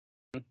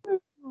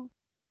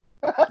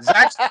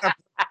Zach's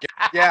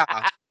yeah.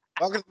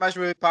 Welcome to the Mush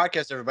Movie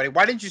Podcast, everybody.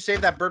 Why didn't you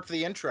save that burp for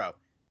the intro?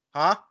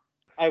 Huh?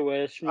 I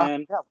wish,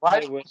 man. Yeah, why I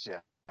didn't wish. you,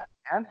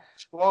 man?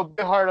 Well, it'd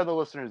be hard on the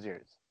listeners'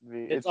 ears.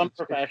 It's It's better,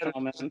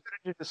 unprofessional, it's man.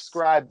 better to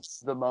describe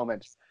the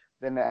moment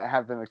than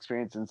have them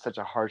experience in such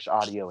a harsh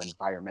audio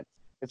environment.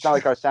 It's not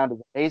like our sound is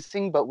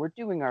amazing, but we're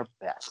doing our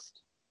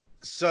best.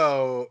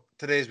 So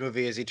today's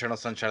movie is Eternal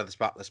Sunshine of the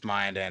Spotless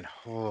Mind, and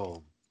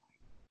oh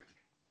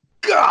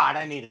God,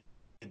 I needed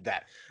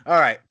that. All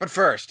right, but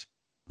first,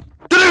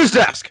 the news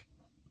desk.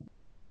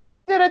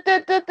 This has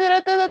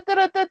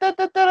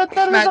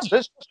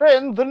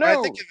been the When I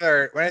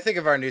think news.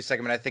 of our news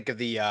segment, I think of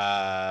the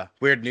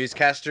weird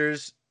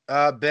newscasters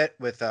bit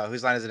with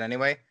whose line is it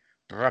anyway?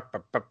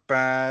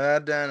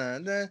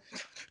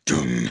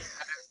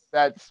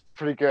 That's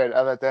pretty good.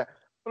 I like that.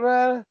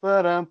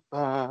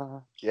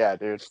 Yeah,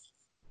 dude.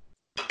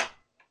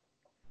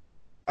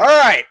 All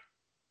right,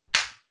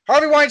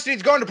 Harvey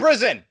Weinstein's going to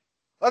prison.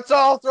 Let's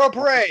all throw a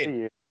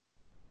parade.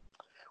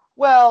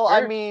 Well, I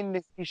Sure.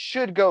 mean, he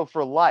should go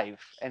for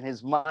life, and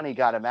his money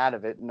got him out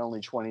of it in only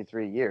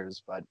 23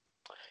 years, but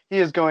he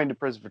is going to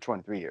prison for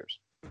 23 years.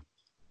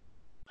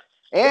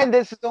 And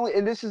this is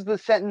the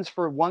sentence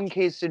for one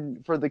case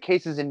for the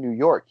cases in New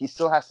York. He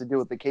still has to deal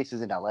with the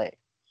cases in LA.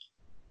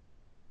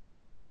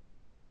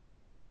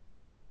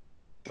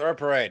 Throw a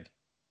parade.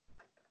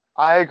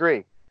 I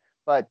agree,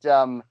 but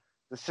the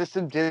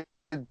system didn't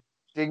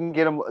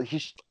get him. He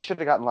should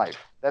have gotten life.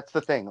 That's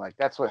the thing. Like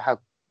that's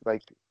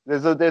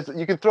there's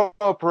you can throw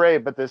a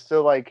parade, but there's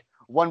still like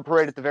one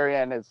parade at the very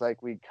end. It's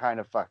like we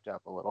kind of fucked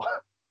up a little.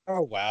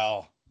 Oh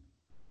well.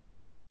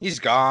 He's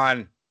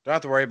gone. Don't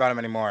have to worry about him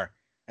anymore.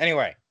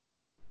 Anyway,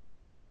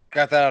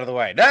 got that out of the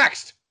way.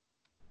 Next.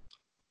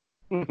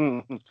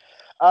 Max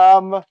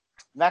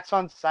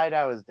von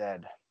Sydow is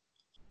dead.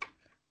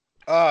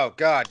 Oh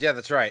God, yeah,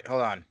 that's right.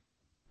 Hold on.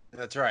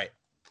 That's right.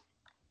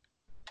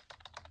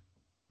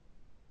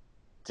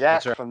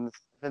 Death That's right. from the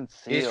Seventh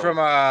Seal. He's from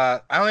I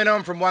only know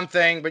him from one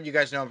thing, but you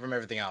guys know him from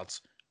everything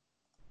else.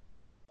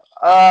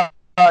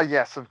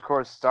 Yes, of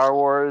course, Star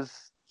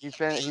Wars. He's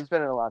been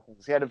in a lot of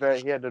things. He had a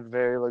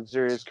very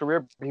luxurious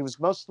career. He was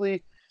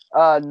mostly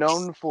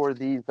known for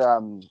these.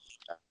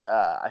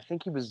 I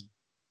think he was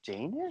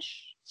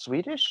Swedish.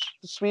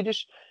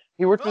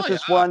 He worked with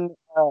this one.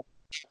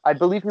 I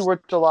believe he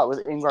worked a lot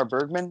with Ingmar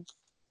Bergman,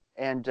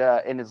 and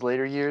in his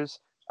later years.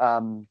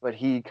 But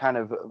he kind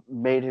of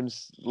made him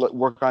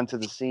work onto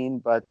the scene.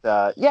 But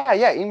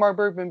Ingmar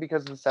Bergman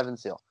because of the Seventh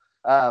Seal.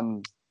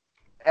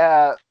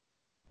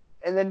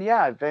 And then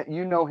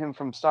you know him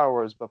from Star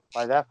Wars, but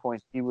by that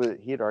point he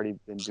had already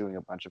been doing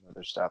a bunch of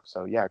other stuff.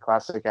 So yeah,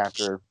 classic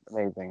actor,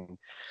 amazing.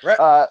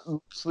 Right.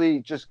 Mostly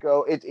just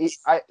go.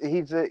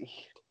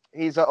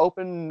 He's an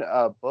open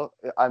book.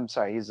 I'm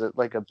sorry, he's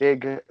like a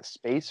big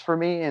space for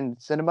me in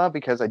cinema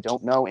because I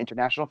don't know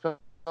international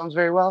films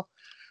very well.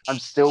 I'm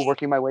still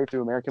working my way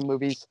through American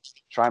movies,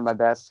 trying my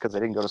best because I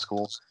didn't go to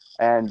school.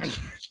 And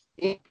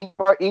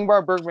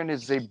Ingmar Bergman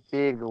is a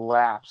big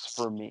lapse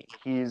for me.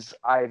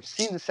 I've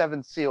seen The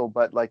Seventh Seal,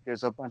 but like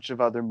there's a bunch of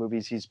other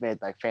movies he's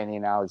made, like Fanny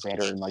and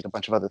Alexander, and like a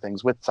bunch of other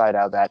things with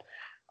Sydow that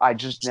I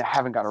just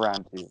haven't got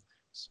around to.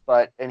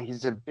 And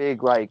he's a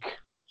big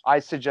I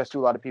suggest to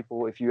a lot of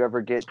people if you ever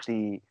get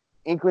the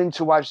inkling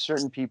to watch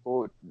certain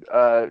people,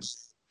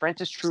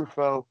 Francis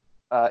Truffaut,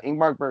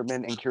 Ingmar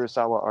Bergman, and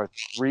Kurosawa are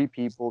three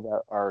people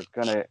that are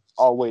gonna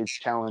always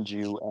challenge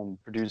you and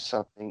produce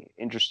something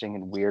interesting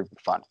and weird and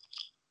fun.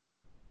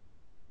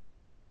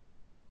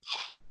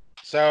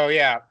 So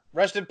yeah,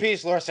 rest in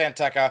peace, Laura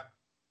Santeca.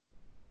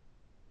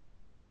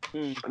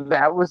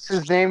 That was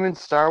his name in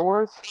Star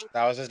Wars?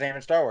 That was his name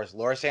in Star Wars,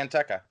 Laura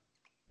Santeca.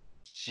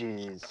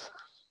 Jeez.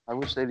 I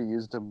wish they'd have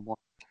used him more.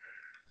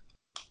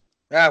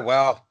 Yeah,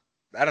 well,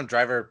 Adam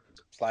Driver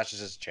slashes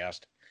his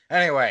chest.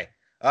 Anyway,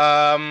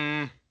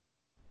 hold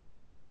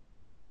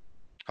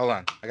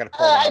on. I gotta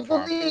pour one I out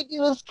for him. believe it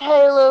was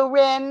Kylo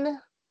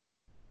Ren.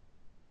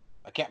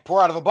 I can't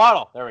pour out of a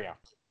bottle. There we go.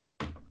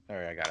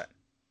 There I got it.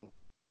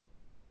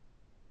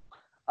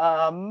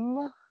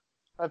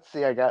 Let's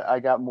see. I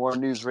got more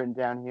news written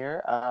down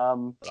here.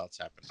 What else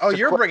happened? Oh,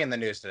 you're bringing the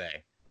news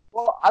today.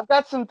 Well, I've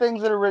got some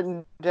things that are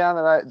written down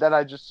that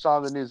I just saw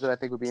in the news that I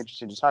think would be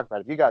interesting to talk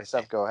about. If you got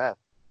stuff, go ahead.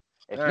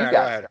 If you got go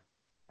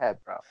ahead. Stuff,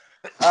 bro.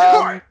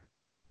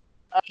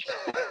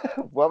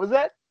 What was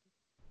that?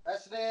 I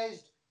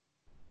sneezed.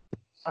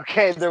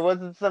 Okay, there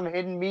wasn't some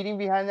hidden meaning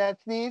behind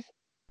that sneeze.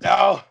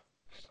 No.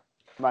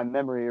 My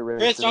memory erased.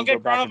 Chris, don't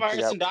get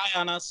coronavirus and die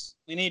on us.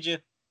 We need you.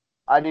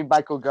 I need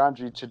Michael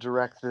Gondry to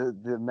direct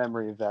the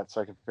memory of that so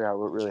I can figure out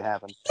what really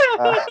happened.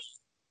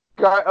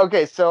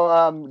 Okay, so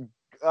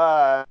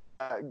well,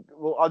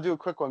 I'll do a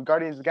quick one.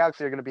 Guardians of the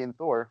Galaxy are going to be in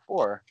Thor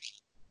 4,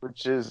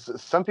 which is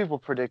some people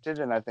predicted,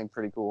 and I think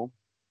pretty cool.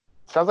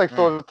 Sounds like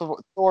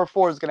Thor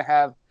 4 is going to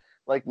have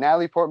like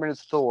Natalie Portman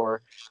is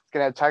Thor. It's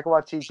going to have Taika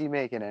Waititi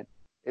making it.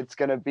 It's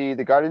going to be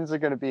the Guardians are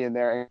going to be in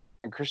there,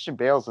 and Christian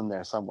Bale's in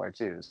there somewhere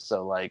too.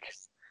 So like.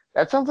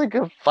 That sounds like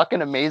a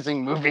fucking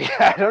amazing movie.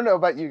 I don't know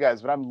about you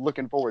guys, but I'm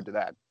looking forward to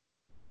that.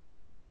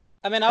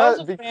 I mean, I was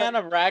a Because- fan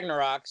of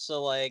Ragnarok,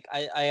 so like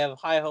I have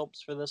high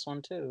hopes for this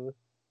one too.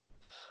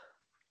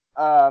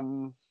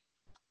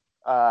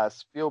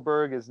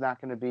 Spielberg is not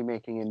going to be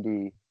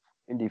making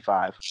Indy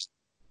 5.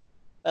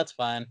 That's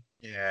fine.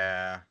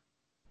 Yeah.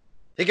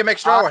 He can make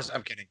Star Wars.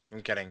 I'm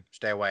kidding.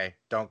 Stay away.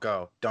 Don't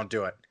go. Don't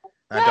do it.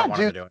 I don't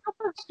want him to do it.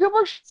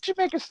 Spielberg should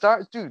make a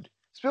Star. Dude,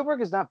 Spielberg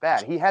is not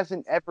bad. He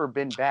hasn't ever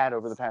been bad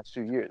over the past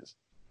 2 years.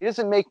 He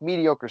doesn't make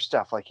mediocre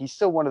stuff. Like, he's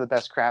still one of the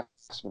best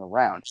craftsmen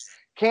around.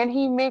 Can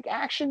he make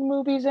action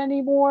movies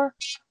anymore?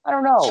 I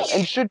don't know.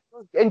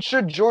 And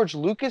should George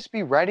Lucas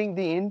be writing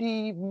the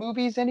indie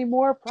movies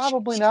anymore?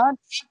 Probably not.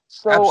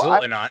 So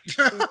Absolutely not.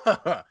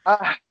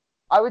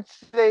 I would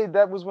say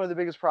that was one of the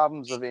biggest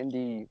problems of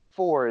Indy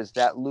 4 is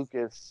that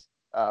Lucas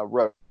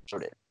wrote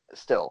it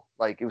still.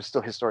 Like, it was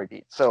still his story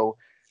beat. So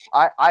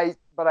but I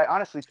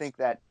honestly think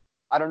that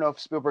I don't know if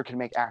Spielberg can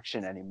make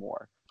action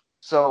anymore.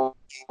 So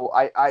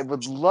I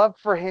would love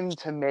for him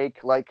to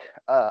make like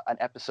an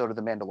episode of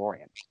The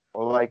Mandalorian,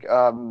 or like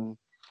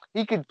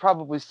he could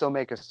probably still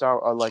make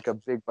like a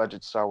big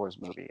budget Star Wars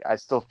movie. I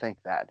still think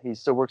that he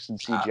still works in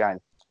CGI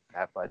and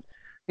that, but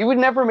he would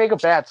never make a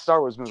bad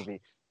Star Wars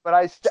movie. But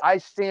I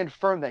stand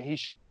firm that he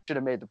should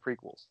have made the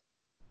prequels.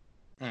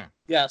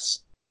 Yes.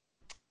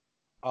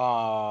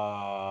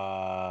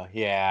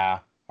 Yeah.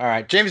 All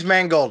right. James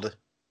Mangold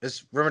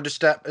is rumored to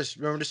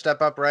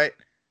step up, right?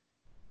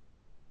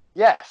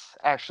 Yes,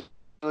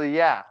 actually,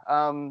 yeah.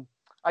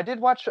 I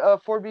did watch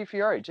Ford v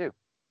Ferrari too.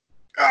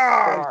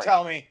 Oh,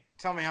 tell me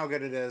how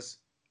good it is.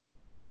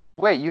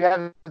 Wait, you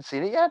haven't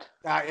seen it yet?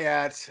 Not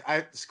yet.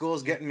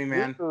 School's getting me,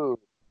 man. Ooh.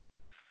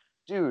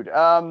 Dude,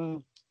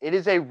 it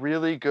is a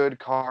really good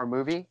car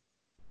movie.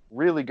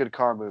 Really good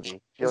car movie.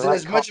 Is it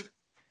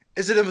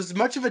as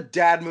much of a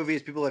dad movie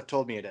as people have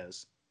told me it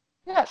is?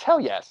 Yes, hell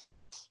yes.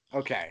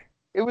 Okay.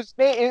 It was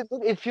made.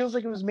 It feels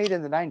like it was made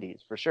in the '90s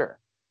for sure.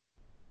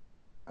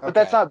 But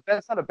Okay.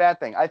 that's not a bad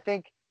thing. I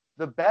think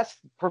the best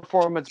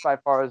performance by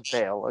far is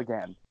Bale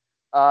again.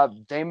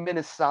 Damon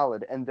is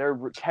solid, and their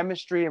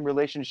chemistry and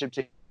relationship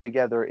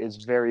together is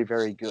very,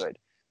 very good.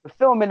 The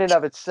film in and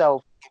of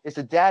itself is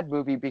a dad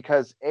movie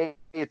because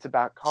it's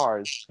about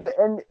cars,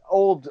 and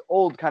old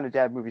kind of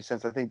dad movie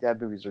sense. I think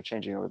dad movies are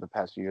changing over the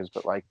past few years,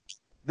 but like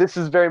this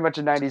is very much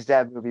a '90s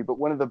dad movie. But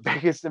one of the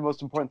biggest and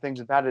most important things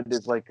about it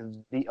is like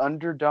the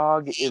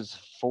underdog is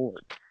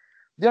Ford.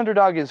 The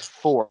underdog is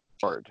Ford.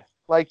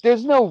 Like,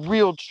 there's no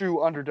real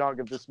true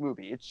underdog of this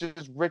movie. It's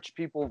just rich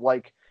people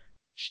like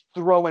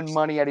throwing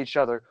money at each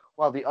other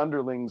while the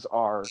underlings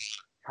are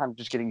kind of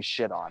just getting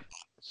shit on.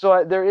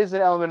 So there is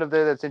an element of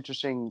there that's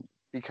interesting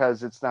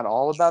because it's not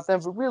all about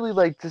them, but really,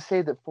 like, to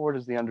say that Ford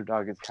is the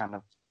underdog is kind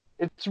of,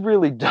 it's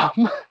really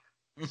dumb.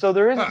 So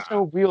there isn't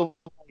no real,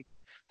 like,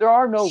 there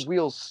are no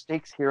real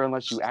stakes here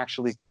unless you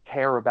actually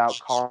care about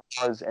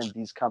cars and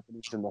these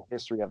companies and the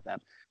history of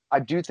them. I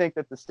do think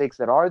that the stakes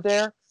that are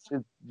there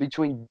is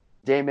between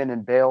Damon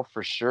and Bale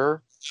for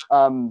sure.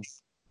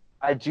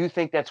 I do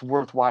think that's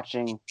worth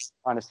watching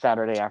on a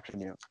Saturday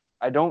afternoon.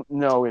 I don't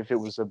know if it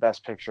was a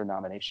Best Picture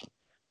nomination,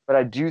 but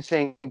I do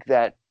think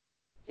that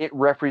it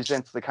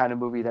represents the kind of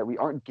movie that we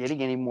aren't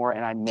getting anymore,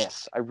 and I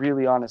miss. I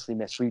really honestly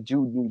miss. We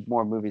do need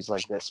more movies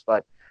like this,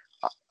 but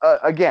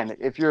again,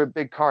 if you're a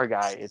big car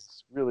guy,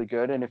 it's really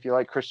good, and if you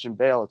like Christian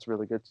Bale, it's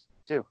really good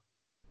too.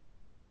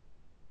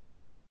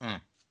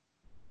 And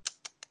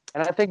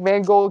I think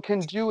Mangold can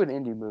do an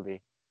indie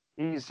movie.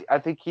 I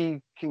think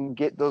he can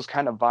get those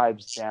kind of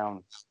vibes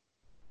down.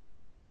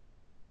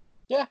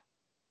 Yeah.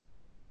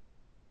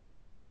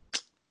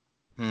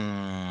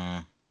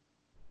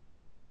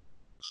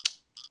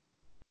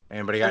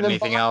 Anybody got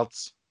anything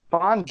else?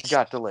 Bond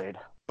got delayed.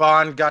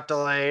 Bond got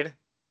delayed.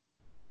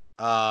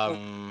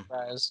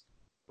 Surprise.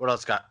 What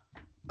else got?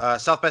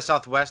 South by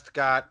Southwest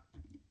got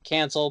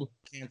Canceled.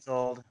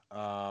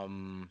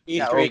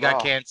 E3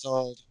 got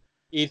canceled.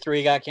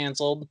 E3 got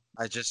canceled.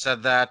 I just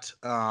said that.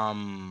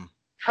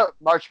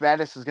 March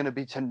Madness is going to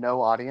be to no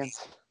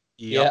audience.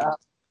 Yep. Yeah.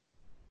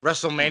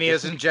 WrestleMania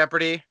is in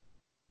jeopardy.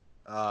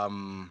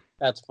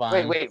 That's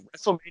fine. Wait.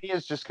 WrestleMania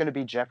is just going to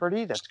be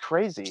Jeopardy? That's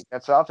crazy.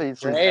 That's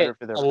obviously better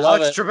for their.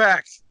 Alex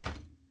Trebek.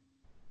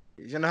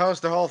 He's going to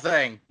host the whole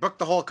thing. Book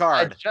the whole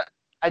card.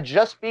 I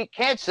just beat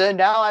cancer.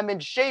 Now I'm in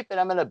shape, and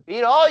I'm going to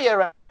beat all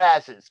your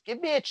asses.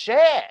 Give me a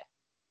chair.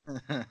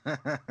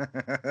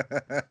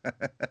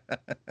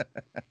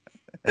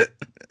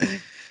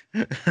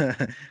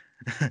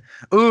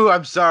 Ooh,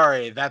 I'm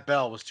sorry. That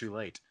bell was too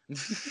late.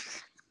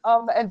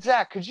 And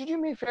Zach, could you do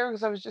me a favor?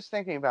 Because I was just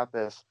thinking about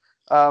this.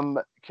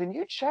 Can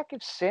you check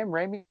if Sam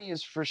Raimi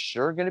is for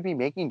sure going to be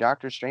making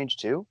Doctor Strange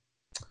 2?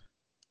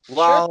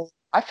 Well, sure.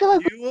 I feel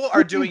like you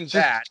are doing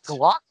that.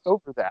 Gloss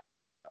over that.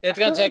 It's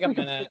going to take a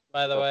minute,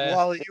 by the way.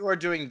 While you are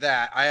doing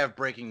that, I have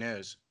breaking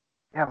news.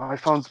 Yeah, my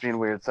phone's being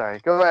weird. Sorry.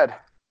 Go ahead.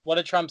 What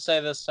did Trump say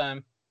this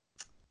time?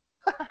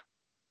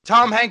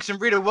 Tom Hanks and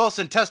Rita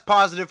Wilson test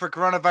positive for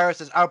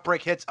coronavirus as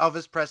outbreak hits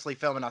Elvis Presley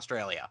film in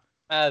Australia.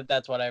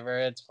 That's whatever.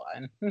 It's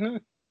fine.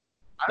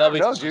 I don't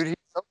know, dude.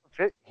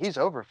 He's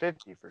over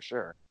 50 for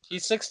sure.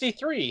 He's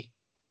 63.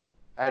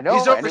 I know.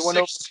 He's over anyone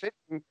 60. over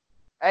 50.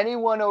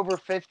 anyone over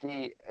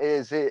 50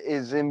 is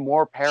in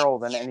more peril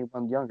than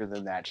anyone younger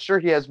than that. Sure,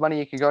 he has money,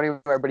 he can go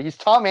anywhere, but he's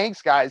Tom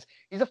Hanks, guys.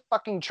 He's a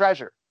fucking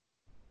treasure.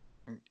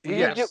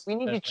 Yes. We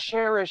need to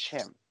cherish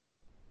him.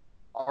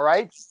 All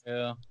right?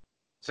 Yeah.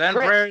 Send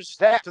Chris, prayers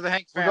Zach, to the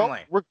Hanks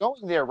family. we're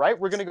going there, right?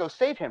 We're gonna go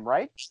save him,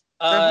 right?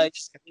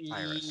 Virus.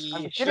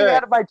 I'm getting Sure.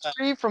 out of my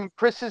tree from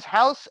Chris's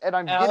house, and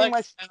I'm getting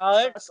my.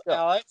 Alex,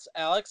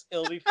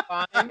 it'll be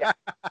fine.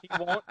 He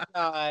won't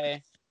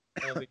die.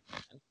 It'll be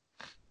fine.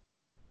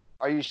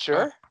 Are you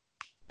sure?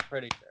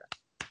 Pretty sure.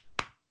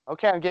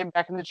 Okay, I'm getting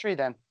back in the tree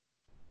then.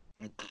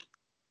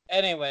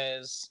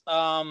 Anyways, it's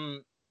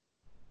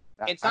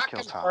That not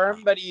kills Tom.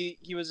 confirmed, but he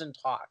was in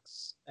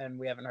talks, and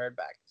we haven't heard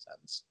back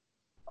since.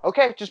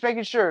 Okay, just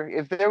making sure.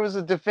 If there was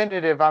a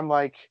definitive, I'm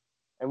like,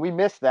 and we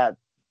missed that.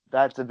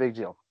 That's a big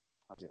deal.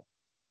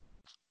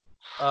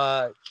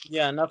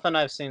 Yeah, nothing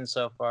I've seen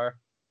so far.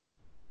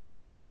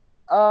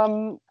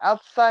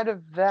 Outside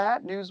of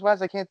that,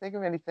 news-wise, I can't think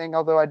of anything.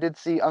 Although I did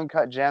see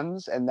Uncut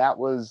Gems, and that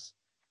was,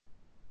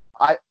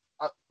 I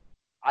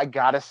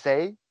gotta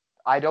say,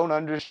 I don't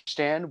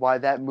understand why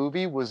that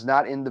movie was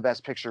not in the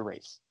Best Picture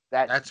race.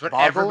 That's what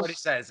everybody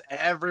says.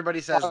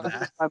 Everybody says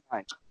that. My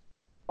mind.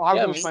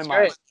 Boggles my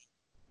mind.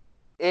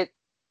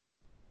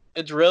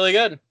 It's really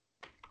good.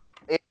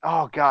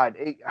 Oh God,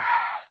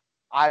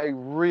 I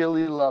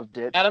really loved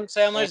it. Adam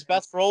Sandler's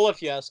best role,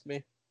 if you ask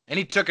me. And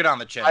he took it on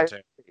the chin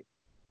too.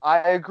 I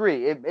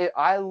agree.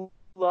 I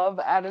love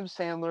Adam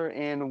Sandler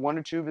in one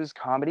or two of his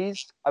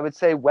comedies. I would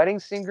say Wedding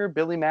Singer,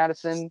 Billy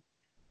Madison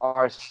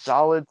are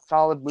solid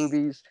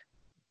movies.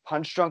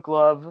 Punch Drunk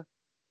Love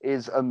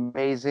is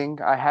amazing.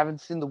 I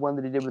haven't seen the one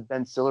that he did with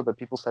Ben Stiller, but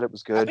people said it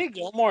was good. Happy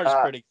Gilmore is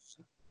pretty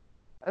good.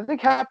 I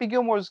think Happy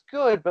Gilmore is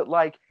good, but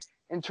like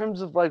in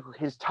terms of like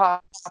his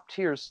top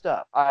tier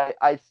stuff,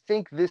 I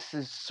think this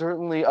is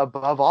certainly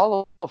above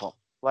all of them.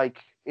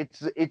 Like it's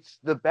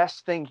the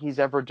best thing he's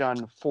ever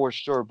done for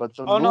sure. But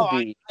the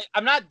movie, no,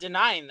 I'm not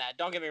denying that.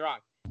 Don't get me wrong.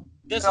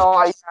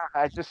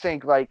 I just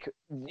think like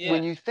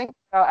when you think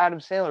about Adam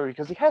Sandler,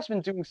 because he has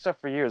been doing stuff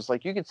for years.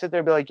 Like you could sit there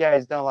and be like, yeah,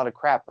 he's done a lot of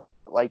crap. But,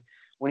 like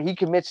when he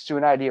commits to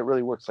an idea, it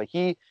really works. Like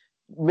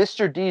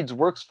Mr. Deeds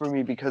works for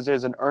me because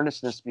there's an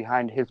earnestness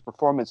behind his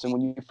performance. And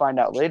when you find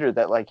out later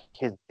that like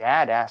his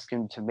dad asked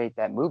him to make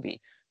that movie,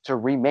 to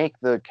remake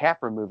the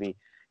Capra movie,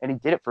 and he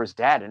did it for his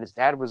dad, and his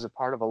dad was a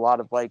part of a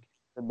lot of like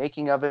the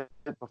making of it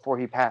before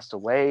he passed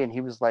away, and he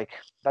was like,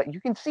 but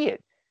you can see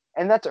it.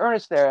 And that's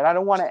earnest there, and I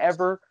don't want to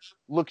ever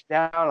look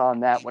down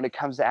on that when it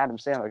comes to Adam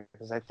Sandler,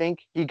 because I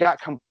think he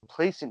got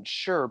complacent,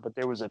 sure, but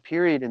there was a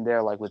period in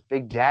there like with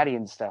Big Daddy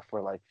and stuff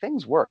where like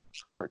things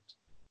worked.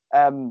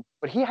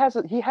 But he has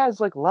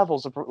like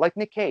levels of, like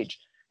Nick Cage.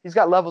 He's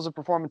got levels of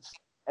performance,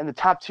 and the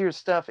top tier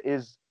stuff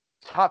is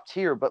top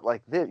tier. But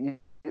like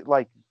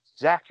like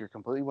Zach, you're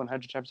completely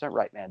 110%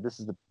 right, man. This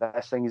is the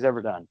best thing he's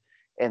ever done,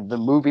 and the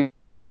movie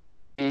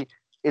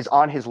is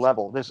on his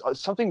level. There's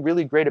something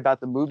really great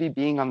about the movie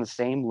being on the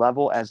same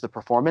level as the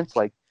performance.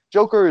 Like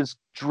Joker is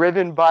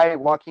driven by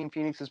Joaquin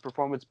Phoenix's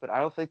performance, but I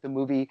don't think the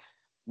movie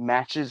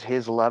matches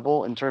his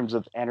level in terms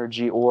of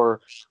energy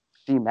or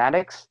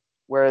thematics.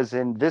 Whereas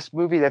in this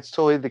movie, that's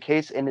totally the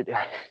case, and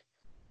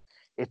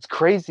it's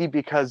crazy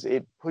because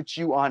it puts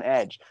you on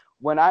edge.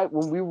 When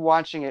we were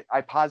watching it,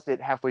 I paused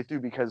it halfway through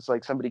because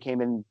like somebody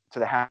came into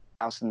the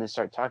house and they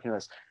started talking to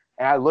us,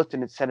 and I looked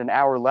and it said an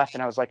hour left,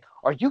 and I was like,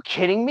 "Are you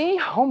kidding me?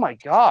 Oh my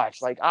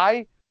gosh!" Like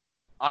my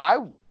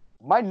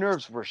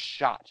nerves were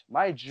shot.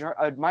 My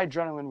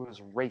adrenaline was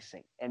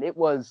racing, and it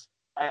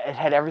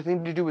had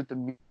everything to do with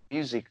the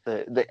music,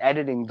 the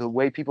editing, the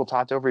way people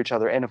talked over each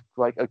other, and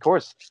of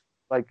course,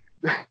 like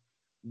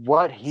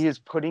what he is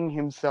putting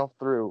himself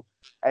through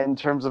in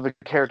terms of a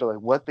character, like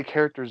what the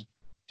character's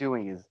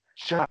doing is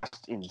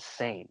just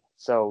insane.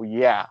 So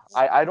yeah,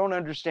 I don't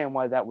understand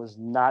why that was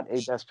not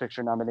a Best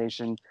Picture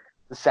nomination.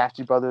 The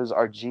Safdie brothers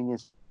are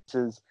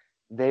geniuses.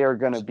 They're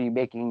gonna be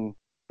making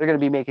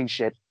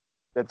shit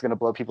that's gonna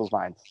blow people's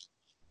minds.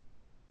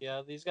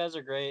 Yeah, these guys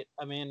are great.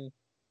 I mean,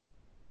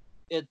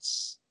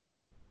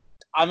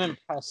 I'm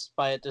impressed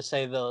by it, to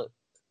say the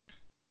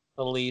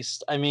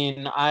least. I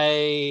mean,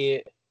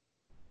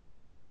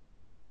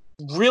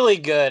 really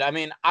good. I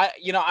mean,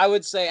 I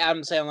would say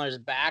Adam Sandler is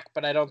back,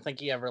 but I don't think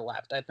he ever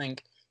left. I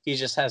think he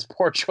just has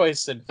poor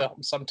choice in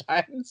film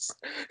sometimes.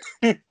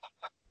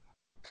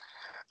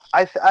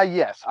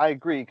 Yes, I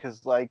agree,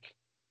 because like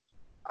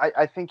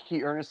I think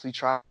he earnestly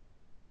tries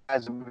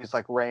in movies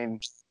like Rain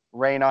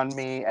on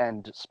Me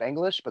and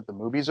Spanglish, but the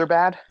movies are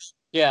bad.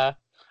 Yeah,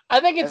 I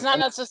think it's not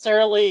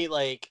necessarily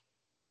like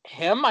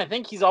him. I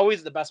think he's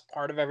always the best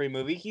part of every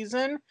movie he's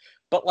in,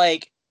 but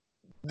like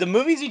the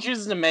movies he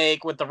chooses to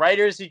make with the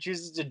writers he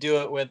chooses to do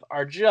it with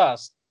are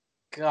just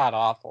god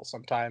awful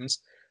sometimes.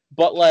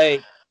 But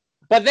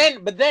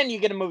then you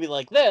get a movie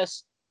like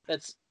this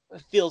that's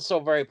feels so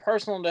very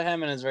personal to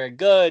him and is very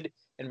good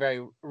and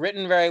very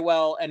written very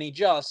well, and he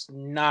just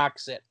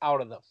knocks it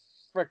out of the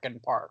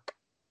frickin' park.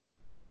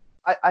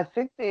 I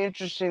think the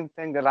interesting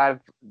thing that I've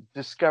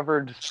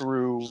discovered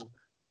through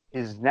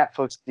his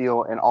Netflix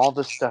deal and all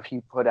the stuff he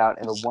put out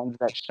and the ones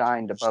that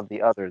shined above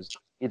the others,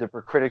 either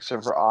for critics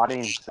or for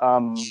audience,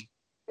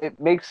 it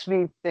makes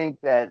me think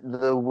that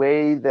the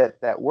way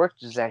that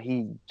worked is that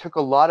he took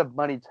a lot of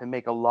money to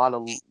make a lot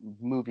of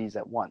movies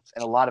at once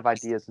and a lot of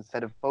ideas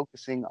instead of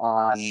focusing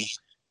on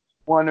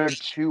one or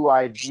two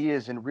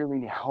ideas and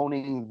really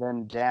honing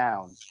them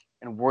down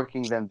and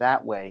working them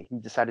that way. He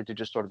decided to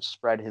just sort of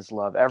spread his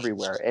love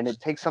everywhere. And it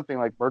takes something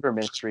like Murder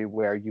Mystery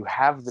where you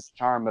have the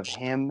charm of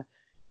him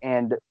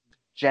and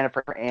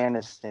Jennifer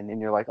Aniston, and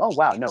you're like, oh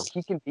wow, no,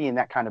 he can be in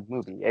that kind of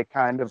movie, a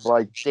kind of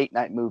like date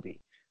night movie.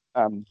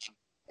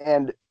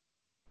 And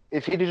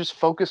if he'd just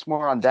focused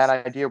more on that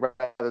idea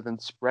rather than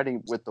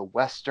spreading with the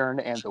Western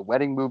and the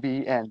wedding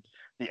movie and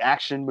the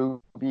action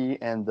movie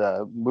and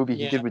the movie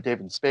he did with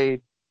David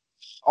Spade,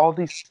 all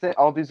these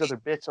other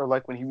bits are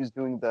like when he was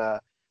doing the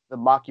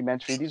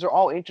mockumentary. These are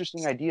all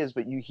interesting ideas,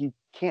 but he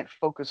can't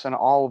focus on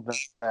all of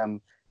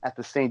them at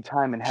the same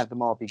time and have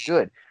them all be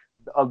good.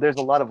 There's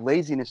a lot of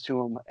laziness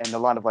to him and a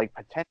lot of like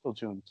potential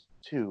to him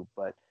too.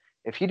 But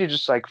if he'd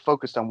just like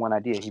focused on one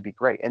idea, he'd be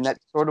great. And that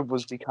sort of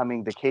was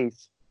becoming the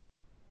case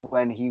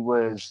when he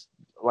was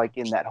like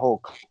in that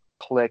whole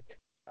clique,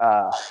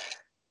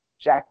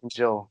 Jack and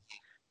Jill,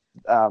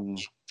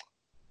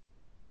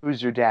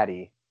 Who's Your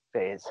Daddy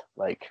phase.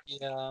 Like,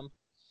 yeah,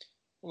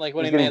 like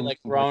when he made like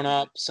Grown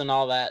Ups and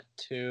all that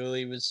too.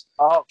 He was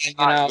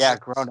Grown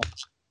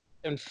Ups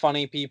and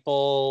Funny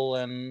People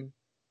and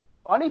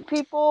Funny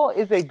People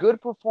is a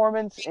good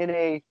performance in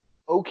a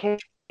okay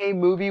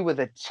movie with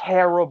a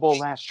terrible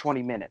last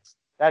 20 minutes.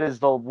 That is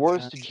the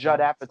worst Judd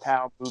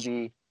Apatow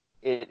movie.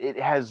 It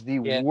has the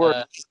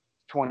worst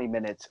 20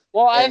 minutes.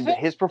 Well, I think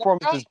his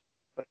performance is,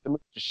 but the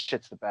movie just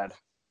shits the bed.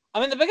 I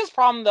mean, the biggest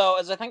problem though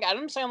is I think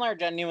Adam Sandler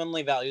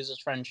genuinely values his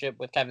friendship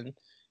with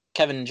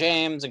Kevin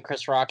James and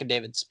Chris Rock and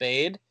David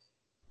Spade,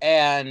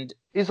 and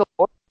he's a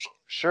lawyer.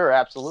 Sure,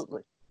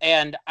 absolutely.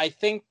 And I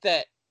think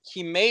that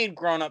he made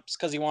Grown Ups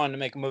because he wanted to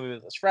make a movie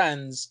with his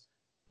friends,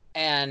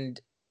 and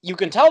you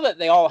can tell that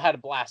they all had a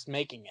blast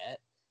making it,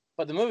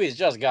 but the movie is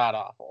just god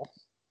awful.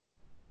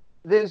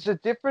 There's a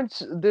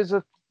difference.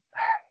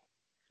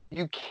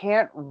 You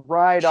can't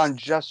ride on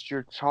just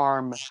your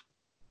charm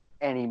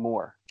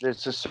anymore.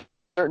 There's a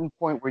certain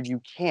point where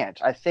you can't.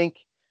 I think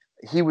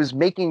he was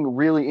making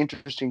really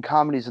interesting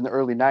comedies in the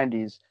early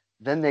 90s.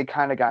 Then they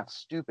kind of got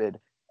stupid.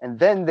 And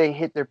then they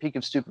hit their peak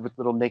of stupid with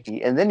Little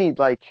Nicky. And then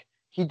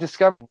he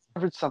discovered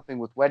something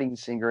with Wedding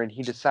Singer, and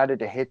he decided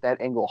to hit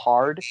that angle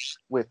hard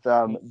with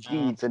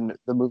Deeds and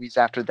the movies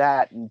after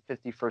that and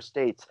 50 First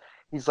Dates.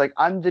 He's like,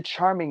 I'm the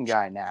charming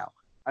guy now.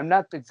 I'm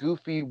not the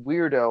goofy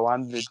weirdo.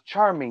 I'm the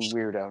charming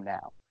weirdo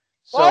now.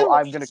 So well,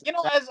 I'm going to... You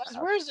know, as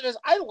weird as it is,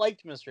 I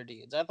liked Mr.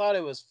 Deeds. I thought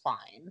it was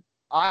fine.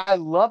 I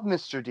love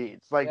Mr.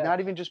 Deeds. Like,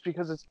 not even just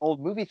because it's an old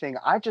movie thing.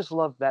 I just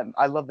love that.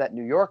 I love that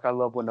New York. I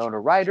love Winona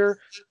Ryder.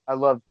 I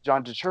love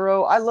John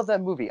Turturro. I love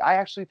that movie. I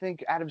actually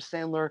think Adam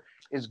Sandler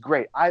is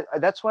great.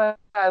 That's why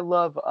I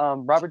love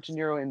Robert De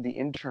Niro in The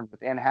Intern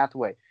with Anne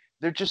Hathaway.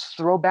 They're just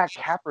throwback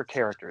Capra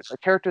characters. A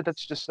character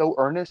that's just so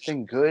earnest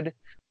and good.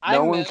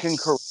 No one can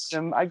correct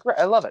him.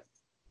 I love it.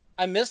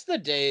 I miss the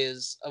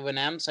days of when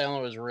Adam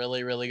Sandler was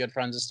really, really good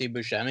friends with Steve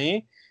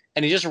Buscemi,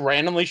 and he just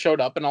randomly showed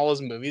up in all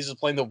his movies, just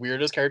playing the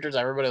weirdest characters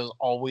ever, but it was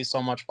always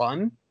so much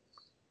fun.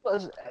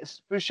 Well,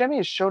 Buscemi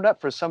has showed up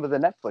for some of the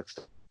Netflix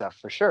stuff,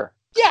 for sure.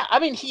 Yeah, I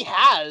mean, he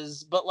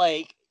has, but,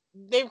 like,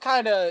 they've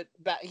kind of...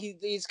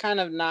 He's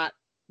kind of not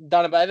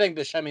done it, but I think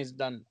Buscemi's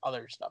done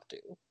other stuff,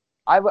 too.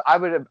 I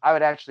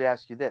would actually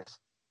ask you this.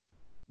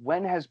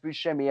 When has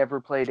Buscemi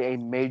ever played a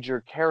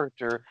major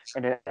character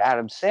in an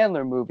Adam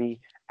Sandler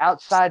movie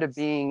outside of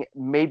being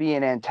maybe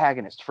an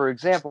antagonist? For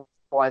example,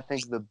 I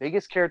think the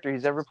biggest character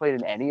he's ever played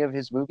in any of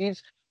his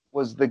movies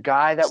was the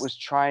guy that was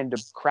trying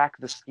to crack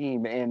the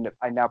scheme in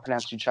I Now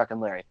Pronounce You Chuck and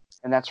Larry.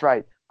 And that's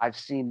right. I've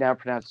seen Now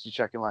Pronounce You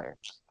Chuck and Larry.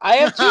 I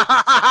have too.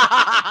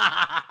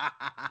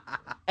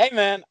 Hey,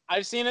 man,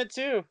 I've seen it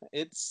too.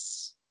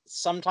 It's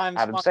sometimes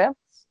Adam Sandler?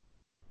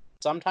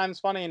 Sometimes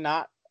funny,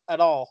 not at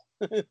all.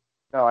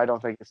 No, I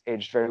don't think it's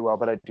aged very well,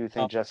 but I do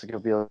think Jessica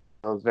Biel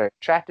is very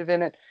attractive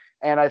in it.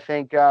 And I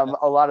think a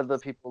lot of the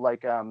people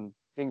like Ving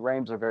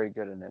Rhames are very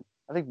good in it.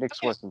 I think Nick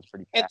Swardson's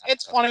pretty bad.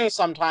 It's funny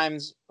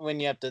sometimes when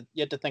you have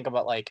to think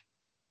about like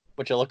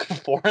what you're looking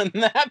for in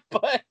that,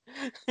 but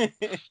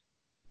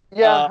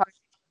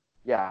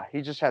yeah,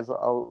 he just has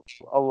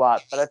a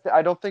lot. But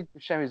I don't think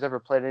Buscemi's ever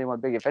played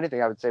anyone big. If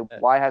anything, I would say,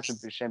 why hasn't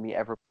Buscemi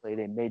ever played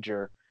a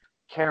major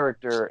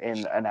character in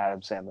an Adam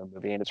Sandler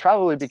movie? And it's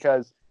probably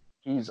because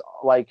he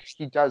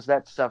does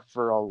that stuff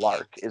for a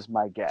lark, is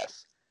my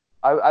guess.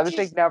 I would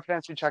think Now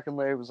Pronounce You Chuck and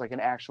Larry was like an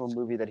actual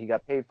movie that he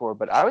got paid for,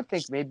 but I would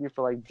think maybe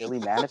for like Billy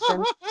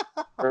Madison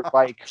or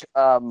like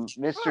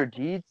Mr.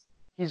 Deeds,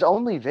 he's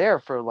only there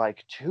for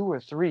like 2 or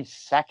 3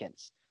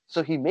 seconds.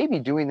 So he may be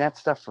doing that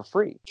stuff for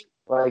free.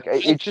 Like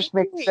it just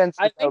makes sense.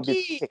 I think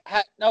he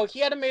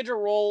had a major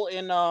role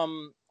in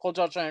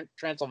Hotel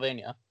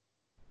Transylvania.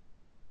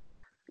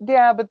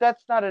 Yeah, but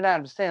that's not an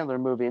Adam Sandler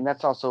movie, and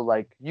that's also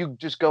like you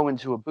just go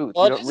into a booth.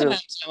 Well, it is an Adam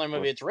Sandler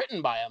movie. It's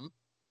written by him.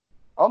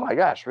 Oh my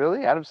gosh,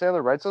 really? Adam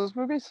Sandler writes those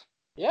movies?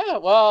 Yeah,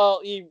 well,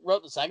 he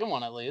wrote the second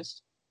one at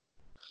least.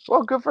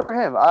 Well, good for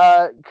him.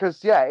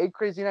 Because yeah, Eight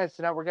Crazy Nights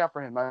did not work out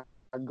for him.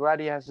 I'm glad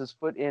he has his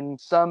foot in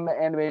some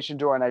animation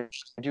door, and I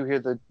do hear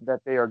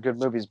that they are good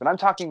movies. But I'm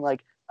talking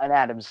like an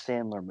Adam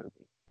Sandler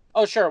movie.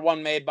 Oh, sure,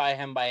 one made by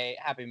him by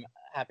Happy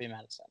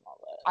Madison, all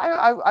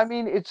that. I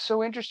mean, it's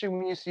so interesting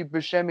when you see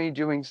Buscemi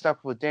doing stuff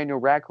with Daniel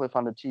Radcliffe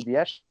on the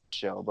TBS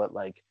show, but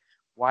like,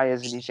 why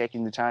isn't he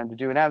taking the time to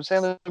do an Adam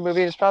Sandler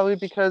movie? It's probably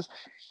because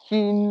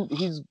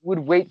he's would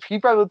wait. He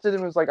probably looked at him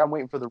and was like, "I'm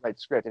waiting for the right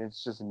script," and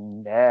it's just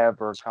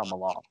never come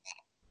along.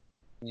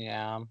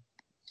 Yeah,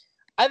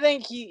 I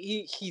think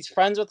he's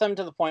friends with him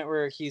to the point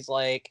where he's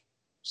like,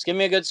 just give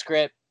me a good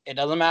script. It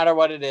doesn't matter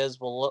what it is.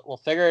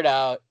 We'll figure it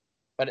out.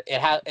 But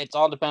it's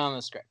all dependent on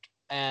the script.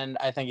 And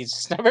I think he's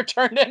just never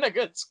turned in a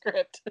good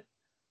script.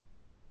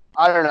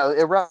 I don't know.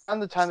 Around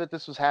the time that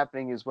this was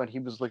happening is when he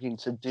was looking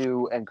to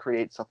do and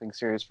create something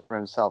serious for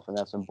himself, and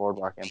that's when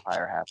Boardwalk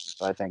Empire happened.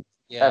 So I think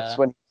that's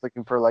when he's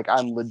looking for like,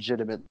 I'm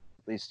legitimately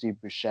Steve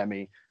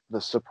Buscemi, the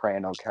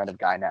Soprano kind of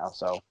guy now.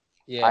 So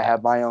I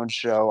have my own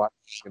show. I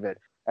think of it.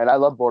 And I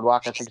love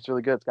Boardwalk. I think it's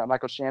really good. It's got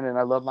Michael Shannon, and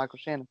I love Michael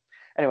Shannon.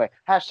 Anyway,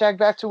 hashtag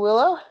back to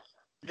Willow.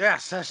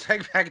 Yes,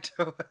 hashtag back to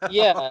Willow.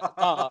 Yeah,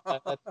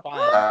 that's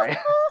fine. Sorry.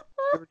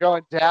 We're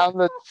going down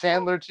the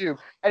Sandler tube.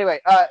 Anyway,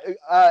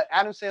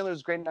 Adam Sandler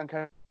is great in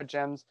Uncut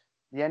Gems.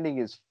 The ending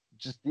is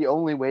just the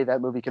only way that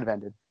movie could have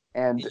ended.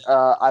 And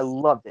I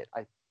loved it.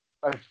 I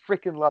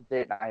freaking loved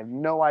it. I have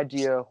no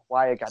idea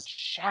why it got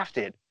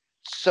shafted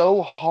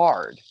so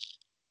hard.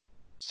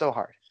 So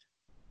hard.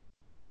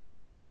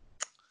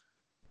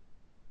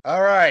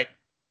 All right.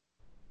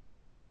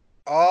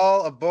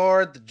 All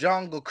aboard the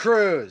Jungle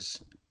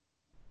Cruise.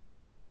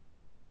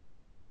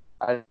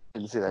 I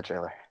didn't see that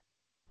trailer.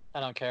 I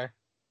don't care.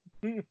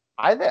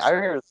 I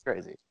hear it's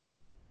crazy.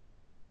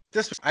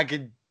 This I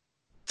could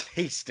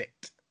taste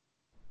it.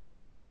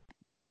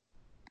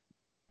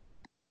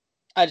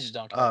 I just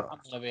don't care. I'm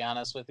gonna be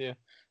honest with you.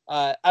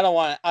 I don't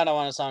want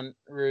to sound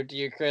rude to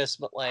you, Chris,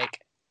 but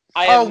like,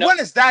 when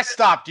has that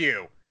stopped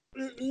you?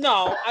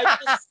 No,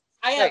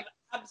 I have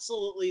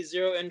absolutely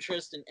zero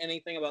interest in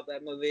anything about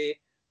that movie.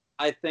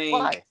 I think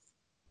why?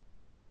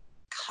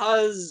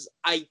 Because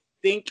I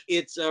think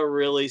it's a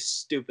really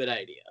stupid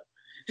idea.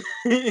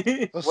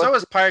 Well, so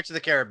is Pirates of the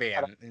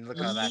Caribbean. Look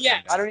at that.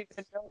 Yeah, I don't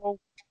even know.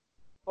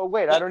 Oh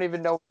wait, I don't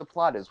even know what the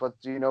plot is. What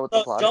do you know? What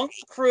the plot? Jungle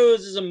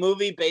Cruise is a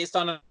movie based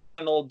on an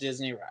old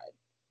Disney ride.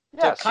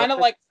 Yeah, so kind of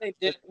like they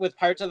did with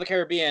Pirates of the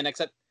Caribbean,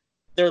 except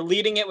they're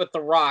leading it with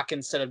The Rock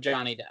instead of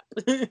Johnny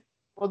Depp.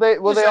 they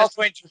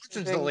also Dwayne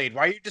Johnson's the lead.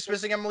 Why are you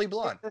dismissing Emily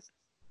Blunt?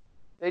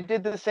 They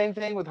did the same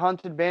thing with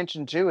Haunted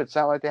Mansion 2. It's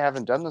not like they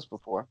haven't done this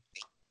before.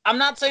 I'm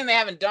not saying they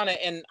haven't done it,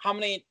 and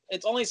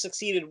it's only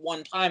succeeded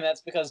one time.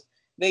 That's because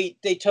they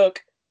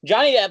took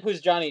Johnny Depp,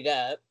 who's Johnny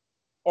Depp,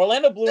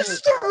 Orlando Bloom. This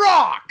is The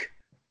Rock!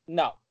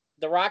 No,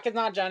 The Rock is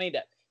not Johnny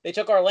Depp. They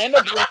took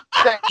Orlando Bloom.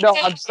 No,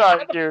 I'm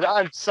sorry, dude.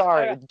 I'm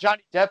sorry.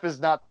 Johnny Depp is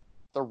not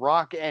The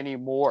Rock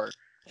anymore.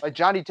 Like,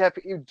 Johnny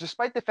Depp,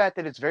 despite the fact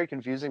that it's very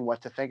confusing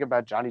what to think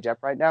about Johnny Depp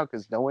right now,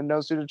 because no one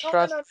knows who to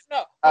trust.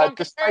 No.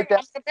 Despite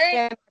that,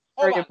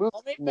 hold on.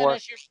 Let me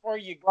finish here before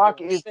you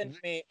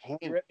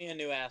rip me a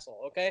new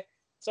asshole, okay?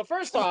 So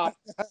first off,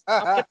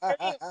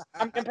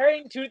 I'm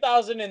comparing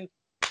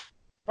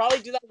probably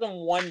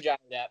 2001 Johnny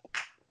Depp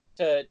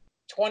to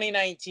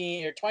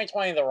 2019 or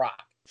 2020 The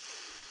Rock.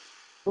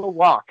 The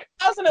Rock.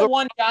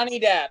 2001 Johnny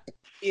Depp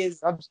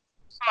is. I'm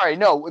sorry,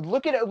 no.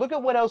 Look at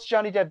what else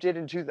Johnny Depp did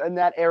in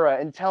that era,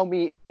 and tell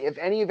me if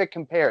any of it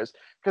compares.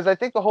 Because I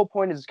think the whole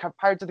point is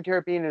Pirates of the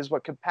Caribbean is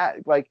what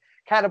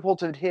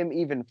catapulted him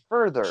even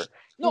further.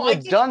 No, I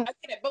get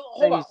it, but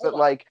hold on.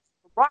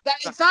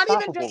 It's not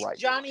even just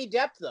Johnny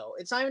Depp, though.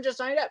 It's not even just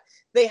Johnny Depp.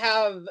 They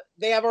have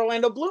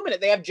Orlando Bloom in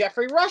it. They have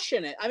Jeffrey Rush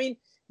in it. I mean,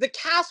 the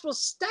cast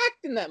was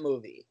stacked in that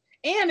movie,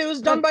 and it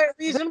was done by a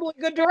reasonably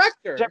good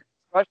director.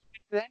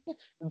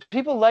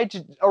 People liked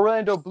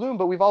Orlando Bloom,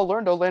 but we've all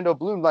learned Orlando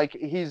Bloom, like,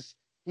 he's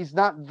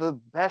not the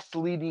best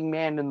leading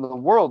man in the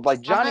world.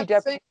 Like, Johnny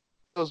Depp,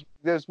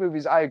 those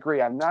movies, I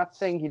agree. I'm not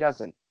saying he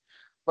doesn't,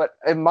 but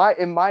in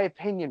my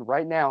opinion,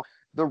 right now,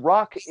 The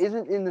Rock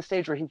isn't in the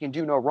stage where he can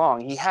do no wrong.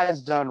 He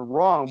has done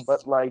wrong,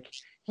 but like,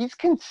 he's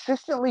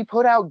consistently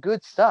put out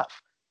good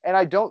stuff, and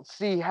I don't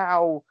see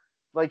how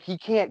like he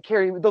can't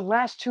carry. The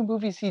last two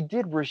movies he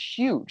did were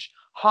huge.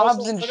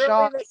 Hobbs and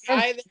Shaw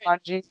and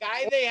Jumanji.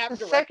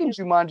 The second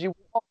Jumanji.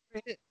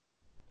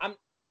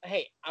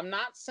 I'm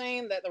not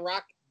saying that The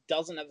Rock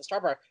doesn't have the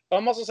star power, but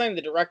I'm also saying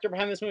the director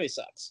behind this movie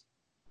sucks.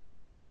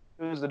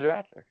 Who's the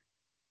director?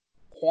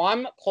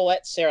 Juan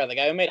Colette Serra, the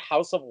guy who made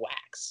House of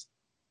Wax.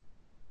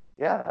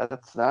 Yeah,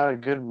 that's not a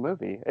good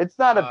movie. It's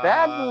not a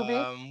bad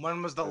movie.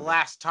 When was the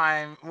last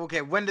time?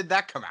 Okay, when did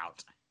that come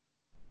out?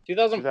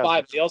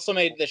 2005. He also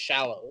made The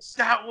Shallows.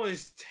 That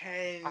was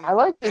 10. I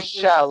like The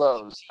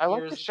Shallows. I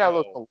like The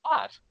Shallows a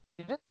lot.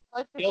 You didn't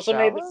like The Shallows? He also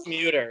made The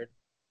Commuter.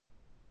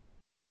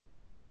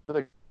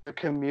 The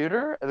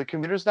Commuter? The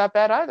Commuter's not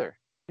bad either.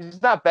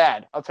 He's not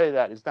bad. I'll tell you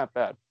that. He's not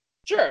bad.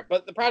 Sure,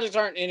 but the projects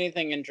aren't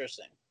anything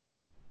interesting.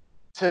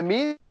 To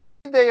me,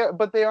 they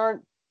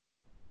aren't.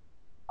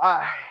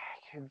 Uh,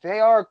 they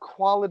are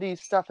quality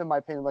stuff in my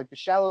opinion. Like The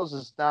Shallows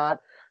is not.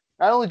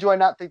 Not only do I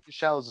not think The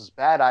Shallows is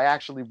bad, I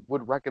actually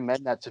would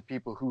recommend that to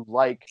people who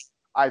like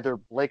either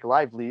Blake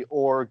Lively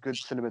or good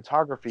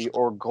cinematography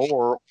or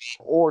gore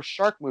or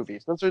shark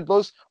movies.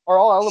 Those are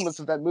all elements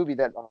of that movie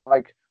that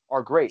like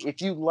are great.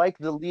 If you like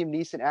the Liam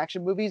Neeson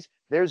action movies,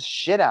 there's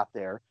shit out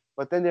there.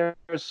 But then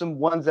there's some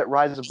ones that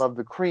rise above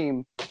the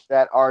cream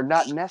that are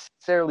not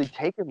necessarily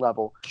Taken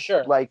level.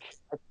 Sure. Like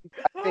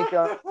I think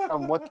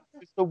what's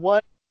the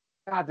one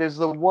God, there's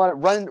the one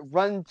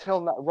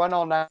run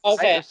all night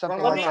Okay, or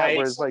something let like me that, Night.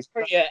 where it's like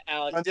for you,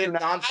 Alex. run through Did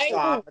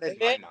nonstop. I didn't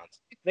mind nonstop.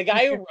 The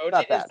guy who wrote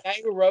Not it is bad. the guy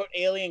who wrote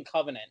Alien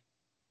Covenant.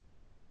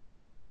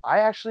 I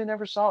actually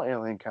never saw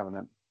Alien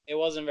Covenant. It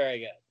wasn't very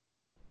good.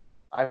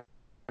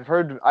 I've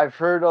heard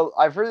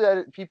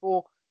that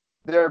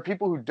there are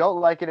people who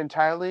don't like it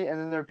entirely, and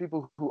then there are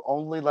people who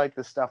only like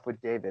the stuff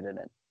with David in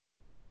it.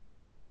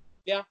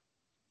 Yeah.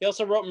 He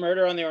also wrote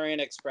Murder on the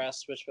Orient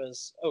Express, which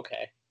was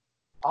okay.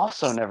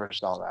 Also, never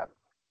saw that.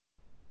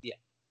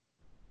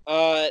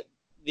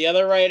 The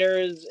other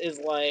writers is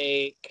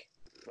like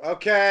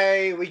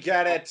Okay, we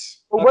get it.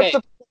 But Okay.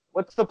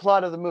 what's the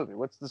plot of the movie?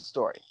 What's the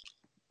story?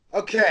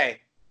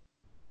 Okay.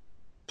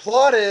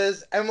 Plot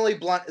is Emily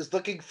Blunt is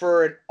looking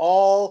for an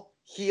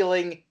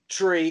all-healing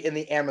tree in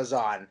the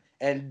Amazon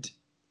and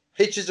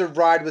hitches a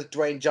ride with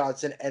Dwayne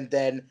Johnson, and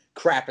then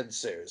crap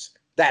ensues.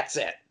 That's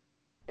it.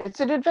 It's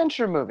an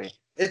adventure movie.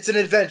 It's an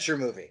adventure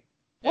movie.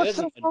 What's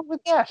so wrong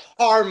with that?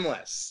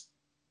 Harmless.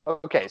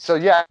 Okay, so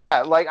yeah,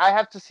 like I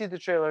have to see the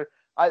trailer.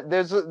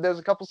 There's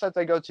a couple sites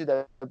I go to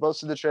that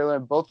posted the trailer,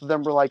 and both of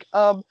them were like,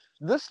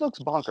 this looks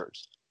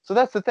bonkers. So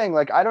that's the thing.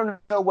 Like, I don't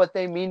know what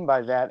they mean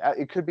by that.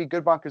 It could be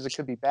good bonkers, it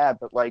could be bad,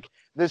 but like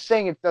they're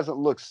saying it doesn't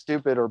look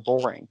stupid or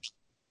boring,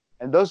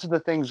 and those are the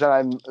things that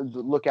I'm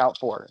look out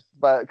for.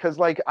 But because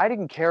like I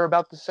didn't care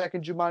about the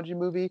second Jumanji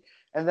movie,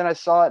 and then I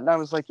saw it and I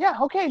was like, yeah,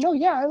 okay, no,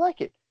 yeah, I like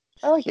it,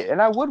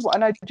 and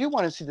I do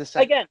want to see the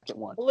second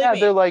one. Yeah,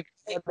 they're like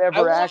whatever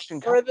I want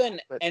action. more than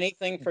but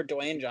anything for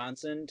Dwayne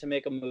Johnson to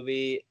make a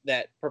movie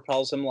that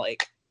propels him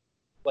like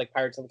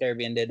Pirates of the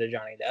Caribbean did to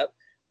Johnny Depp.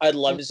 I'd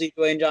love to see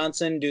Dwayne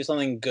Johnson do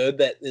something good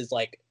that is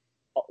like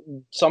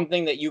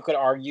something that you could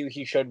argue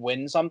he should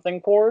win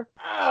something for.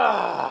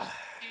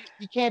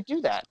 He can't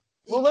do that.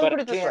 Well, Let me but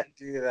put it this way. can't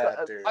do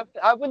that, dude.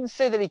 I wouldn't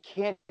say that he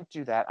can't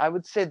do that. I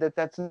would say that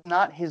that's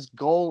not his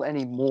goal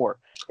anymore.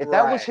 If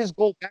that was his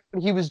goal back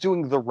when he was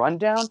doing The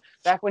Rundown,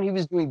 back when he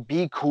was doing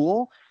Be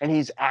Cool, and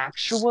he's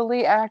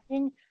actually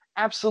acting,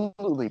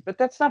 absolutely. But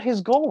that's not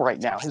his goal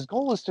right now. His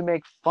goal is to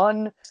make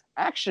fun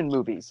action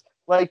movies.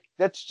 Like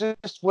that's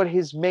just what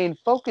his main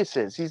focus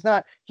is. He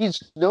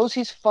knows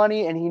he's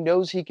funny and he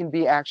knows he can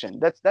be action.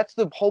 That's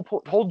the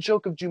whole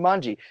joke of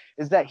Jumanji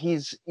is that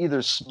he's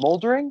either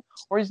smoldering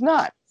or he's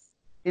not.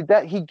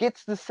 That he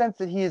gets the sense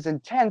that he is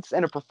intense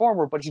and a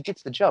performer, but he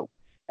gets the joke,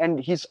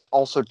 and he's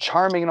also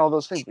charming and all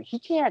those things. But he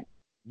can't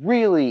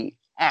really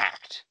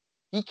act.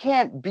 He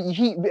can't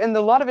be and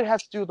a lot of it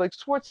has to do with like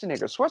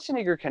Schwarzenegger.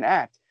 Schwarzenegger can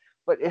act,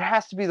 but it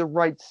has to be the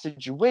right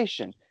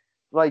situation.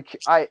 Like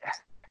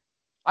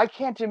I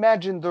can't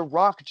imagine The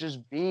Rock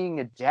just being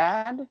a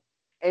dad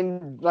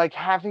and like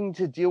having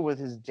to deal with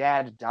his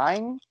dad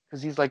dying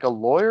because he's like a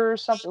lawyer or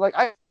something. Like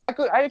I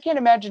can't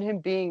imagine him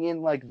being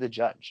in like The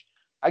Judge.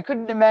 I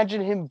couldn't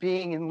imagine him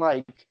being in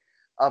like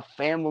a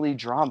family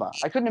drama.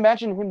 I couldn't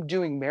imagine him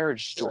doing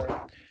Marriage Story.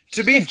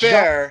 To be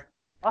fair,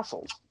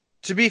 muscles.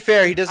 To be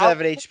fair, he does have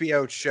an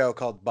HBO show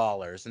called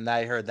Ballers, and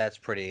I heard that's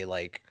pretty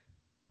like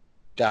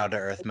down to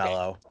earth,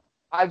 mellow.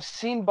 I've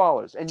seen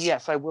Ballers, and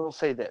yes, I will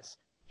say this: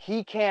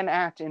 he can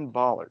act in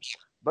Ballers,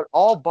 but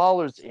all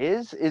Ballers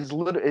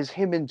is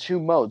him in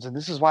two modes, and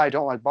this is why I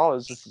don't like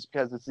Ballers. This is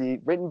because it's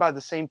written by the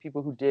same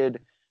people who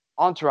did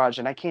Entourage,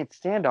 and I can't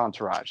stand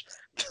Entourage.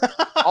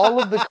 all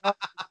of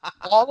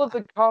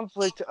the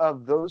conflict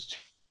of those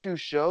two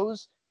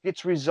shows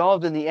gets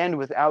resolved in the end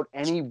without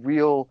any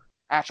real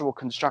actual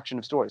construction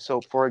of story.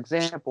 So, for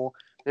example,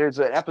 there's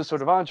an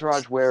episode of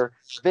Entourage where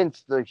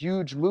Vince, the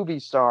huge movie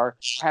star,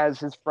 has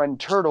his friend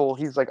Turtle.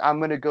 He's like, I'm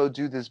going to go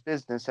do this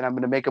business and I'm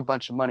going to make a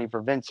bunch of money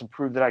for Vince and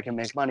prove that I can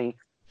make money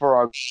for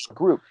our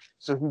group.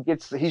 So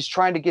he's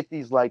trying to get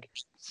these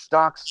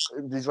stocks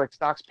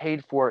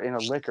paid for in a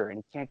liquor, and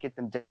he can't get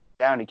them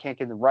down. He can't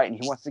get them right, and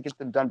he wants to get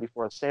them done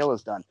before a sale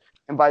is done.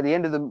 And by the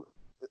end of the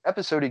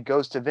episode, he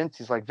goes to Vince.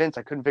 He's like, Vince,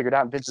 I couldn't figure it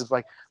out. And Vince is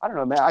like, I don't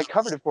know, man. I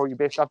covered it for you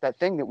based off that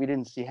thing that we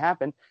didn't see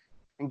happen.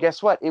 And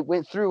guess what? It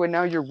went through, and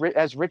now you're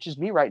as rich as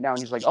me right now. And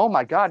he's like, oh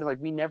my God. And like,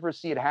 we never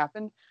see it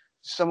happen.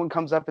 Someone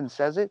comes up and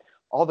says it.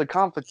 All the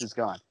conflict is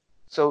gone.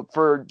 So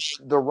for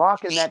The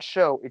Rock in that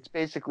show, it's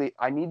basically,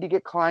 I need to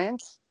get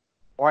clients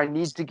or I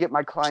need to get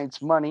my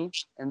clients money.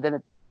 And then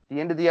at the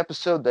end of the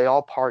episode, they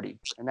all party.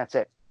 And that's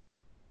it.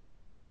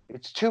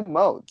 It's two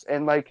modes.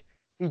 And like,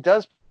 he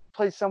does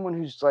play someone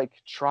who's like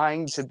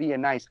trying to be a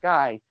nice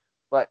guy,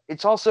 but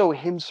it's also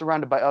him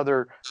surrounded by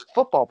other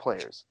football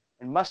players.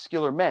 and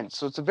muscular men.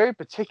 So it's a very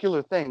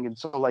particular thing. And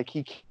so like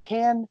he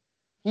can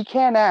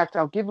act,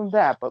 I'll give him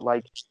that, but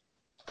like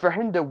for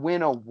him to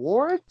win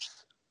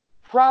awards,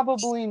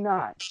 probably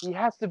not. He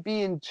has to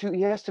be in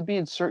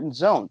certain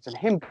zones, and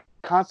him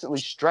constantly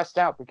stressed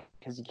out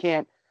because he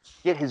can't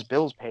get his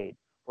bills paid,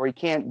 or he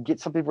can't get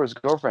something for his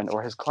girlfriend,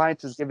 or his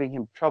clients is giving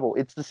him trouble.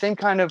 It's the same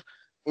kind of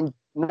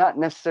not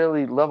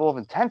necessarily level of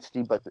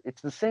intensity, but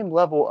it's the same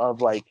level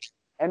of like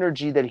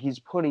energy that he's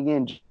putting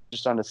in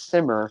just on a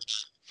simmer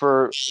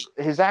for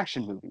his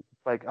action movie.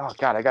 Like, oh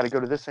God, I got to go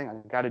to this thing. I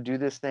got to do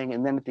this thing.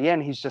 And then at the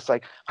end, he's just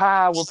like, we're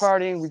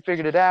partying. We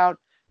figured it out.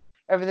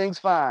 Everything's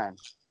fine.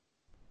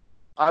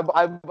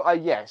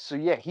 So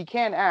he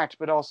can act,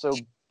 but also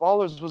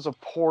Ballers was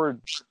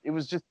it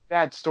was just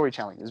bad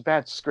storytelling. It was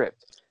bad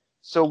script.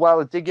 So while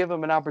it did give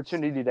him an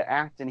opportunity to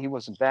act and he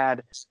wasn't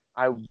bad,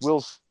 I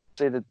will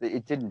say that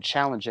it didn't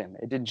challenge him.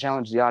 It didn't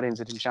challenge the audience.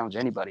 It didn't challenge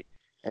anybody.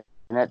 And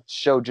that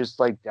show just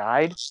like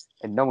died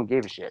and no one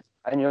gave a shit.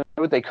 And you know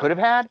what they could have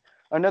had?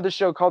 Another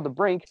show called The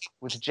Brink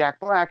with Jack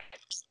Black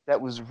that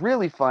was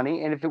really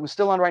funny. And if it was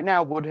still on right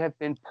now, would have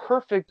been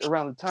perfect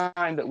around the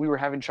time that we were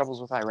having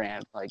troubles with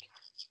Iran. Like,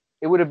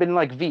 it would have been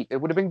like Veep. It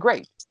would have been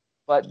great.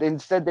 But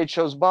instead they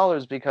chose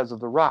Ballers because of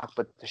The Rock.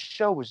 But the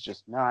show was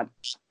just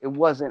it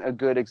wasn't a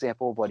good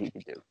example of what he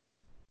could do.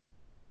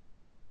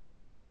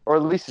 Or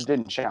at least it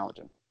didn't challenge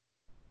him.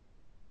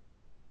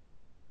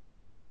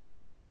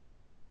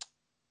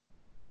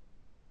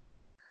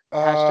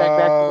 Hashtag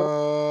back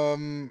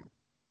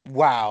to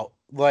wow.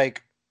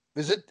 Like,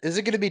 is it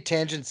going to be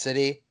Tangent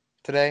City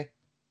today?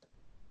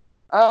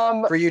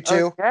 For you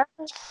too? I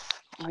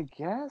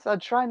guess I'll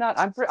try not.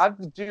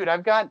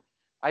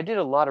 I did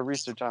a lot of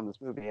research on this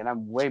movie, and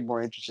I'm way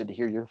more interested to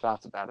hear your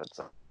thoughts about it.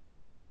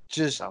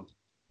 So,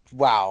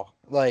 wow.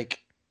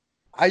 Like,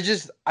 I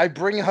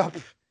bring up,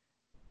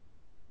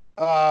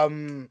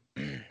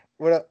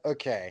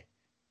 okay.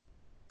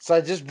 So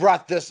I just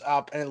brought this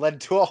up, and it led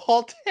to a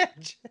whole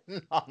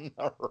tangent on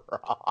The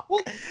Rock.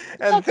 Well,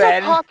 and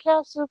then,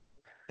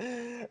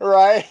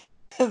 right?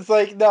 It's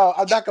like, no,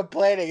 I'm not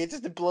complaining. It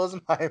just blows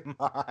my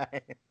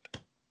mind.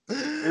 We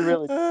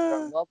really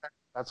love that.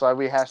 That's why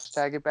we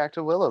hashtag it back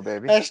to Willow,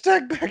 baby.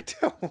 Hashtag back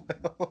to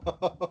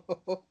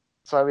Willow.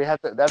 That's why we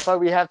have to. That's why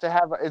we have to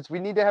have. We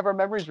need to have our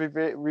memories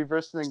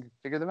reversed and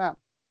figure them out.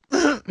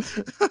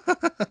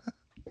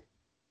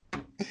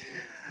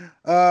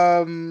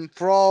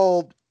 For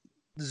all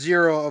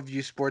 0 of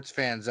you sports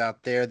fans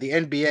out there, the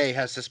NBA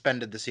has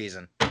suspended the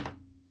season.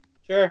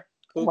 Sure.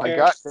 Oh my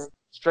God! They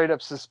straight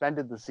up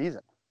suspended the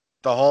season.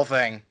 The whole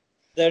thing.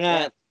 They're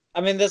not.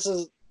 I mean,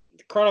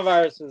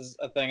 coronavirus is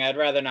a thing. I'd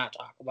rather not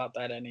talk about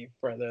that any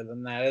further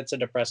than that. It's a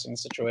depressing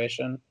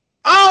situation.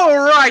 All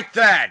right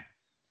then.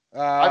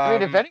 I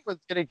mean, if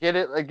anyone's gonna get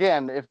it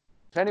again, if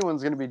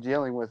anyone's gonna be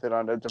dealing with it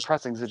on a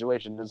depressing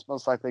situation, it's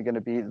most likely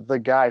gonna be the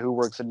guy who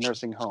works in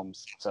nursing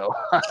homes. So,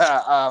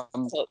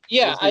 we'll see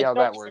how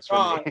that works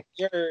for me.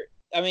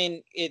 I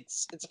mean,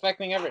 it's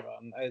affecting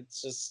everyone.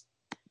 It's just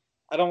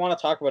I don't want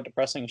to talk about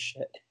depressing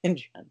shit in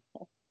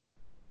general.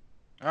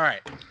 All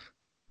right.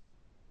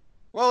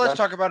 Well, let's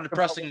talk about a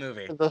depressing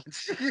movie.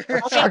 Let's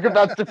talk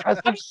about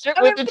depressing shit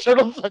with the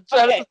Turtles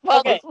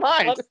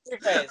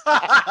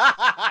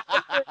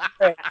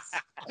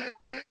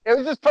It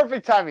was just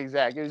perfect timing,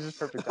 Zach. It was just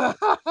perfect timing.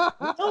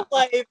 Real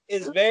life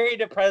is very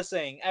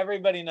depressing.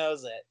 Everybody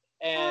knows it.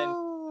 And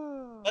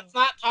let's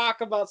not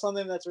talk about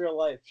something that's real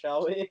life,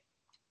 shall we?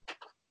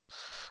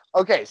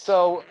 Okay,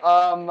 so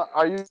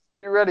are you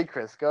ready,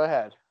 Chris? Go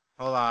ahead.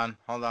 Hold on.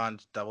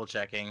 Just double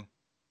checking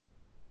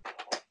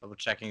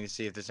to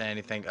see if there's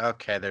anything.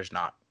 Okay, there's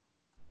not.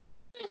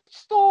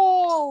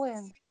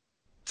 Stolen.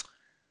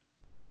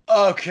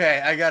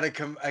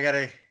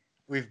 Okay,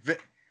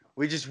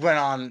 we just went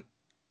on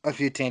a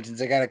few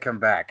tangents. I gotta come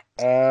back.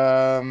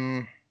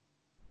 All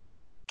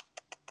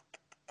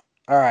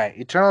right,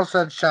 Eternal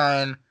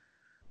Sunshine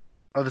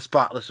of the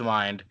Spotless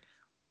Mind.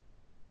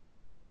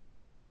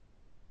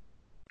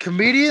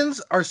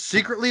 Comedians are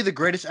secretly the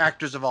greatest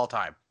actors of all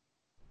time.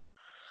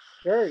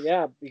 Sure,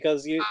 yeah,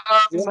 because you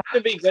have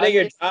to be good at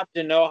your job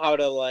to know how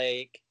to,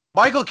 like...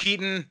 Michael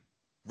Keaton,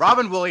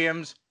 Robin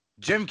Williams,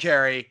 Jim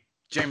Carrey,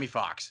 Jamie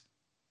Foxx.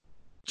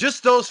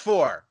 Just those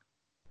 4.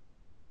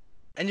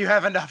 And you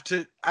have enough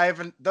to...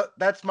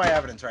 that's my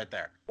evidence right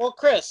there. Well,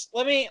 Chris,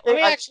 let me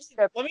actually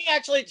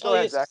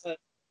tell you something.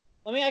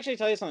 Let me actually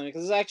tell you something,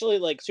 because it's actually,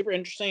 like, super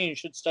interesting, and you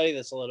should study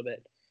this a little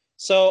bit.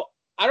 So,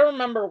 I don't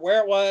remember where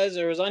it was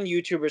on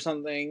YouTube or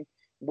something,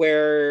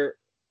 where...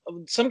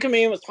 some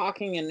comedian was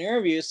talking in an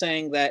interview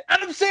saying that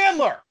Adam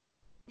Sandler.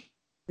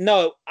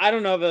 No, I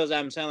don't know if it was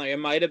Adam Sandler. It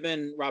might have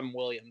been Robin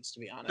Williams, to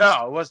be honest.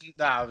 No, it wasn't.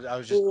 No, I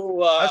was just. I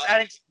was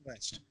adding to the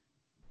list.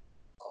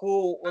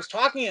 Who was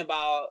talking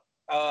about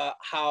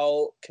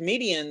how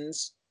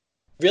comedians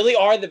really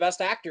are the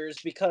best actors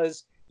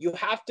because you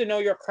have to know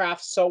your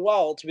craft so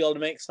well to be able to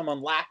make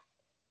someone laugh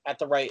at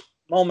the right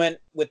moment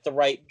with the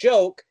right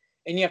joke,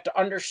 and you have to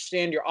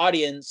understand your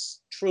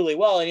audience truly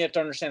well, and you have to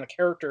understand the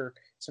character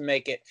to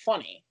make it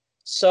funny.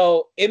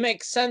 So it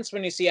makes sense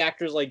when you see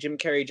actors like Jim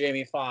Carrey,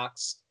 Jamie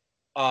Foxx,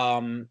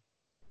 Robin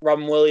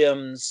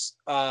Williams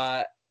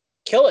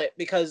kill it,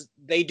 because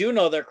they do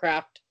know their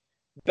craft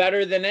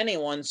better than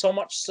anyone, so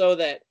much so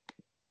that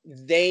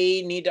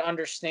they need to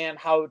understand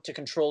how to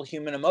control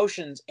human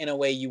emotions in a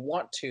way you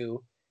want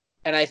to.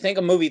 And I think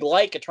a movie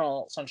like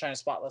Eternal Sunshine of the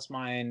Spotless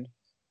Mind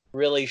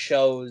really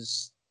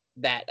shows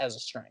that as a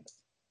strength.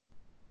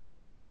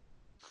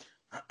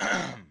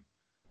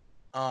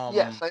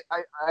 Yes,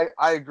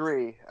 I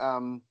agree.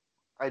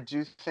 I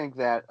do think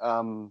that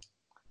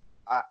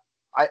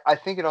I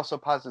think it also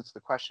posits the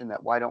question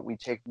that why don't we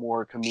take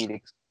more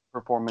comedic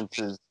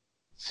performances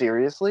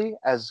seriously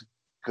as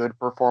good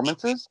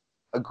performances?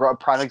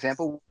 Prime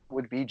example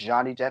would be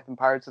Johnny Depp in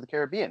Pirates of the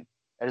Caribbean.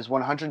 That is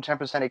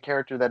 110% a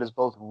character that is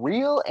both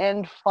real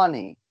and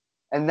funny.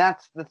 And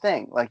that's the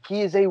thing. Like,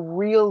 he is a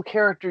real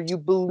character. You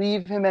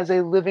believe him as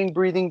a living,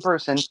 breathing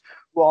person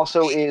who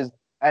also is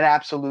an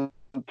absolute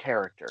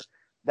character.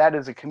 That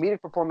is a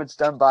comedic performance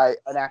done by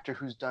an actor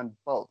who's done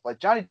both. Like,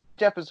 Johnny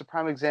Depp is a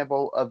prime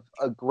example of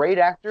a great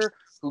actor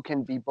who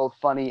can be both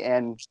funny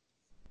and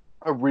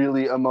a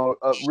really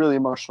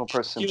emotional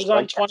person. He was on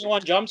Like,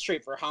 21 Jump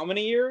Street for how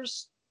many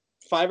years?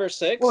 5 or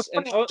 6? well,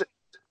 And 21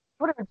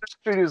 Jump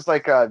Street is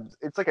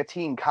it's like a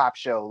teen cop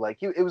show. Like,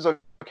 it was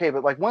okay,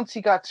 but like once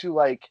he got to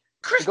like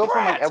Chris to go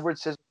from like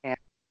Pratt!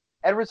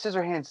 Edward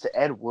Scissorhands to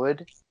Ed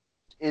Wood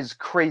is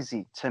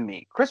crazy to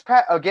me. Chris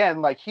Pratt,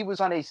 again, like, he was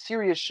on a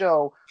serious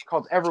show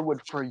called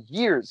Everwood for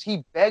years.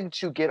 He begged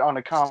to get on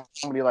a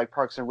comedy like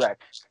Parks and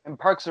Rec. And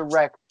Parks and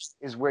Rec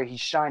is where he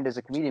shined as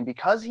a comedian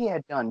because he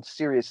had done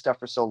serious stuff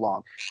for so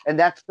long. And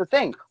that's the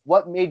thing.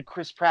 What made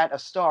Chris Pratt a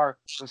star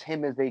was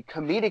him as a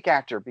comedic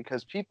actor,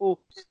 because people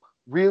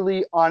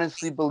really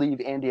honestly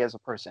believe Andy as a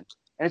person.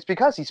 And it's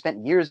because he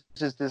spent years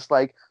as this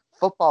like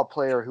football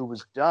player who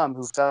was dumb,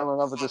 who fell in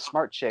love with a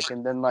smart chick,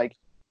 and then like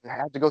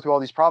had to go through all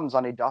these problems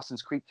on a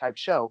Dawson's Creek type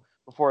show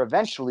before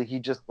eventually he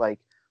just like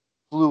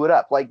blew it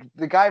up. Like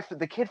the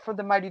kid from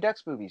the Mighty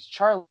Ducks movies,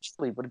 Charlie,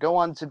 would go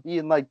on to be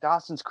in like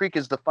Dawson's Creek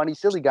as the funny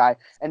silly guy,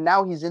 and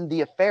now he's in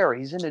The Affair.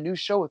 He's in a new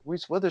show with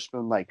Reese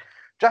Witherspoon. Like,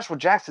 Joshua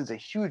Jackson's a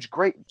huge,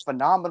 great,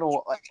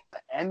 phenomenal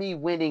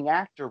Emmy-winning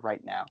actor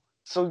right now.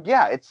 So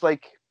yeah, it's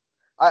like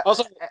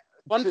also,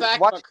 fun fact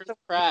about Chris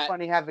Pratt.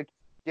 Funny,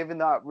 given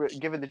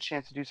the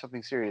chance to do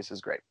something serious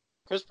is great.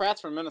 Chris Pratt's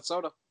from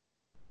Minnesota.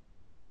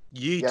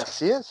 Yeet. Yes,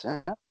 he is.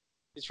 Yeah.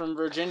 He's from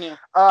Virginia.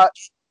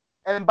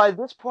 And by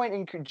this point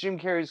in Jim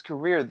Carrey's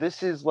career,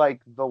 this is like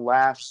the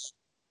last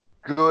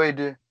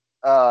good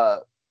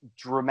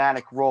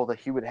dramatic role that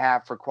he would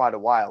have for quite a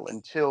while,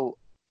 until,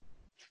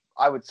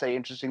 I would say,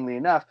 interestingly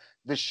enough,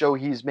 the show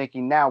he's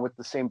making now with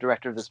the same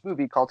director of this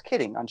movie called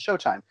Kidding on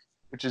Showtime,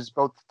 which is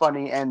both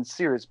funny and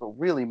serious, but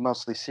really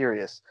mostly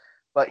serious.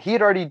 But he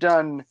had already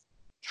done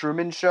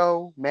Truman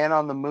Show, Man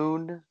on the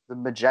Moon, The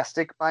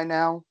Majestic by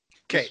now.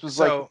 Okay, this was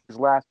so like his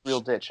last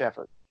real ditch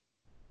effort.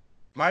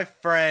 My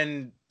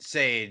friend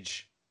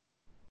Sage,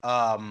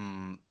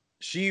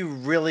 she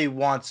really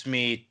wants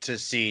me to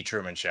see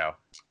Truman Show.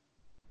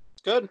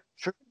 Good.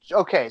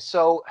 Okay,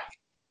 so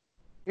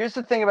here's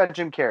the thing about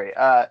Jim Carrey.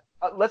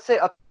 Let's say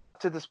up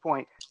to this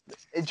point,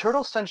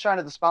 Eternal Sunshine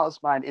of the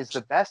Spotless Mind is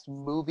the best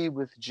movie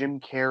with Jim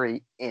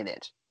Carrey in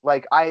it.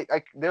 Like,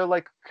 there are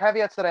like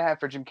caveats that I have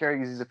for Jim Carrey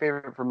because he's a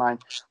favorite for mine.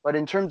 But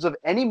in terms of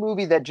any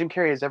movie that Jim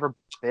Carrey has ever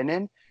been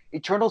in,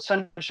 Eternal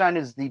Sunshine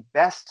is the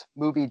best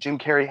movie Jim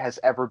Carrey has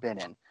ever been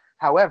in.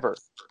 However,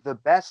 the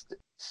best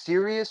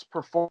serious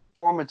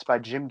performance by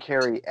Jim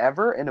Carrey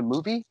ever in a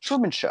movie,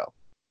 Truman Show.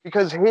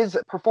 Because his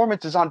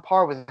performance is on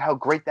par with how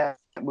great that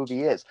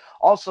movie is.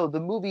 Also, the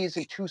movie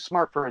isn't too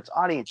smart for its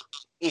audience.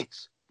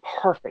 It's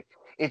perfect.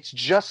 It's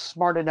just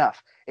smart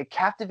enough. It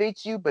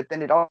captivates you, but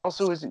then it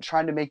also isn't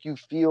trying to make you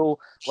feel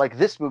like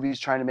this movie is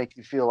trying to make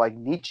you feel like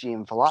Nietzsche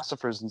and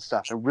philosophers and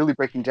stuff, and really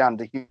breaking down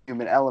the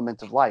human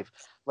element of life.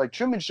 Like,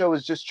 Truman Show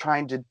is just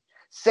trying to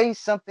say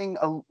something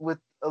with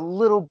a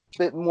little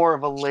bit more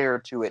of a layer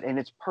to it, and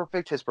it's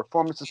perfect. His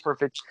performance is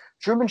perfect.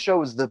 Truman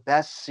Show is the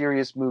best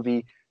serious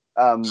movie,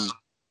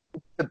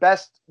 the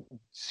best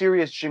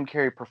serious Jim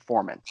Carrey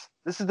performance.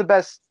 This is the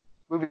best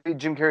movie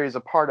Jim Carrey is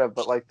a part of,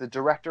 but like the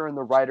director and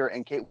the writer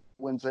and Kate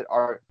Winslet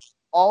are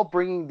all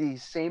bringing the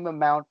same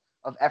amount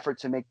of effort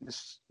to make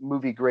this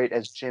movie great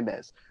as Jim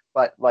is.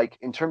 But like,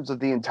 in terms of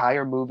the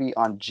entire movie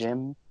on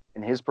Jim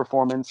and his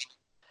performance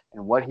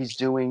and what he's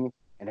doing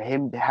and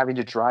him having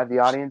to drive the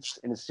audience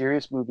in a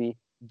serious movie,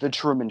 The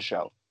Truman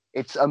Show.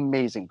 It's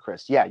amazing,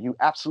 Chris. Yeah, you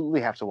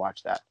absolutely have to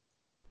watch that.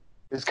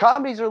 His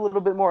comedies are a little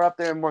bit more up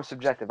there and more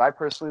subjective. I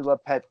personally love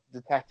Pet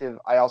Detective.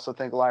 I also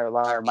think Liar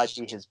Liar might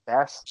be his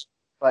best.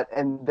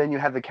 And then you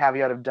have the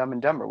caveat of Dumb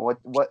and Dumber. What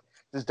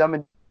does Dumb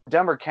and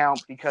Dumber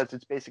count, because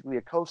it's basically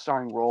a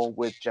co-starring role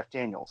with Jeff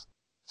Daniels.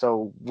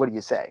 So what do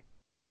you say?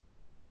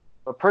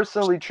 But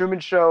personally, Truman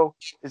Show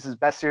is his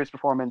best serious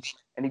performance,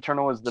 and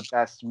Eternal is the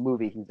best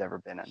movie he's ever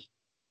been in.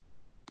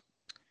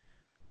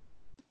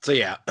 So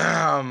yeah,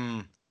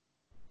 I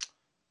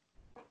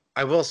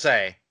will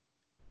say,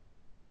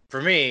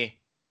 for me,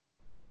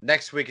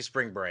 next week is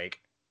spring break,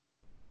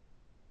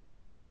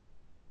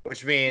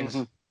 which means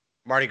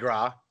Mardi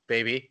Gras,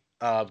 baby.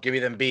 Give me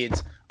them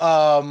beads.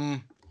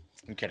 I'm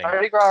kidding.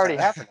 Already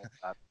happened.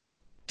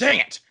 Dang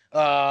it.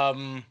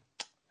 I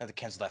had to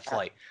cancel that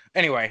flight.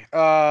 Anyway,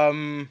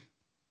 I'm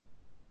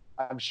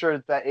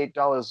sure that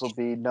 $8 will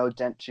be no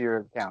dent to your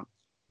account.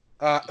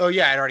 oh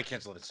yeah, it already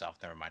canceled itself.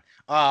 Never mind.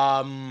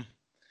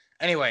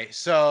 Anyway,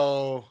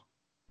 so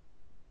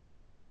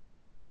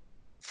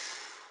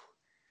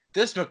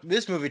this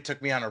movie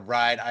took me on a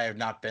ride I have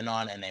not been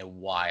on in a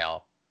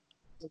while.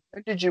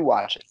 When did you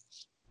watch it?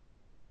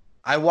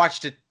 I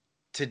watched it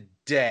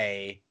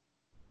today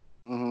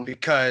Mm-hmm.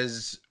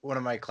 because one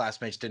of my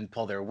classmates didn't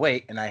pull their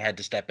weight and I had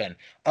to step in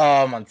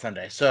on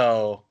Sunday.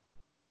 So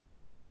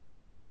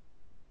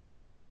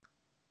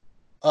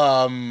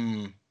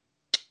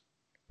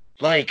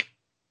like,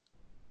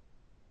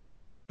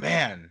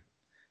 man,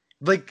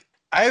 like,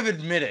 I have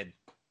admitted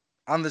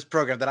on this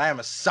program that I am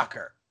a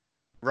sucker,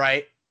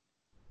 right?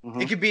 Mm-hmm.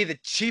 It could be the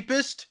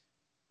cheapest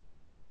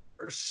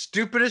or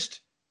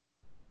stupidest,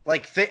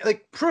 like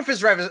proof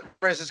is Rise of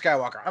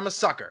Skywalker. I'm a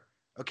sucker,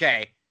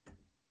 okay?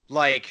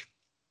 Like,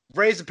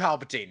 Rey's a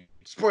Palpatine.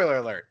 Spoiler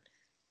alert.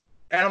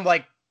 And I'm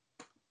like,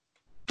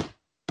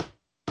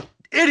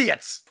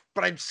 idiots!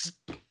 But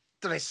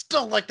I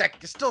still like that.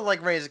 Still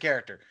like Rey as a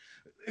character.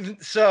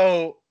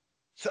 So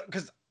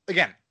because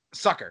again,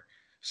 sucker.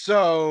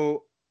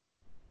 So,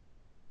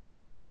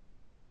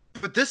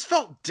 but this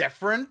felt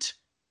different.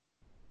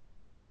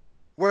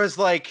 Whereas,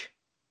 like,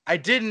 I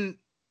didn't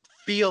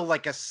feel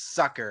like a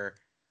sucker.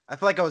 I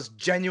feel like I was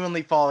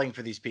genuinely falling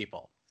for these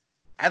people.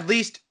 At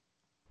least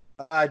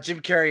Jim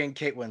Carrey and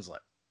Kate Winslet.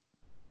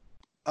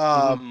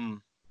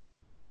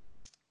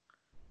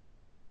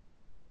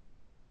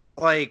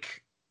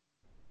 Like,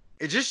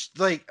 it just,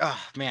 like, oh,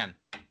 man.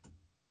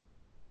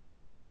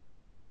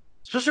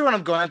 Especially when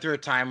I'm going through a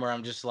time where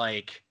I'm just,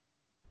 like,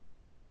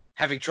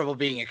 having trouble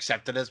being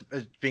accepted as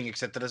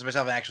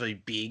myself and actually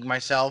being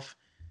myself.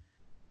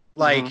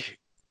 Like,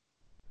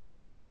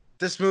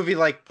 this movie,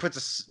 like,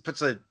 puts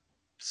a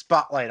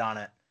spotlight on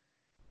it.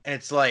 And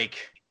it's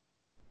like,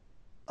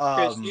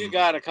 Chris, you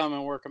gotta come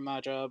and work at my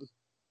job.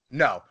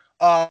 No.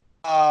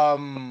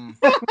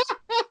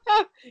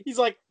 He's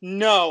like,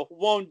 no,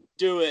 won't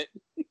do it.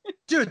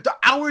 Dude, the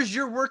hours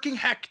you're working,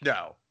 heck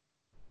no.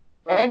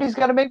 And he's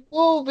got to make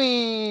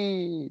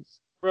movies.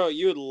 Bro,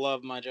 you would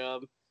love my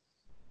job.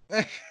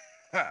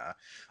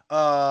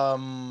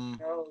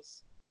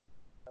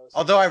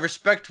 Although I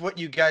respect what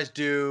you guys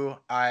do,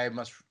 I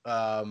must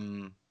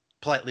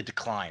politely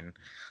decline.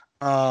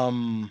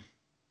 Do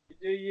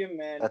you,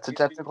 man? That's a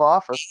technical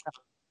offer.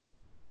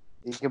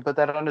 You can put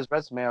that on his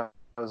resume. I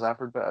was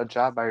offered a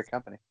job by your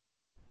company.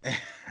 I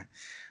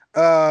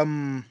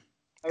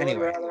would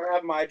rather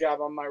have my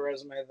job on my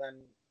resume than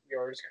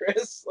yours,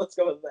 Chris. Let's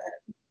go with that.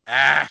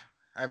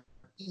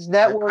 He's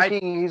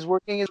networking. He's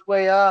working his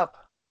way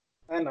up.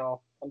 I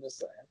know. I'm just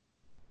saying.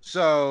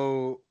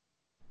 So,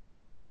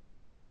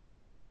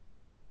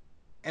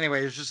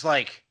 anyway, it's just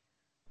like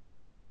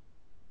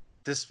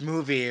this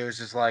movie. It was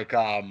just like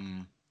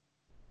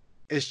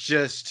it's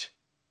just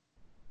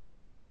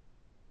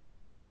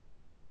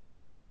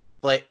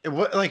like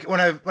when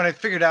I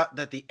figured out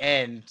that the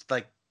end,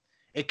 like,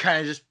 it kind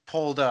of just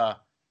pulled a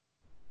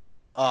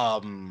I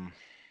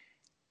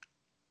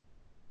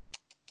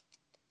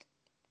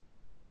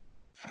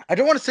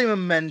don't want to say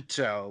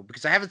Memento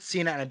because I haven't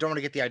seen it and I don't want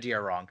to get the idea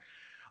wrong,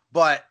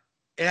 but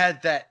it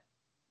had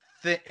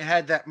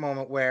that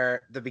moment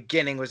where the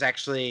beginning was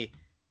actually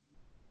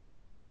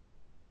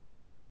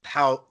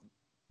how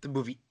the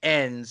movie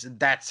ends, and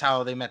that's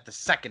how they met the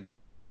second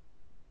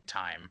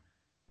time.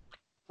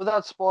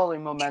 Without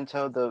spoiling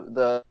Memento,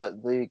 the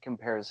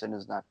comparison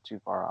is not too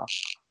far off.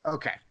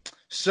 Okay,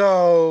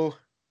 so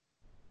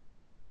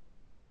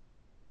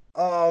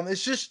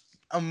it's just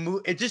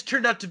it just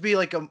turned out to be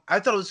like I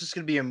thought it was just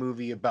gonna be a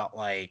movie about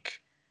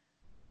like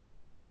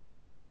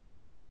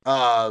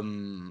I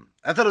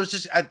thought it was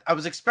just I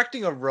was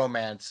expecting a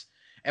romance,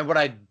 and what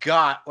I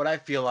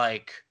feel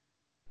like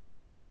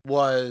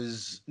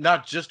was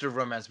not just a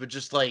romance, but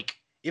just like,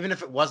 even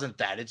if it wasn't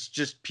that, it's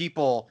just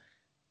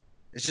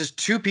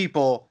two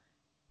people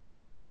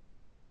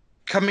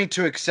coming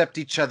to accept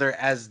each other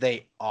as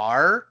they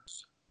are,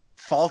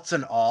 faults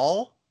and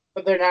all.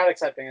 But they're not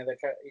accepting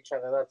each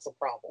other. That's the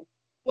problem.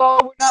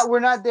 Well, we're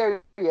not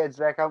there yet,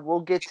 Zach.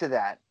 We'll get to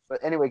that. But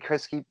anyway,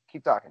 Chris, keep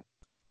talking.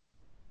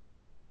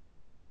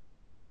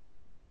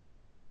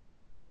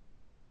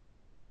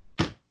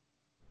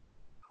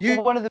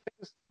 One of the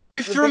biggest.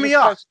 You threw me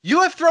off.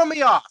 You have thrown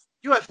me off.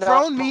 You have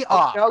thrown me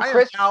off. No, I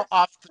Chris, am now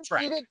off the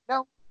track.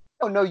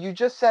 No, you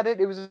just said it.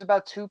 It was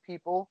about two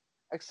people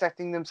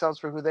accepting themselves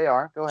for who they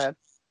are. Go ahead.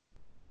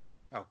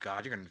 Oh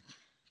God, you're gonna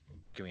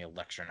give me a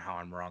lecture on how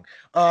I'm wrong.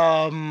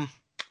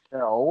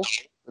 No,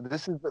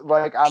 this is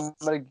like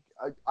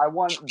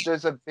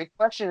there's a big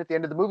question at the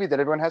end of the movie that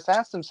everyone has to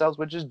ask themselves,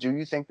 which is, do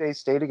you think they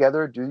stay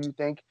together? Or do you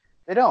think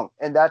they don't?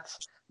 And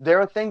there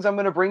are things I'm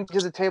going to bring to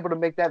the table to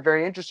make that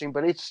very interesting,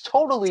 but it's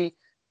totally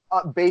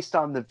based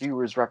on the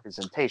viewer's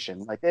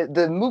representation. Like,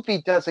 the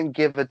movie doesn't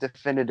give a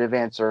definitive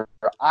answer.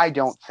 I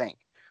don't think.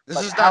 This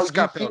is how not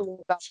Scott you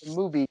feel about the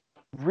movie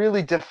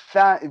really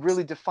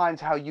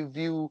defines how you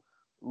view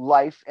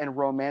life and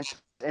romance,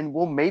 and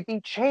will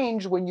maybe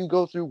change when you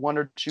go through one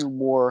or two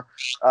more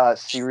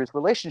serious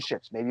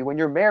relationships. Maybe when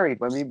you're married.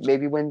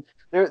 Maybe when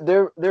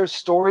there's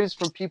stories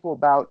from people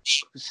about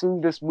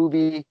seeing this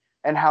movie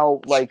and how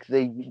like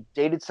they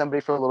dated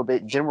somebody for a little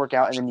bit, didn't work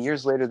out, and then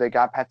years later they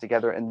got back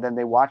together, and then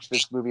they watched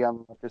this movie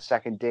on like, their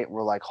second date, and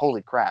were like,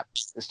 "Holy crap!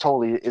 This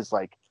totally is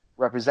like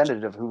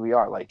representative of who we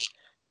are." Like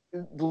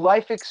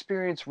life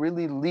experience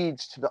really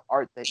leads to the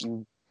art that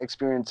you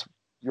experience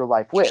your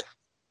life with.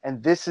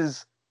 And this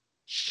is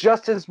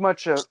just as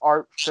much an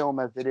art film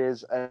as it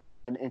is an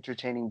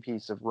entertaining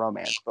piece of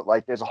romance. But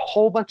like there's a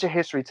whole bunch of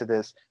history to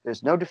this.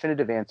 There's no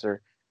definitive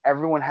answer.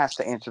 Everyone has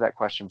to answer that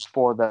question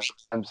for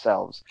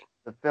themselves.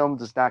 The film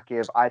does not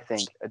give, I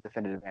think, a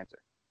definitive answer.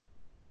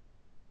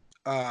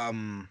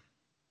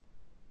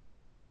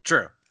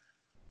 True.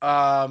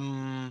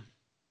 But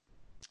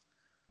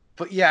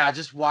yeah,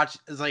 just watch.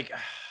 It's like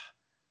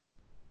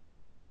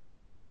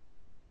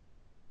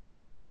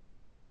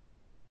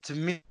to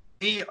me,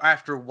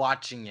 after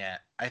watching it,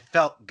 I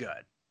felt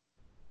good.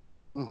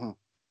 Mm-hmm.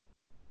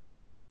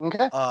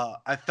 Okay.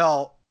 I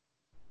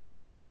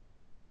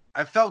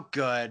felt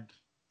good.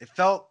 It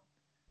felt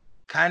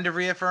kind of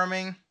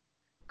reaffirming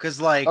because,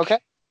 like, okay.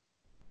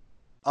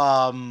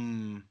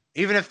 even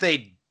if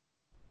it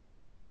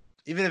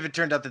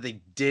turned out that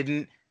it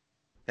didn't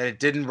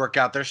work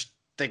out,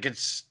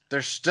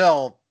 they're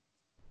still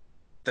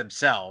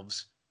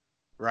themselves,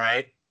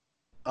 right?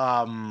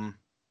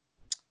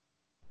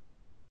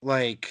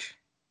 Like,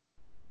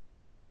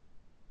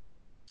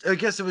 I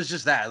guess it was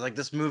just that, like,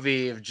 this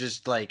movie of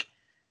just like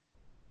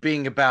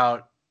being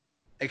about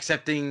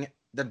accepting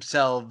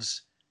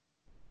themselves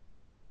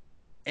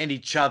and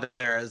each other.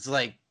 Is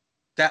like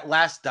that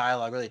last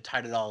dialogue really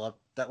tied it all up.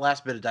 That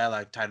last bit of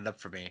dialogue tied it up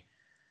for me.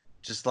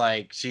 Just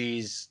like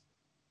she's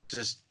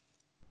just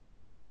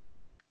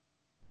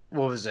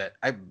what was it?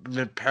 I'm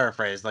gonna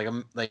paraphrase. Like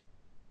I'm like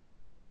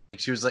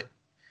she was like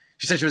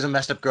she said she was a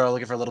messed up girl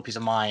looking for a little piece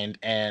of mind,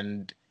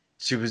 and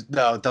she was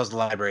no, that was the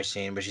library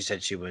scene, but she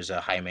said she was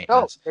high No,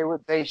 maintenance.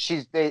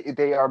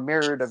 they are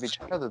mirrored of each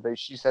other.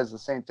 She says the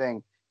same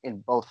thing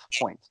in both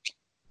points.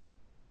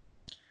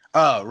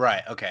 Oh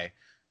right, okay.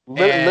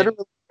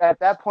 Literally at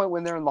that point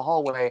when they're in the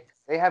hallway,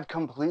 they have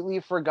completely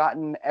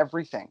forgotten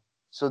everything.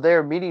 So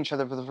they're meeting each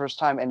other for the first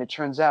time, and it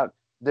turns out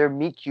their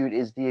meet cute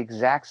is the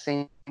exact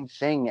same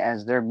thing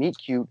as their meet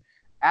cute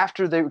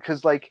after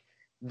because like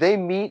they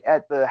meet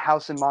at the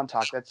house in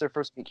Montauk. That's their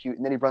first meet cute,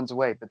 and then he runs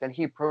away. But then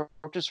he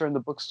approaches her in the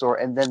bookstore,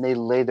 and then they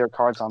lay their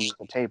cards on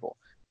the table.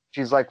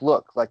 She's like,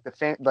 "Look, like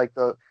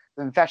the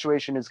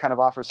infatuation is kind of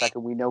off for a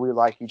second. We know we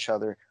like each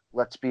other.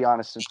 Let's be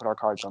honest and put our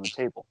cards on the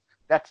table."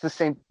 That's the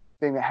same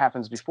thing that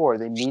happens before.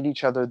 They meet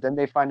each other, then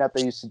they find out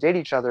they used to date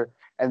each other,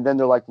 and then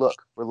they're like,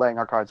 "Look, we're laying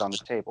our cards on the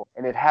table."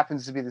 And it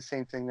happens to be the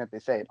same thing that they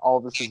say. And all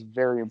of this is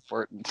very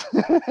important.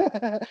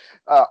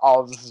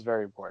 All of this is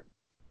very important.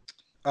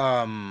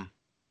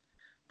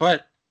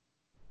 But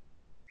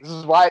this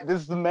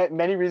is the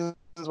many reasons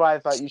why I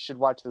thought you should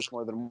watch this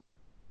more than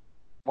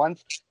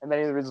once, and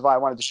many of the reasons why I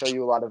wanted to show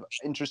you a lot of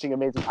interesting,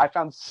 amazing. I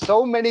found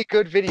so many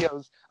good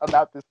videos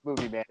about this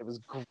movie, man. It was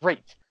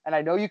great, and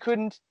I know you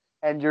couldn't.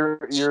 And your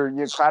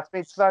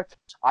classmates sucked.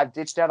 I've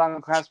ditched out on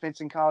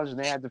classmates in college, and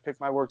they had to pick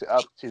my work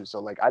up too.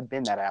 So like I've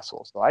been that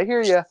asshole. So I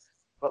hear you,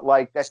 but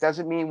like that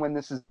doesn't mean when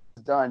this is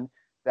done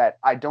that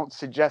I don't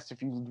suggest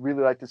if you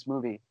really like this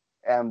movie,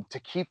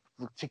 to keep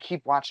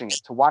watching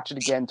it, to watch it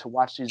again, to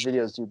watch these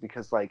videos, dude,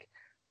 because like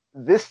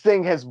this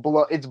thing it's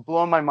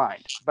blown my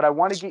mind. But I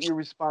want to get your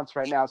response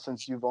right now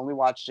since you've only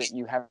watched it and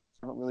you haven't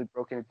really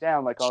broken it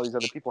down like all these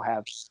other people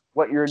have.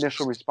 What your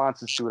initial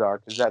responses to it are,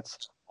 because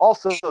that's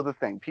also the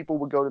thing. People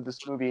would go to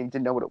this movie and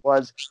didn't know what it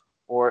was,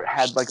 or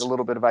had like a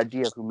little bit of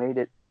idea of who made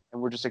it,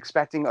 and were just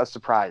expecting a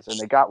surprise, and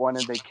they got one,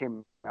 and they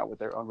came out with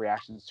their own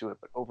reactions to it.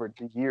 But over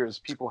the years,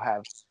 people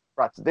have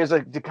brought. There's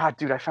a God,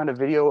 dude. I found a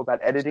video about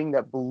editing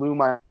that blew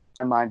my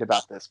mind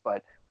about this,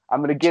 but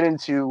I'm gonna get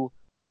into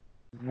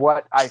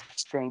what I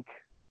think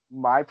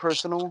my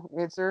personal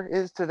answer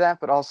is to that,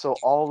 but also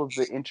all of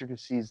the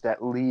intricacies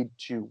that lead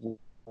to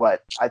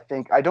what I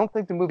think. I don't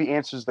think the movie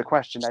answers the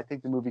question. I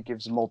think the movie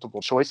gives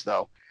multiple choice,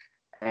 though,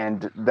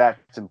 and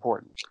that's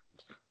important.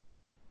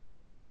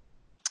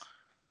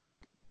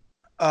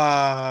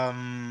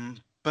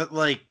 But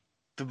like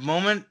the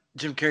moment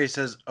Jim Carrey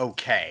says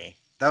 "okay,"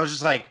 that was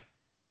just like,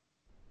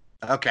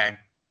 okay.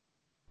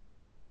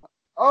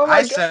 Oh my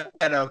I God.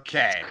 said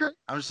okay.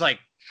 I'm just like,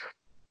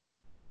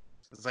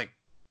 it's like,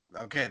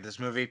 okay, this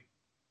movie,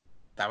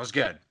 that was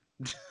good.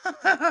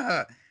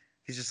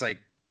 He's just like,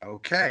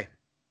 okay,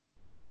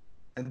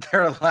 and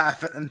they're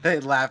laughing, and they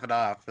laugh it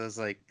off. It was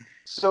like,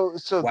 so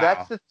wow.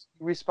 That's the thing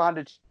you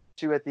responded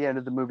to at the end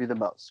of the movie the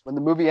most. When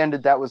the movie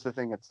ended, that was the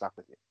thing that stuck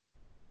with you.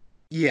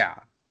 Yeah.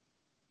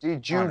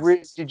 Did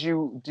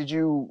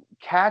you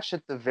catch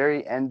at the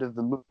very end of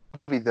the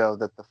movie though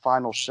that the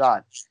final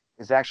shot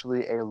is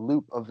actually a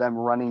loop of them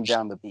running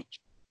down the beach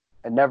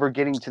and never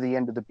getting to the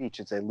end of the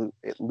beach? It's a loop.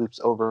 It loops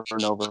over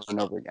and over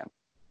and over again.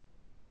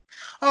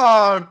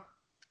 Oh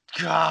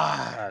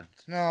God,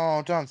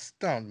 no!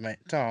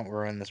 Don't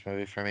ruin this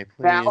movie for me,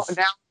 Now, please.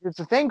 here's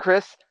the thing,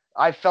 Chris.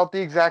 I felt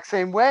the exact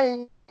same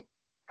way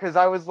because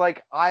I was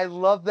like, I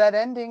love that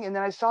ending, and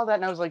then I saw that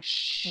and I was like,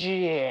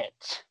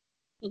 shit.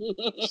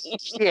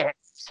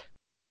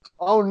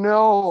 Oh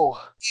no.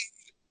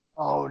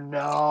 Oh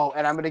no.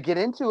 And I'm going to get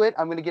into it.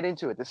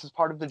 This is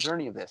part of the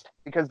journey of this.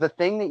 Because the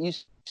thing that you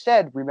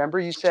said, remember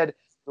you said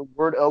the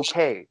word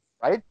okay,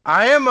 right?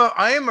 I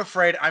am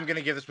afraid I'm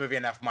gonna give this movie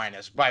an F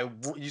minus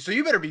so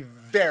you better be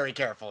very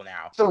careful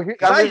now. So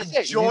Because I'm I going to say,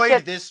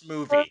 enjoyed this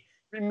movie. So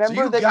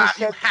remember that you you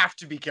said, have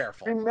to be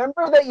careful.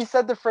 remember that you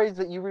said the phrase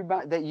that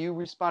you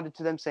responded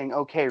to them saying,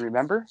 okay,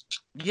 remember?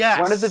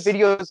 One of the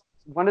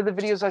Yes.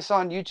 videos I saw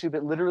on YouTube,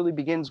 it literally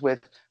begins with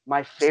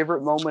my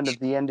favorite moment of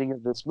the ending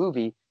of this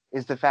movie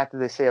is the fact that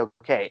they say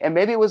okay. And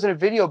maybe it wasn't a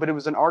video, but it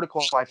was an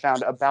article I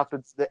found about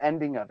the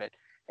ending of it.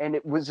 And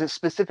it was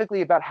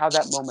specifically about how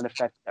that moment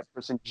affected that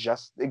person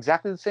just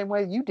exactly the same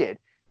way you did.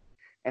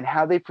 And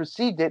how they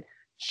perceived it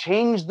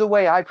changed the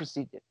way I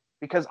perceived it.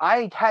 Because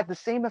I had the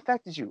same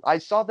effect as you. I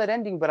saw that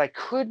ending, but I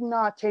could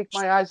not take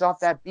my eyes off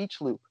that beach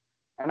loop.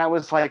 And I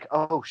was like,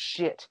 oh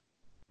shit.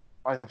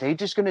 Are they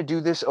just going to do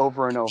this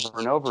over and over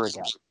and over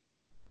again?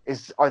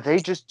 Are they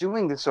just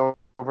doing this over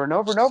and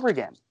over and over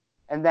again?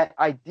 And that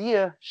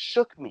idea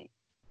shook me.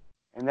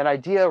 And that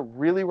idea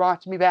really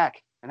rocked me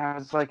back. And I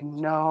was like,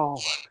 no.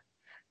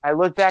 I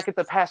looked back at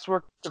the past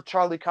work of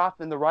Charlie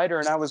Kaufman, the writer,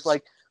 and I was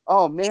like,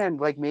 oh man,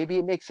 like maybe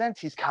it makes sense.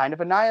 He's kind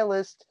of a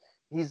nihilist.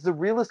 He's the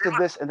realist of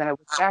this. And then I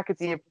looked back at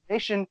the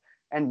information,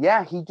 and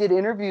yeah, he did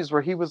interviews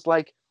where he was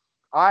like,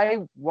 I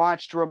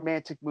watched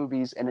romantic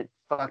movies and it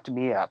fucked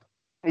me up.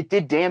 It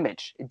did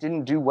damage. It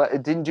didn't do what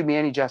it didn't do me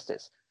any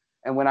justice.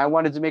 And when I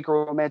wanted to make a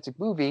romantic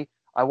movie,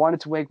 I wanted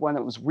to make one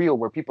that was real,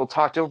 where people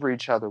talked over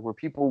each other, where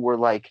people were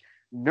like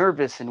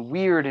nervous and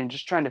weird and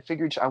just trying to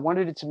figure I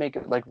wanted it to make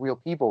it like real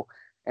people.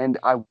 And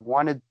I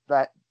wanted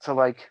that to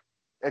like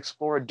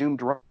explore a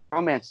doomed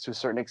romance to a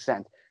certain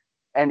extent.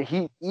 And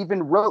he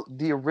even wrote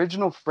the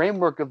original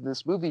framework of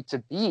this movie to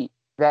be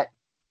that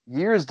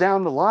years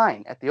down the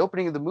line, at the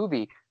opening of the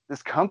movie,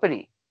 this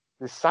company,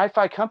 this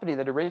sci-fi company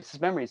that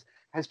erases memories,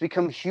 has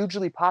become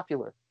hugely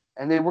popular.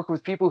 And they work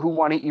with people who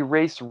want to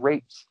erase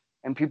rapes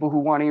and people who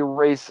want to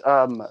erase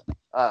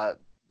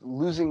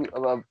losing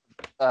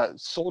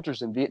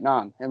soldiers in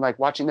Vietnam and like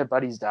watching their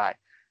buddies die.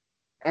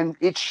 And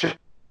it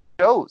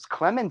shows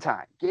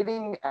Clementine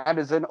getting out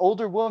as an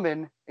older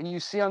woman, and you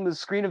see on the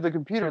screen of the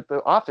computer at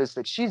the office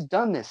that she's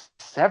done this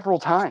several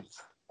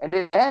times. And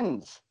it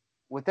ends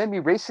with them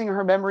erasing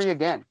her memory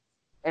again.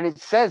 And it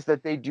says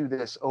that they do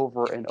this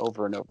over and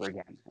over and over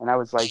again. And I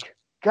was like,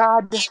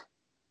 God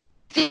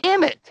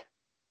damn it.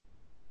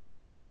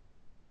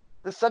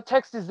 The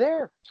subtext is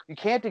there. You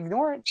can't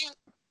ignore it.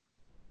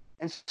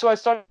 And so I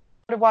started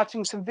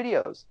watching some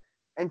videos,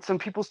 and some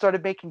people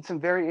started making some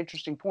very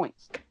interesting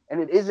points. And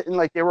it isn't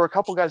like there were a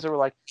couple guys that were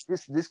like,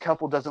 this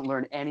couple doesn't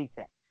learn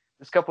anything.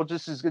 This couple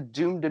just is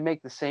doomed to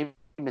make the same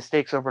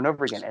mistakes over and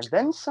over again. And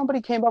then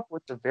somebody came up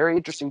with a very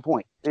interesting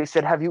point. They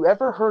said, have you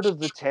ever heard of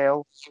the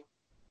tale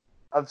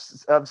of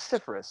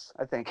Sisyphus,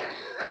 I think?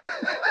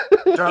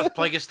 Darth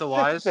Plagueis the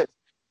Wise? Sisyphus.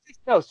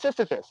 No,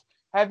 Sisyphus.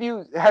 Have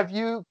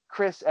you,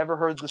 Chris, ever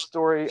heard the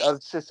story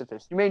of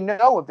Sisyphus? You may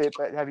know of it,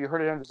 but have you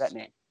heard it under that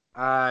name?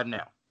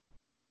 No.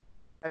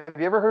 Have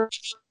you ever heard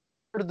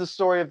of the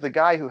story of the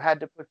guy who had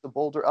to put the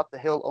boulder up the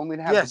hill only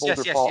to have the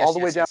boulder fall all the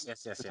way down to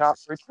the top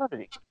for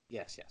eternity?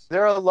 Yes.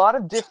 There are a lot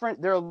of different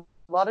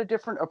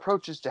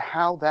approaches to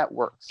how that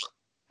works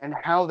and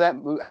how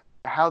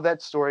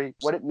that story,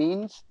 what it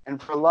means,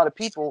 and for a lot of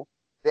people,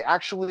 they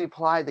actually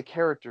apply the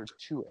character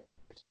to it.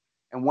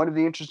 And one of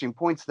the interesting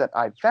points that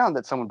I found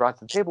that someone brought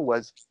to the table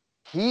was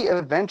he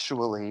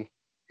eventually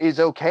is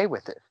okay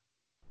with it.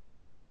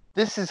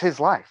 This is his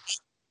life.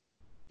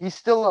 He's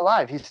still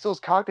alive. He still is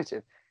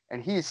cognitive,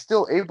 and he is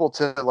still able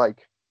to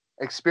like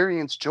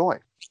experience joy.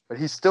 But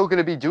he's still going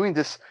to be doing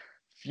this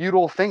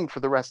futile thing for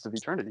the rest of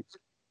eternity.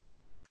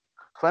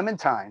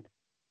 Clementine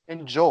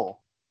and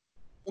Joel,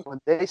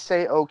 when they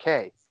say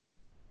okay,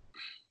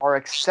 are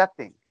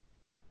accepting.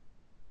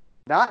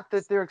 Not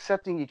that they're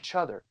accepting each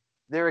other.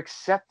 They're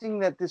accepting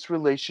that this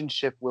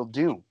relationship will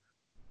doom.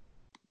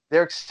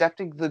 They're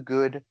accepting the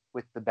good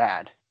with the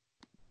bad.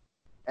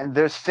 And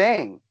they're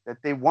saying that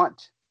they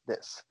want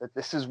this, that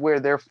this is where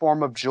their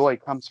form of joy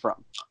comes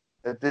from,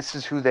 that this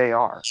is who they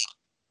are.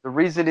 The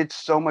reason it's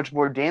so much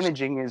more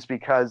damaging is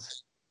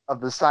because of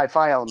the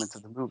sci-fi elements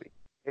of the movie.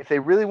 If they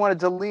really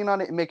wanted to lean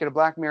on it and make it a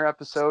Black Mirror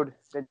episode,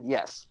 then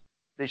yes,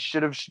 they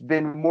should have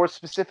been more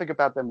specific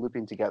about them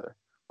looping together.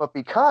 But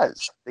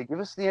because they give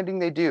us the ending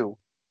they do,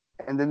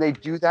 and then they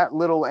do that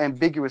little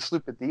ambiguous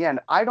loop at the end,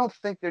 I don't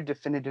think they're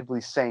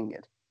definitively saying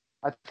it.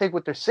 I think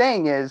what they're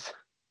saying is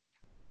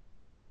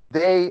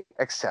they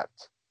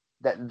accept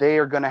that they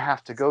are going to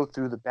have to go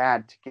through the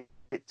bad to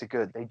get to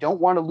good. They don't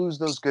want to lose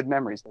those good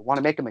memories. They want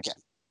to make them again.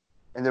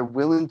 And they're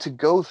willing to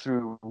go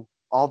through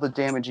all the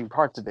damaging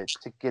parts of it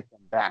to get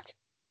them back.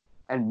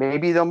 And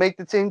maybe they'll make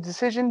the same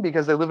decision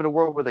because they live in a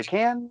world where they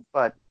can,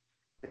 but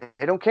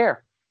they don't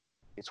care.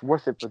 It's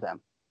worth it for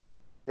them.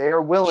 They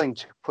are willing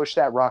to push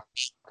that rock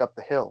up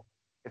the hill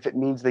if it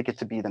means they get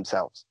to be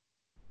themselves.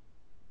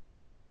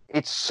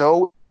 It's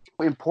so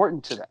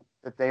important to them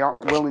that they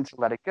aren't willing to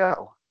let it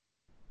go.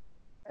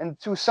 And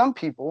to some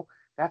people,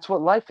 that's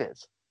what life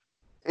is.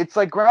 It's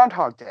like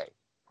Groundhog Day.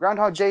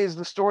 Groundhog Day is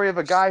the story of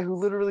a guy who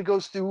literally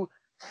goes through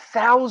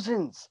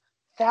thousands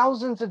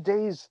of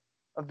days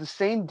of the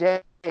same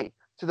day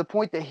to the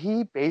point that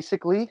he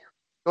basically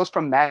goes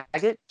from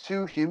maggot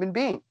to human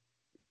being.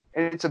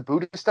 And it's a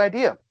Buddhist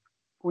idea.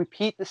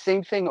 Repeat the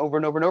same thing over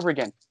and over and over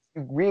again.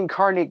 You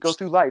reincarnate, go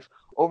through life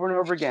over and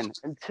over again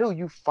until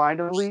you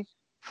finally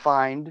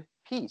find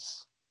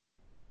peace.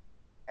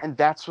 And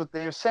that's what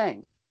they're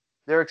saying.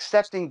 They're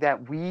accepting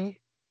that we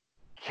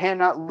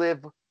cannot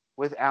live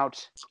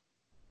without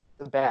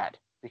the bad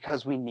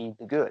because we need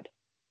the good.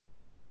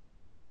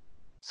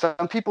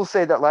 Some people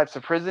say that life's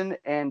a prison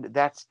and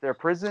that's their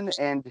prison,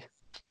 and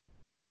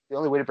the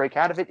only way to break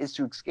out of it is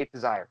to escape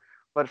desire.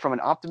 But from an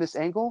optimist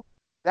angle,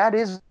 that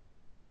is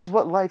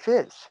what life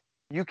is.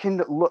 You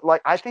can look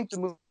like, I think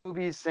the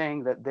movie is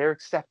saying that they're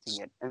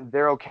accepting it and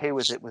they're okay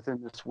with it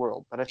within this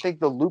world. But I think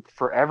the loop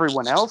for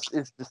everyone else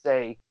is to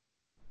say,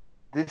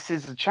 this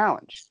is a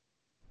challenge.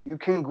 You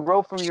can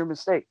grow from your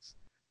mistakes.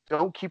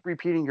 Don't keep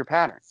repeating your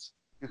patterns.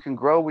 You can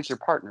grow with your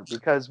partner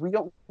because we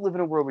don't live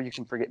in a world where you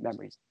can forget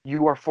memories.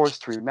 You are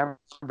forced to remember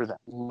them.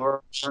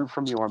 Learn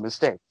from your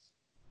mistakes.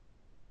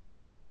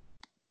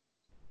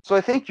 So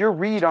I think your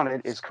read on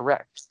it is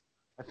correct.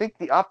 I think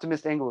the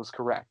optimist angle is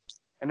correct.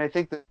 And I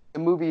think that the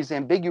movie is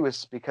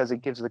ambiguous because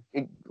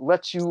it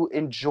lets you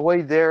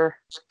enjoy them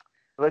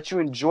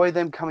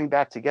coming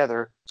back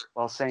together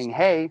while saying,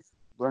 hey,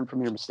 learn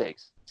from your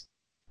mistakes.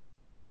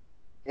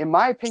 In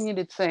my opinion,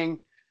 it's saying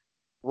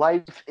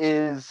life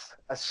is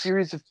a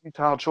series of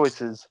futile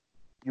choices.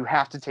 You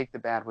have to take the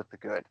bad with the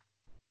good.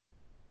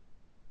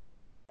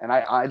 And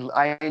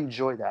I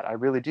enjoy that. I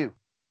really do.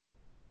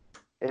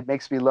 It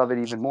makes me love it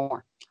even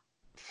more.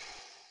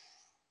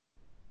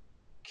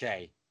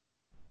 Okay.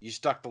 You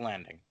stuck the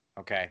landing.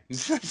 Okay.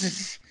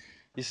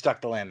 You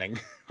stuck the landing.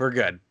 We're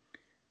good.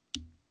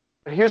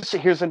 But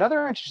here's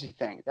another interesting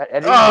thing. That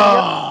editing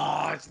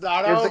video, it's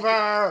not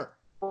over.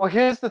 Well,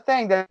 here's the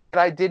thing that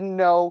I didn't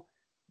know,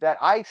 that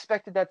I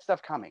expected that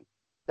stuff coming.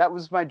 That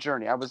was my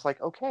journey. I was like,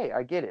 okay,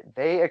 I get it.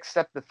 They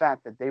accept the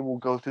fact that they will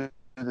go through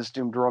this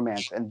doomed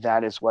romance, and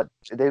that is what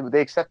they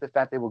accept the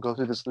fact they will go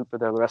through this loop for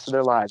the rest of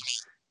their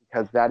lives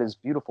because that is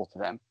beautiful to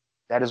them.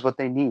 That is what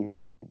they need.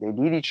 They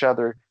need each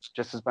other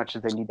just as much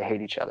as they need to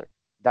hate each other.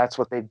 That's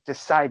what they've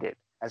decided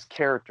as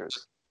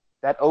characters.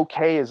 That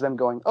okay is them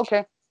going,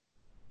 okay,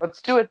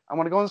 let's do it. I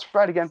want to go on this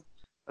ride again.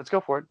 Let's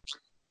go for it.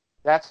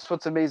 That's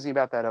what's amazing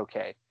about that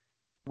okay.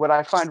 What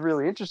I find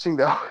really interesting,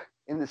 though,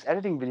 in this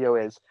editing video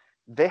is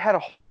they had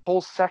a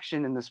whole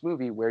section in this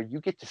movie where you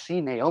get to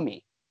see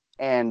Naomi,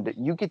 and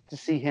you get to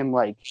see him,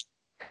 like,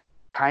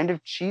 kind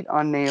of cheat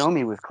on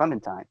Naomi with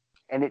Clementine.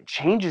 And it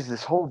changes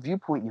this whole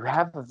viewpoint you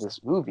have of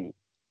this movie.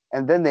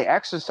 And then they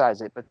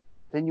exercise it, but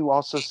then you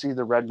also see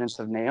the remnants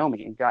of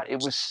Naomi. And God,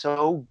 it was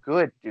so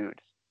good,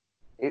 dude.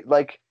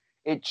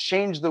 It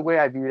changed the way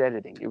I viewed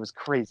editing. It was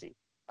crazy.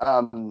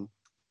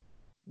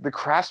 The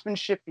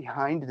craftsmanship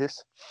behind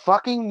this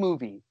fucking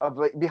movie,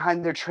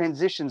 behind their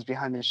transitions,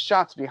 behind the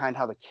shots, behind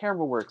how the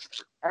camera works,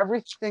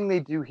 everything they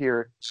do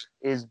here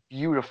is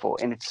beautiful,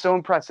 and it's so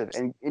impressive.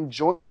 And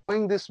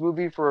enjoying this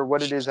movie for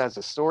what it is as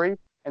a story,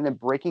 and then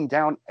breaking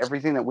down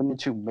everything that went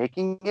into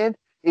making it,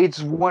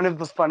 it's one of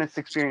the funnest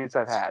experiences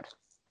I've had.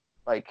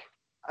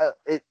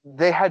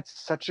 They had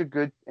such a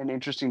good and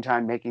interesting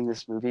time making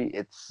this movie.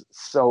 It's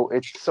so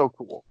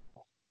cool.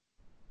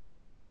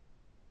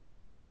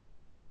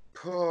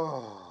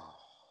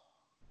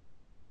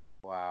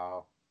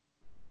 Wow.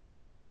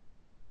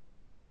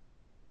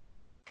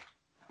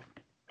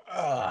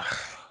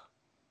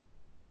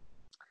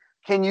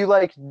 Can you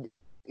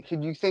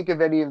think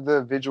of any of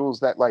the visuals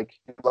that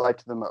you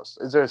liked the most?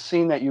 Is there a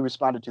scene that you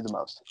responded to the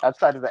most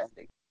outside of the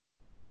ending?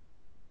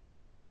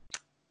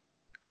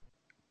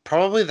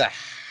 Probably the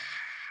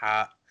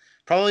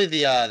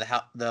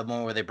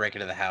moment where they break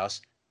into the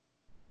house.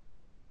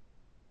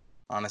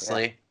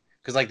 Honestly,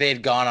 because they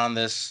had gone on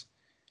this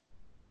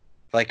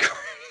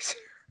crazy.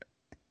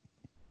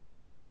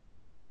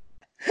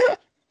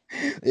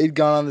 They'd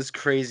gone on this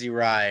crazy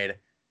ride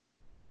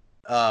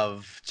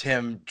of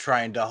Tim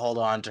trying to hold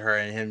on to her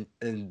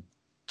and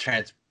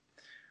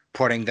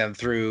transporting them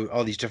through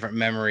all these different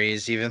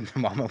memories, even the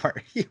moment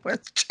where he was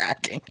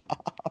jacking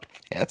off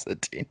as a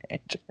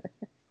teenager.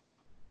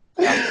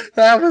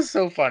 That was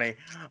so funny.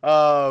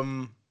 But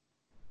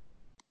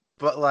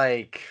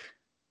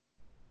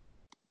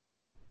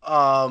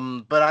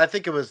I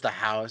think it was the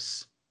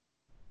house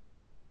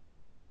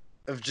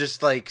of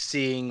just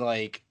seeing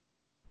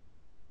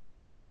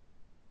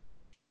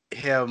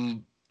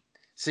him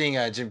seeing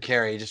Jim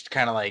Carrey just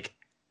kind of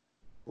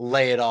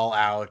lay it all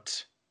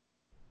out,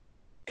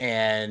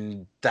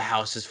 and the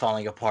house is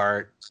falling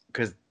apart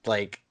because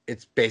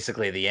it's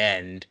basically the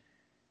end,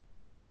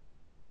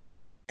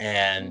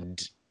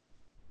 and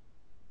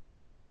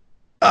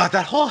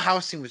That whole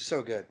house scene was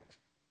so good.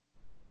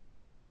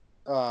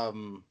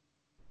 Trying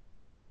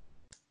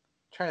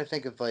to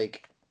think of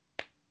like.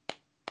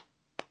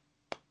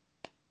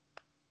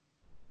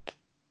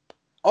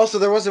 Also,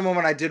 there was a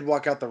moment I did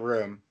walk out the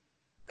room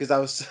because I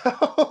was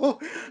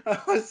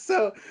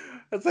so.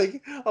 It's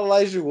like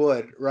Elijah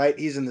Wood, right?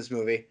 He's in this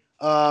movie.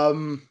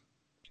 When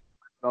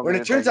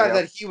it turns out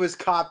that he was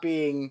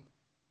copying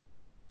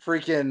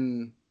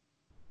freaking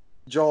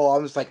Joel,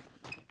 I'm just like,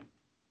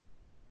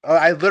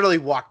 I literally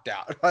walked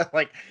out.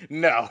 Like,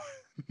 no.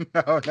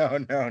 No.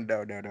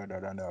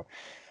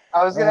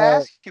 I was gonna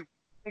ask you,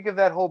 think of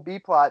that whole B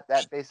plot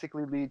that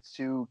basically leads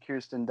to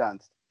Kirsten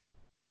Dunst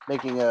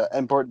making an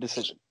important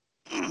decision.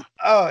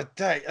 Oh,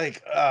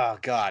 oh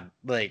God,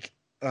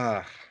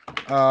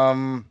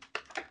 um,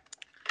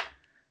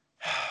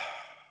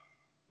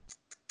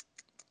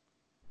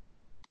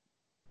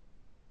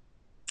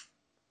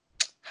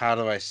 how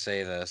do I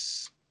say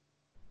this?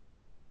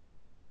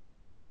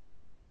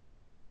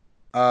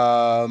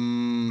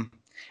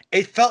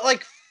 It felt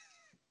like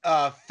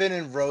Finn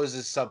and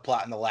Rose's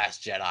subplot in The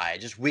Last Jedi,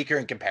 just weaker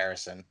in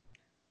comparison.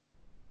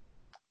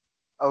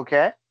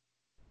 Okay.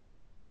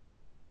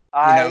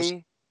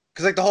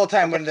 Because like the whole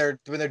time when they're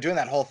doing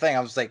that whole thing, I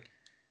was like,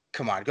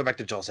 come on, go back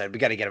to Joel's head. We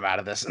got to get him out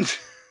of this.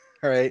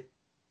 All right.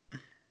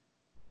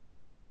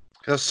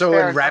 I was so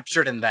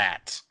enraptured in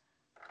that.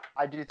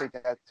 I do think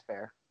that's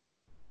fair.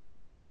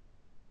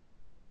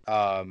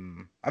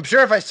 I'm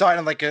sure if I saw it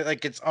in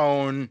like its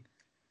own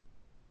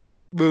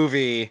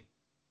movie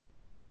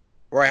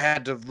where I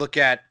had to look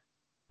at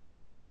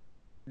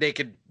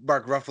naked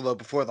Mark Ruffalo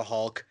before the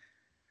Hulk,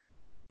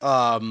 he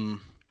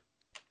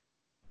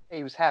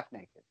was half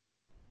naked.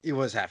 He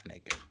was half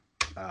naked.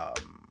 The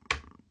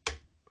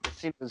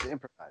scene was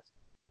improvised.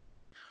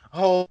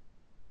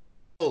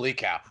 Holy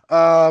cow.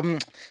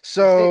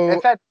 So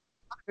in fact,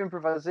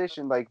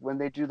 improvisation, like when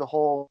they do the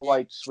whole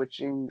like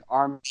switching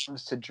arms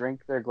to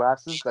drink their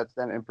glasses, that's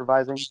them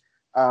improvising.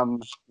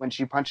 When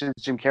she punches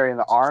Jim Carrey in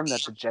the arm,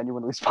 that's a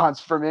genuine response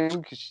from him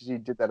because she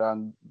did that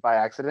by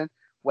accident.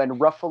 When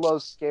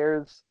Ruffalo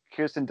scares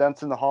Kirsten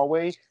Dunst in the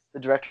hallway, the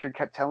director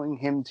kept telling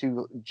him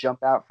to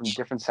jump out from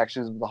different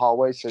sections of the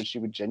hallway so she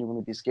would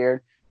genuinely be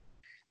scared.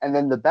 And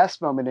then the best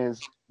moment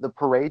is the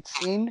parade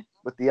scene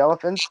with the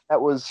elephants.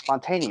 That was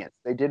spontaneous.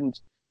 That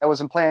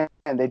wasn't planned.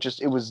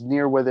 It was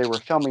near where they were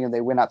filming and they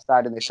went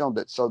outside and they filmed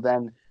it. So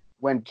then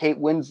when Kate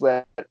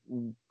Winslet,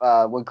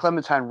 when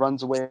Clementine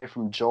runs away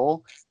from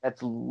Joel,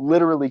 that's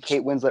literally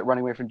Kate Winslet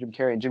running away from Jim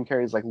Carrey. And Jim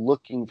Carrey is like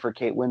looking for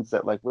Kate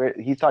Winslet. Like where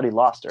he thought he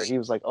lost her. He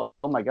was like, oh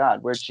my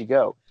God, where'd she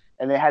go?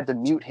 And they had to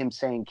mute him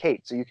saying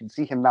Kate. So you can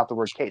see him mouth the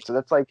word Kate. So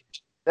that's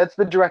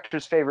the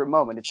director's favorite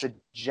moment. It's a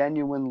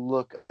genuine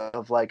look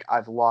of like,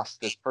 I've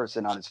lost this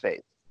person on his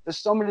face. There's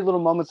so many little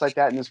moments like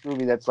that in this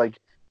movie that's like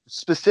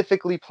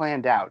specifically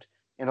planned out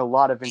in a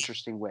lot of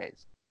interesting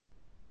ways.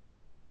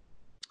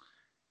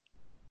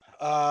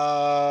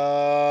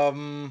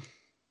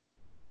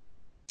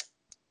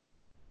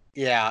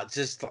 Yeah,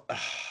 just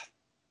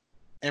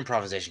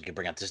improvisation can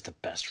bring out just the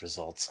best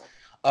results.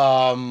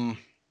 Trying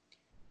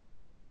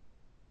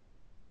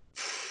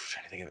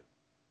to think of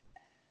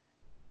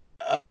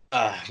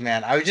it.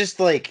 Man, I was just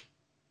like,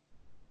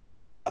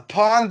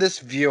 upon this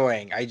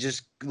viewing, I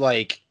just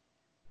like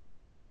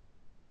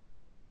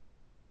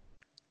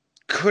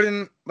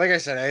couldn't, like I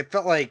said, I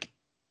felt like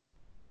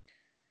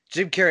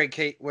Jim Carrey,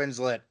 Kate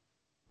Winslet,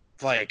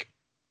 like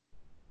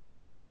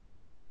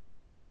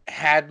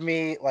had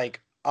me like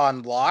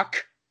on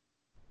lock,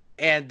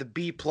 and the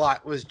B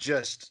plot was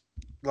just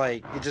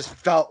like, it just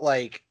felt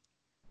like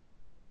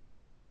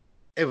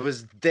it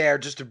was there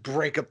just to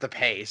break up the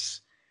pace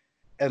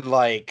and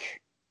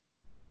like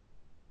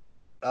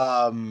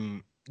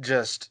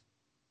just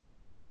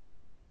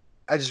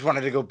I just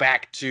wanted to go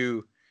back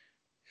to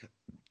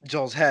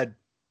Joel's head.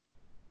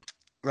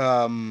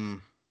 I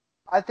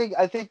think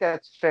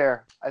that's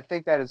fair. I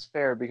think that is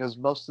fair because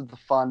most of the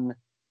fun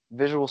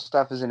visual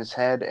stuff is in his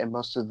head, and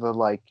most of the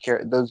like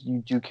those you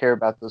do care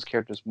about those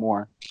characters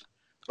more.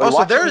 But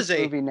also, there is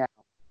a movie now.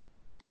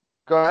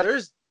 Go ahead.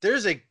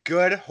 There's a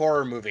good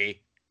horror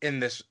movie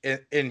in this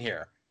in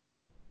here,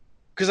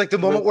 because like the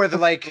moment where he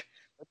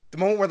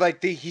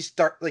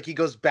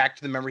goes back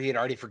to the memory he had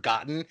already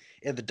forgotten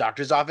in the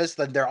doctor's office,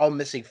 then they're all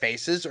missing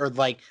faces, or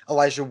like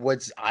Elijah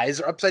Wood's eyes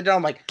are upside down.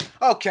 I'm like,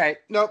 okay,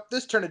 nope,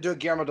 this turned into a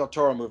Guillermo del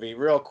Toro movie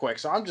real quick,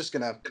 so I'm just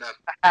gonna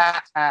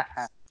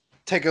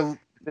take a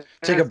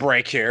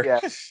break here. Yeah,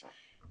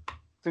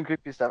 some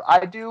creepy stuff.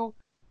 I do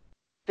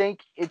think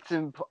I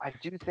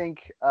do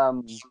think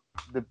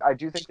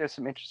there's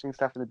some interesting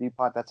stuff in the B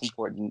plot that's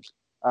important.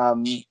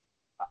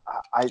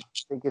 I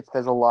think it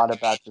says a lot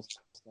about just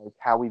like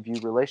how we view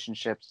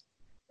relationships,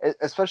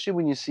 especially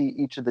when you see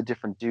each of the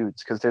different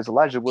dudes. Because there's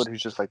Elijah Wood,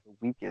 who's just like the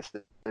weakest.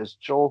 There's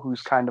Joel,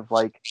 who's kind of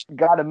like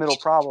got a middle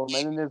problem,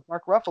 and then there's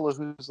Mark Ruffalo,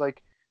 who's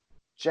like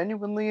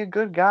genuinely a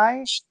good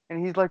guy,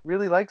 and he like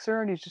really likes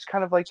her, and he's just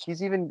kind of like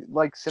he's even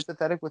like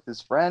sympathetic with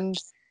his friend.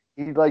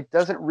 He like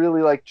doesn't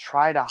really like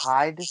try to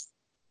hide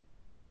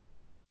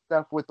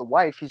stuff with the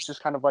wife, he's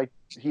just kind of like,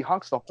 he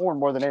honks the horn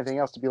more than anything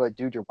else to be like,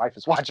 dude, your wife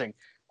is watching.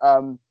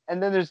 And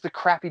then there's the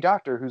crappy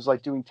doctor who's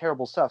like doing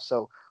terrible stuff.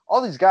 So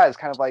all these guys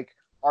kind of like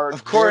are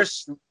Of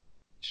course,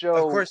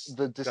 show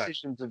the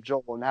decisions of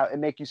Joel and how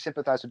and make you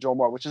sympathize with Joel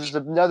more, which is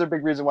another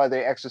big reason why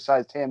they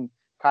exercised him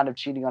kind of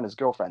cheating on his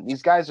girlfriend.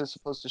 These guys are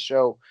supposed to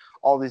show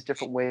all these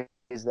different ways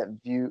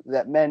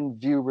that men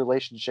view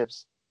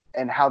relationships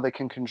and how they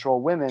can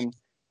control women,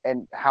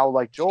 and how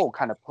like Joel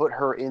kind of put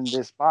her in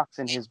this box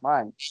in his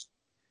mind,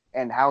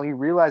 and how he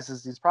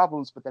realizes these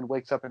problems but then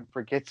wakes up and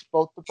forgets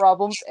both the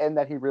problems and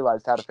that he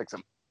realized how to fix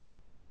them.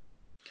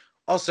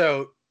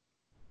 Also,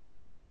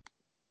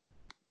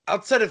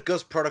 outside of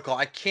Ghost Protocol,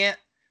 I can't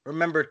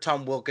remember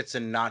Tom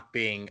Wilkinson not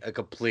being a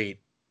complete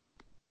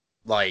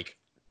like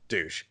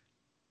douche.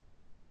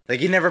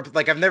 Like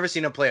I've never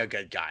seen him play a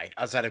good guy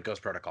outside of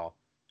Ghost Protocol.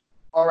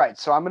 All right,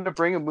 so I'm going to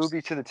bring a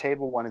movie to the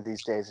table one of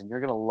these days, and you're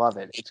going to love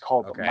it. It's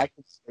called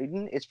Michael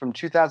Clayton. It's from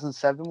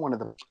 2007, one of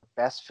the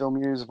best film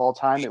years of all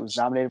time. It was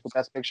nominated for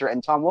Best Picture,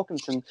 and Tom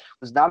Wilkinson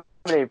was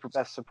nominated for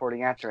Best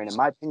Supporting Actor, and in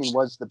my opinion,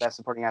 was the Best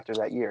Supporting Actor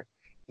that year.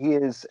 He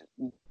is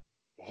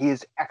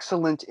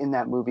excellent in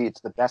that movie.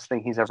 It's the best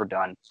thing he's ever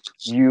done.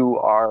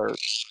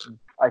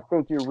 I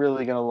think you're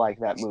really going to like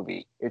that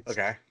movie. It's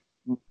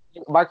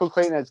Michael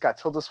Clayton. It's got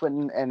Tilda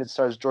Swinton, and it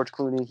stars George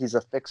Clooney. He's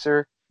a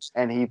fixer,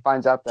 and he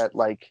finds out that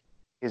like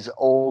his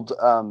old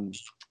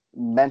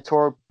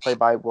mentor, played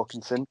by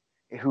Wilkinson,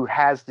 who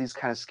has these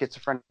kind of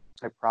schizophrenic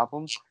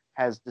problems,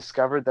 has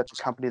discovered that the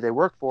company they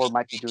work for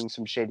might be doing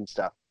some shady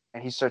stuff,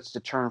 and he starts to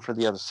turn for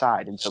the other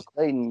side. And so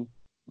Clayton,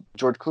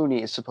 George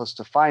Clooney, is supposed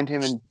to find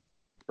him and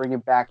bring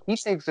him back. He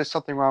thinks there's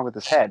something wrong with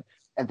his head,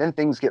 and then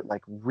things get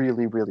like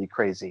really, really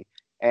crazy.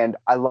 And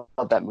I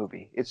love that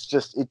movie. It's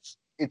just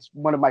it's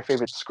one of my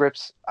favorite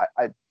scripts.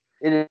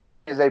 It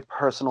is a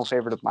personal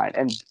favorite of mine.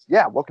 And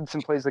yeah,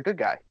 Wilkinson plays a good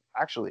guy.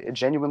 Actually, a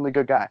genuinely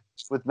good guy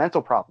with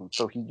mental problems.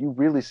 So you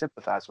really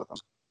sympathize with him.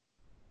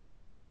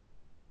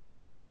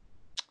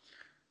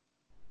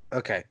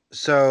 Okay,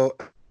 so,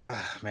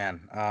 man,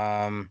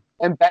 and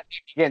Batman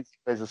Begins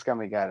plays a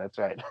scummy guy. That's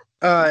right.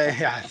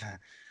 Yeah.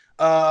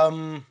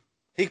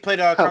 He played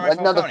Carmine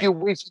another Falcone. few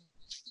weeks.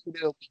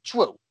 It'll be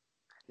true.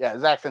 Yeah,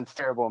 his accent's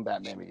terrible in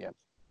Batman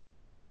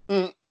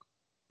Begins.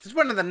 Just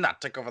went to the nut,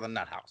 took over the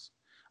nut house.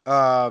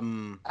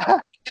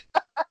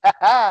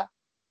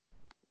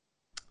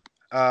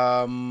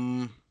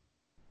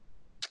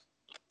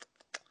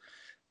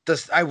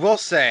 I will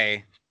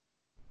say,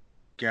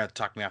 you're gonna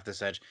talk me off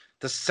this edge.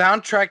 The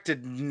soundtrack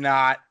did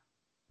not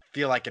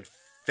feel like it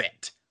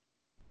fit.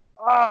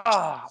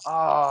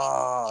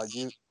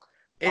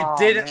 It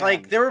didn't, man.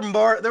 Like there were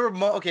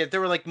okay,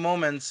 there were like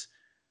moments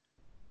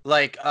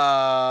like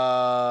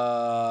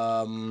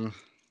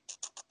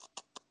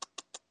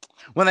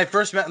when I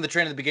first met on the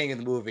train at the beginning of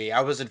the movie,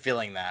 I wasn't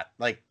feeling that.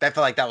 Like I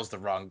felt like that's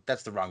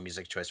the wrong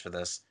music choice for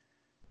this.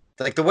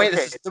 Like the way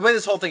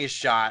this whole thing is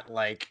shot,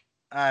 like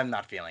I'm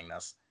not feeling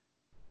this.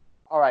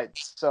 All right,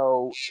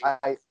 so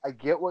I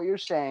get what you're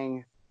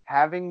saying.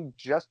 Having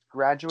just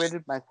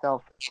graduated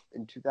myself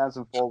in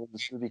 2004 when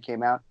this movie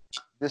came out,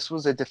 this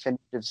was a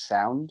definitive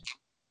sound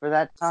for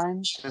that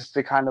time. Just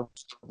to kind of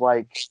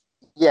like,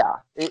 yeah,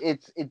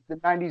 it's the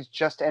 90s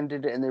just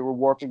ended and they were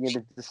warping it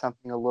into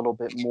something a little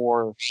bit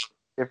more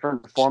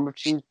different form of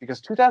cheese,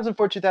 because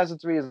 2004,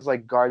 2003 is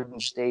like Garden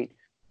State,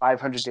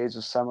 500 Days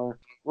of Summer.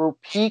 We're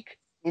peak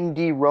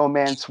indie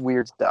romance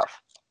weird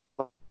stuff.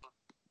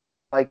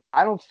 Like,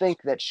 I don't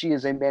think that she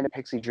is a Manic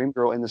Pixie Dream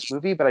Girl in this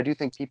movie, but I do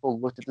think people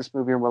looked at this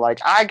movie and were like,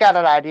 I got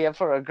an idea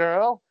for a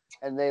girl,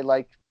 and they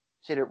like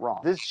did it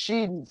wrong.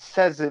 She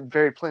says it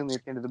very plainly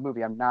at the end of the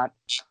movie. I'm not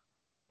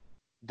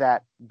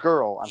that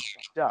girl. I'm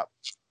fucked up,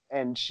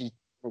 and she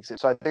makes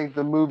it. So I think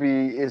the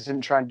movie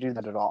isn't trying to do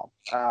that at all.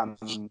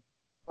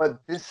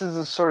 But this is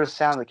the sort of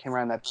sound that came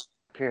around that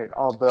period.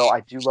 Although I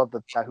do love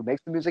the guy who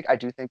makes the music, I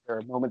do think there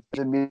are moments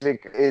the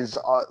music is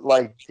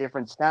like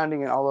different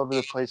sounding and all over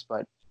the place,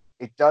 but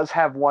it does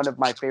have one of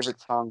my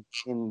favorite songs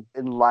in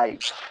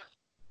life.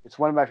 It's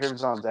one of my favorite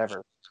songs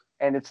ever.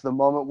 And it's the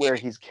moment where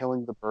he's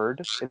killing the bird.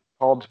 It's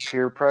called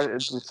Peer Pressure.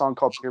 It's a song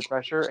called Peer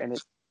Pressure, and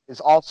it is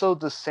also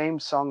the same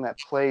song that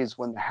plays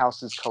when the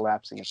house is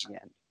collapsing at the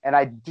end. And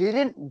I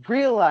didn't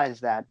realize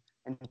that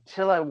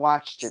until I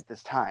watched it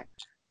this time.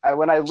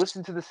 When I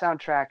listened to the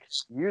soundtrack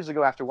years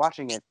ago after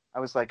watching it, I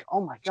was like, oh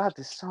my God,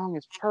 this song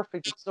is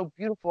perfect. It's so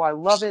beautiful. I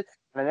love it.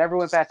 And I never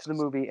went back to the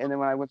movie. And then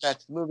when I went back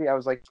to the movie, I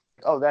was like,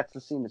 oh, that's the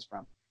scene it's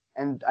from.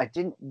 And I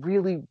didn't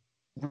really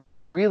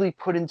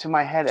put into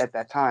my head at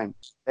that time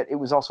that it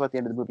was also at the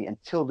end of the movie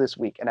until this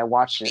week. And I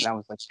watched it and I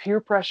was like,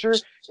 Peer Pressure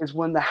is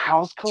when the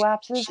house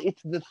collapses.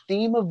 It's the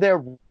theme of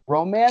their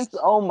romance.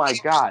 Oh my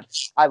God.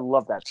 I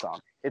love that song.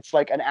 It's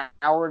like an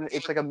hour.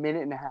 It's like a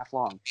minute and a half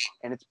long.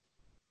 And it's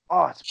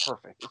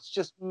perfect. It's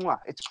just,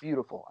 it's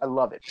beautiful. I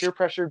love it. Peer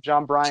Pressure,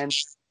 John Bryan.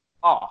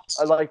 I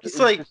like it. It's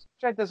like,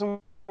 track doesn't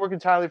work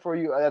entirely for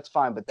you. That's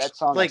fine, but that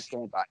song, like, I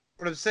stand by.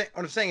 What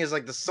I'm saying is,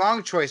 like, the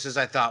song choices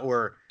I thought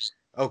were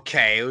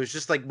okay. It was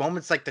just like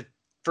moments like the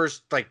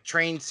first like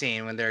train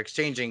scene when they're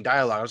exchanging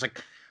dialogue. I was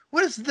like,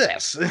 what is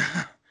this?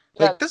 Yeah,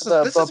 Like this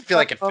doesn't feel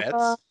like it fits.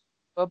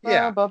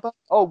 Yeah.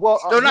 Oh well,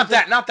 No, he not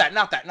just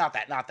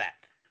that.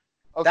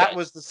 okay. That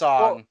was the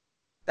song. Well,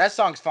 That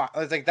song's fine. I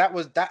was like, that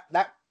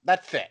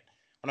fit.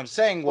 What I'm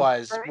saying well,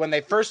 was when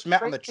they first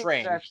met on the scene is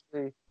train.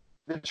 actually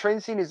the train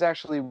scene is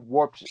actually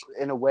warped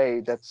in a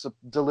way that's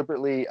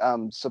deliberately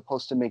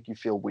supposed to make you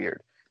feel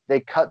weird. They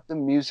cut the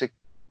music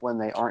when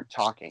they aren't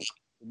talking.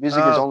 The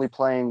music is only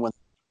playing when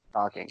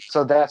they're talking.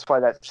 So that's why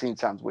that scene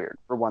sounds weird,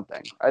 for one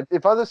thing.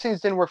 If other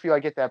scenes didn't work for you, I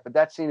get that, but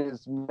that scene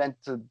is meant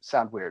to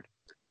sound weird.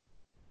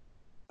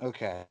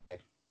 Okay.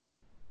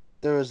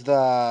 There was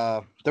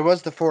the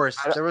forest.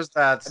 There was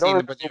that I don't scene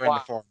remember when they were in the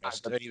why,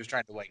 forest. but And he was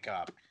trying to wake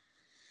up.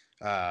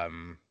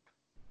 Mm.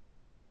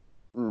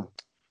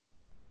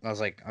 I was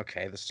like,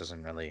 okay, this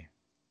doesn't really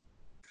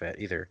fit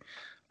either.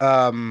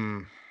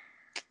 What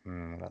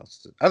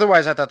else?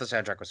 Otherwise, I thought the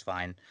soundtrack was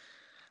fine.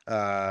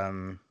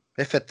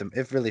 It fit them.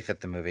 It really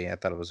fit the movie. I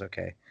thought it was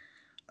okay.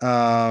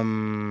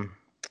 And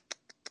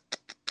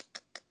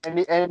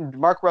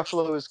Mark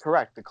Ruffalo is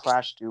correct. The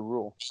Clash do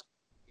rule.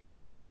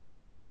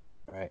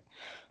 Right.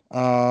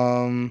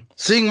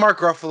 Seeing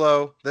Mark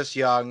Ruffalo this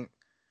young.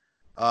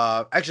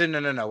 Actually,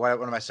 no.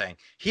 What am I saying?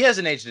 He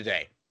hasn't aged a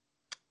day.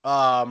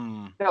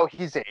 No,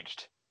 he's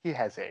aged. He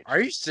has aged.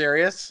 Are you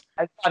serious?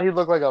 I thought he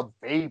looked like a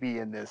baby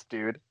in this,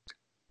 dude.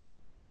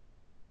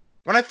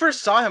 When I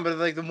first saw him, but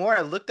like the more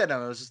I looked at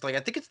him, I was just like, I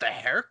think it's the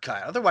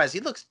haircut. Otherwise, he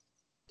looks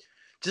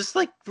just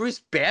like Bruce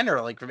Banner,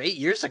 like from 8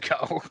 years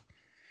ago.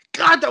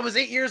 God, that was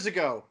 8 years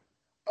ago.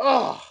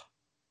 Oh,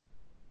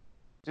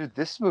 Dude,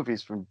 this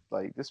movie's no, I'm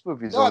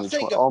only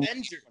saying 12.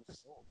 Avengers.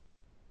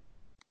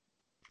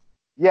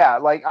 Yeah,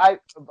 like I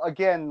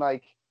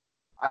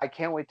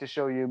can't wait to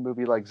show you a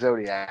movie like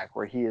Zodiac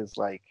where he is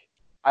like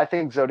I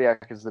think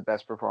Zodiac is the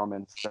best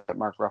performance that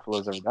Mark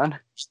Ruffalo's ever done.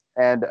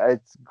 And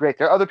it's great.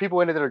 There are other people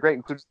in it that are great,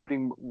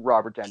 including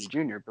Robert Downey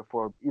Jr.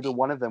 before either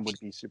one of them would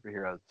be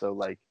superheroes. So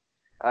like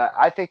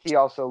I think he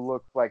also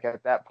looked like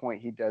at that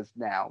point he does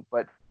now.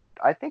 But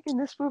I think in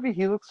this movie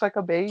he looks like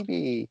a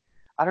baby.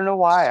 I don't know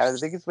why. I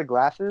think it's the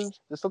glasses.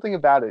 There's something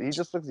about it. He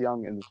just looks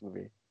young in this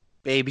movie.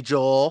 Baby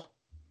Joel.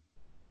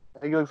 I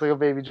think he looks like a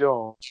baby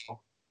Joel.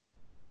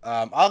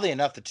 Oddly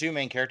enough, the two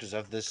main characters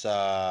of this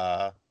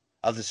film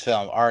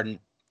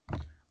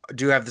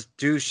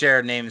do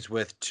share names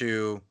with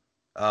two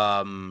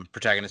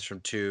protagonists from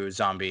two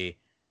zombie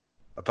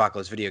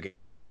apocalypse video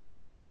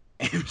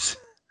games.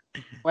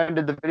 When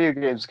did the video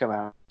games come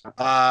out?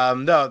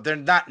 No, they're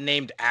not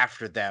named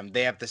after them.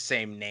 They have the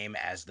same name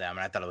as them,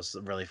 and I thought it was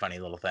a really funny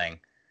little thing.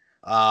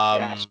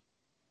 Gosh.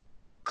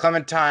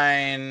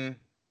 Clementine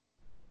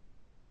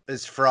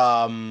is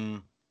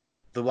from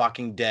the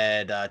Walking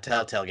Dead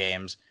Telltale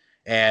games,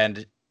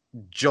 and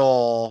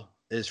Joel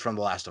is from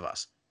The Last of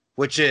Us,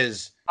 which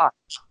is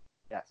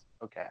Yes.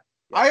 Okay.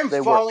 Yes, I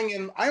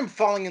am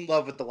falling in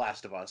love with The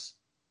Last of Us.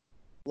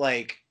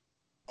 Like,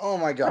 oh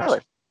my gosh.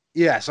 Really?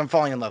 Yes, I'm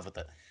falling in love with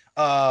it.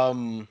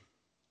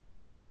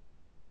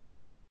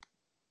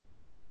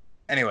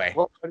 Anyway.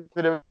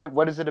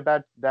 What is it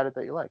about it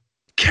that you like?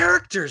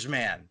 Characters,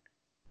 man.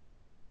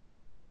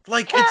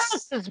 Like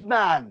Characters,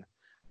 man.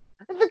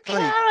 The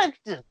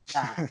characters,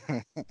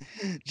 man.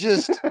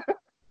 Just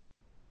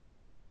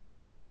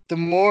the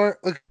more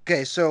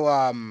okay, so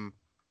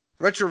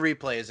Retro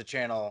Replay is a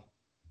channel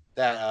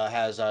that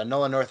has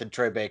Nolan North and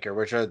Troy Baker, who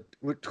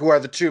are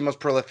the two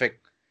most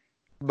prolific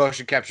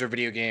motion capture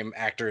video game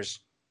actors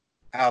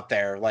out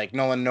there. Like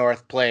Nolan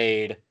North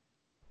played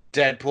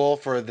Deadpool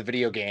for the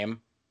video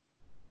game.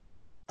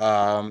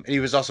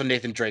 He was also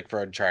Nathan Drake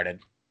for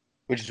Uncharted,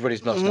 which is what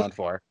he's most known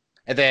for.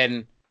 And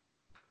then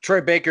Troy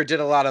Baker did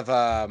a lot of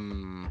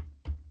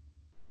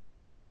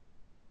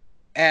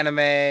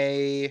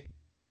anime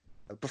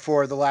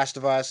before The Last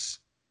of Us,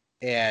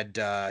 and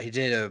he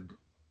did a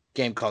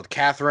game called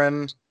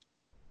Catherine.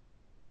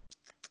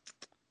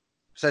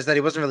 Besides that,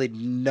 he wasn't really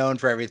known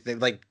for everything.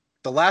 Like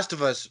The Last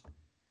of Us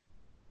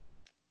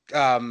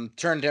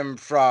turned him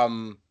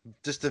from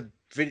just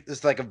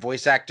like a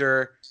voice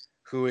actor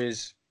who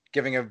is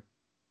giving a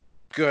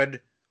good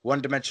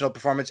one-dimensional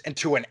performance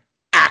into an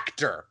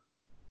actor.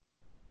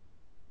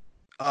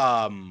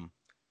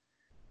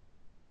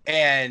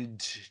 And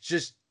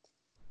just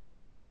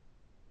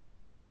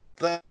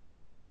and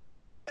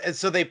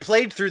so they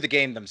played through the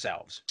game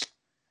themselves,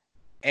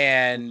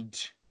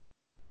 and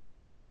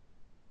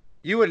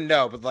you wouldn't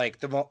know, but like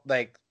the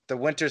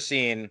winter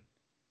scene,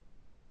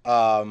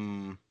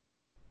 the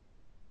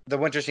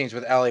winter scenes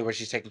with Ellie where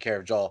she's taking care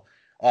of Joel.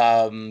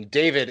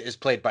 David is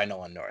played by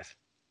Nolan North,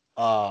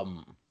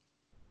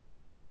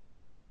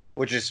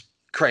 which is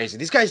crazy.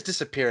 These guys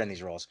disappear in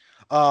these roles.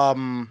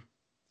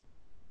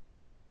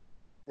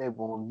 They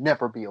will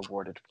never be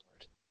awarded for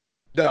it.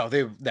 No,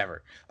 they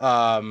never.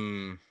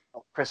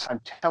 Chris, I'm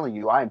telling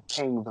you, I'm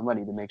paying the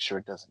money to make sure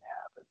it doesn't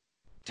happen.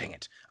 Dang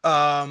it.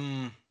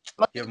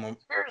 You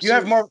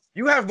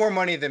have more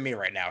money than me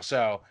right now,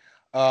 so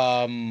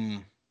I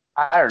don't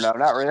know,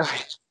 not really.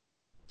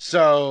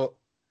 So,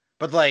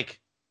 but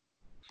like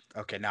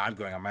Okay, now I'm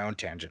going on my own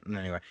tangent.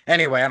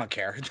 Anyway, I don't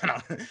care.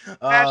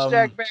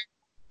 Hashtag back.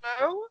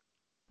 No,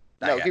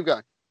 Not yet. keep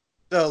going.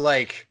 So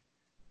like,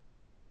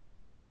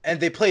 and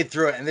they played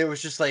through it, and they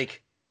was just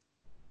like,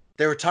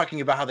 they were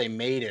talking about how they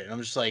made it, and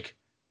I'm just like,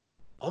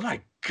 oh my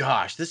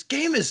gosh, this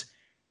game is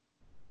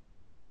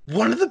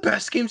one of the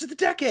best games of the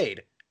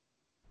decade.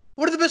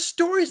 One of the best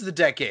stories of the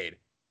decade.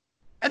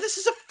 And this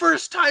is a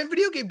first-time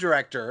video game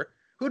director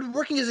who had been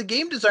working as a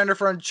game designer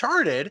for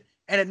Uncharted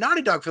and at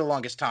Naughty Dog for the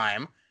longest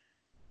time.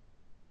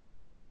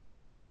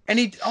 And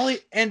Neil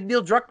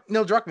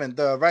Druckmann,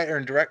 the writer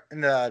and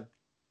the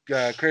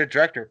creative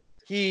director,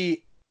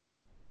 he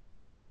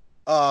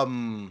all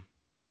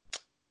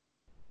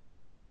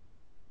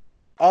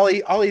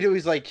he did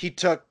was like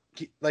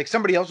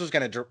somebody else was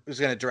gonna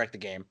direct the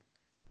game,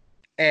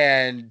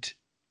 and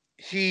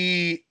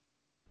he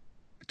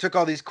took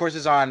all these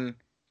courses on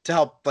to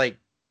help like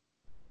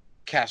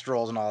cast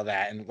roles and all of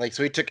that, and like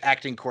so he took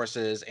acting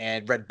courses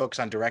and read books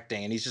on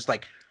directing, and he's just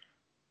like,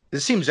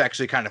 this seems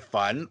actually kind of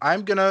fun.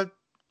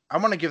 I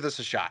want to give this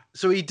a shot.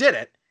 So he did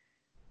it.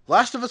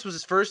 Last of Us was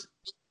his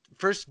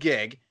first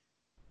gig,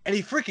 and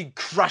he freaking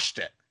crushed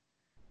it.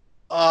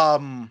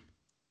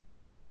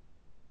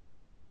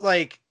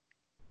 Like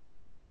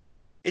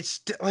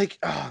it's like,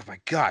 oh my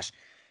gosh,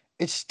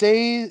 it's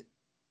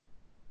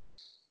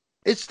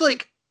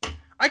like,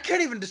 I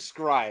can't even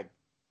describe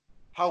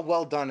how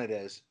well done it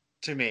is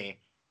to me.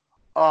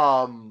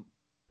 And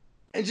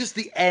just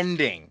the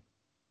ending.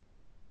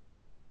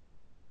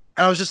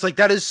 And I was just like,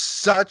 that is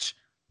such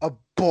a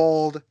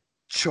bold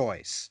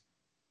choice.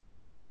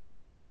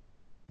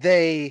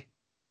 They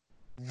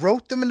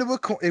wrote him into a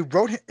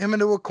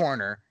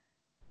corner.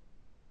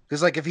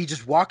 Because like if he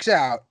just walks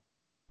out,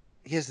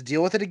 he has to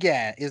deal with it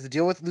again. He has to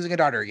deal with losing a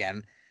daughter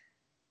again.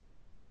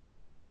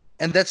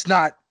 And that's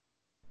not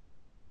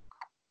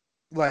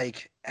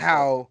like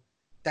how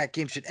that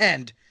game should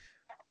end.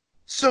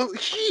 So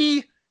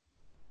he...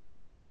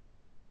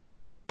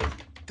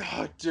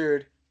 Oh,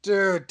 dude.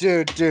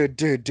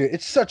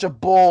 It's such a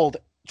bold,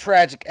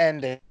 tragic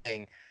ending.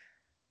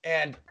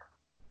 And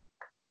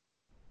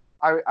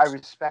I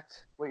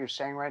respect what you're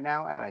saying right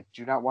now, and I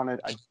do not want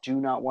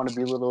to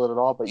belittle it at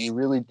all, but you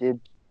really did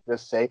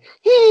just say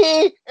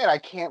hee, and I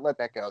can't let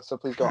that go. So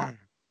please go on.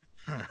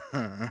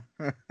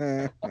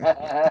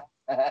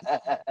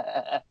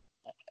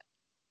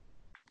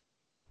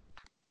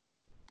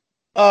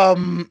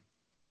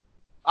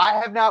 I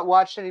have not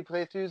watched any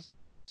playthroughs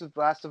of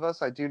Last of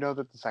Us. I do know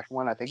that the second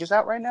one I think is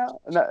out right now.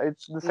 No,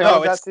 it's the second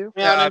one's out too.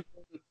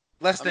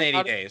 Less than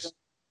 80 days.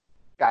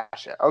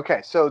 Gotcha.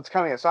 Okay, so it's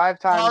coming out. So I have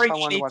time if I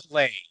want to watch.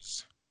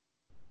 Delays.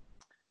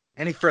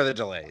 Any further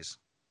delays?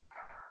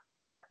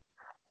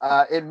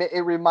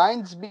 It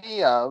reminds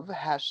me of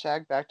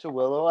hashtag Back to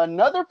Willow,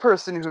 another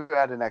person who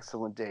had an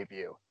excellent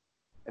debut,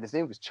 and his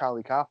name was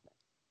Charlie Kaufman.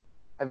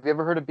 Have you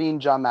ever heard of being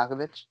John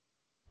Malkovich?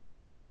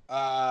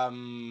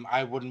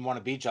 I wouldn't want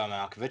to be John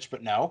Malkovich,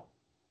 but no.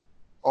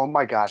 Oh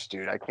my gosh,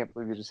 dude! I can't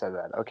believe you just said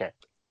that. Okay,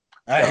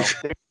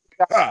 so,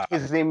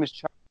 his name is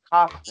Charlie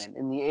Kaufman.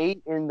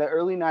 In the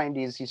early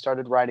 '90s, he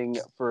started writing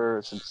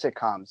for some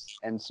sitcoms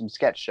and some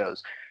sketch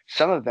shows.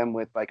 Some of them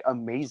with like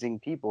amazing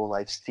people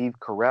like Steve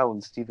Carell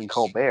and Stephen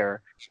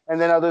Colbert, and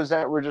then others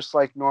that were just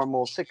like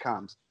normal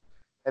sitcoms.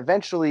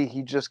 Eventually,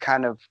 he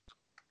kind of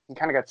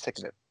got sick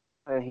of it,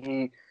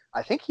 and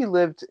I think he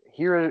lived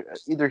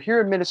either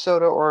here in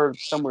Minnesota or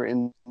somewhere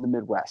in the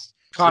Midwest.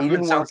 Kaufman he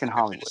didn't work in like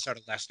Hollywood.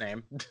 Minnesota last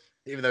name,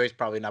 even though he's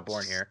probably not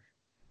born here.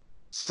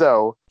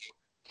 So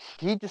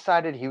he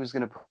decided he was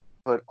going to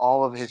put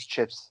all of his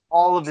chips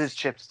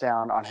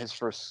down on his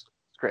first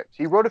script.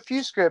 He wrote a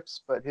few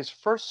scripts, but his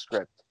first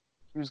script,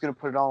 he was going to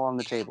put it all on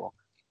the table.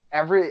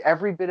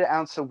 Every bit of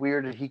ounce of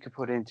weird that he could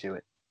put into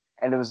it.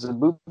 And it was a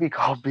movie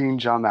called Being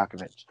John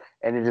Malkovich.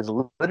 And it is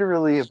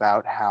literally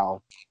about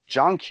how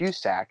John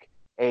Cusack,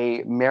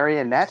 a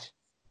marionette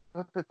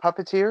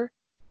puppeteer,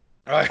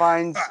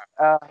 finds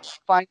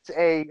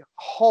a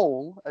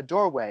hole, a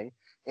doorway,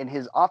 in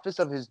his office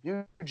of his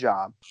new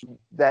job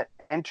that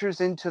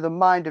enters into the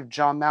mind of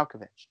John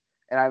Malkovich.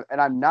 And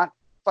I'm not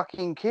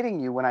fucking kidding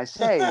you when I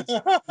say you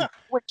go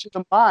into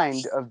the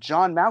mind of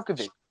John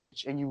Malkovich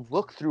and you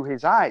look through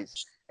his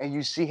eyes and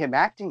you see him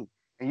acting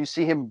and you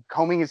see him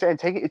combing his hair and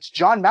taking it's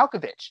John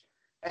Malkovich.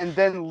 And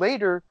then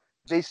later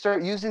they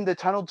start using the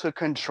tunnel to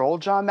control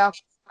John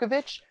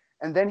Malkovich,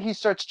 and then he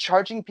starts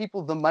charging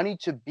people the money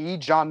to be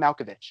John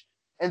Malkovich.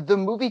 And the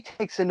movie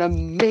takes an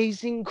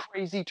amazing,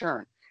 crazy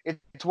turn.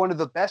 It's one of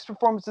the best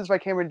performances by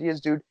Cameron Diaz,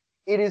 dude.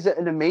 It is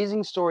an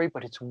amazing story,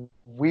 but it's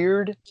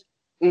weird.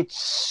 It's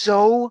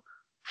so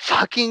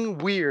fucking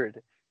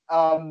weird.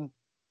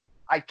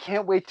 I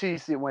can't wait till you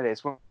see it one day.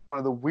 It's one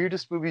of the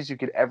weirdest movies you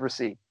could ever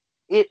see.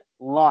 It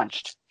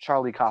launched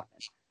Charlie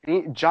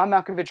Kaufman. John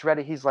Malkovich read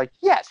it. He's like,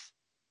 yes,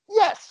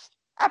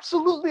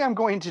 absolutely, I'm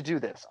going to do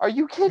this. Are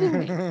you kidding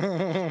me? It's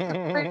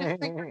the greatest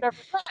thing I've ever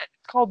read.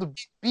 It's called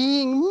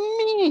Being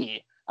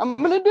Me. I'm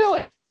going to do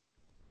it.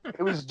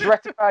 It was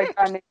directed by a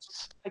guy named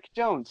Spike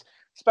Jonze.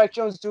 Spike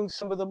Jonze doing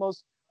some of the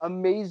most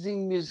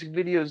amazing music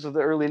videos of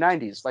the early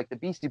 90s, like the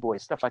Beastie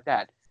Boys, stuff like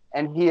that.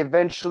 And he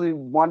eventually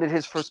wanted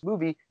his first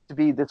movie to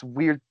be this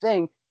weird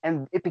thing,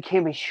 and it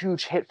became a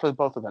huge hit for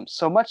both of them.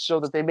 So much so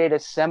that they made a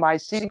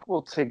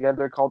semi-sequel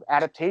together called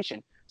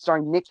Adaptation,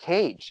 starring Nick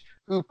Cage,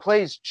 who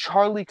plays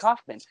Charlie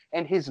Kaufman,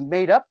 and his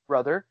made-up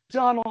brother,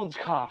 Donald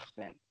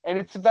Kaufman. And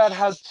it's about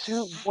how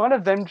one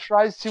of them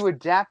tries to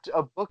adapt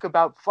a book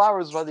about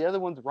flowers while the other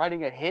one's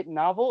writing a hit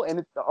novel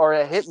or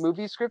a hit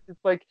movie script.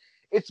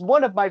 It's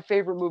one of my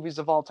favorite movies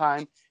of all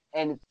time,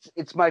 and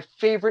it's my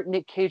favorite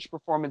Nick Cage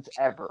performance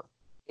ever.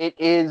 It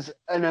is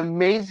an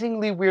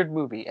amazingly weird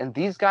movie, and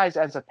these guys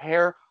as a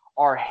pair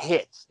are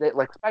hits.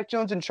 Like Spike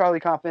Jonze and Charlie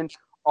Kaufman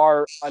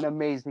are an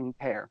amazing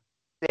pair.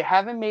 They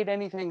haven't made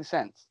anything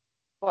since,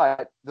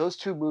 but those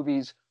two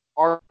movies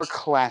are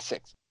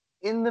classics.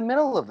 In the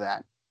middle of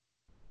that,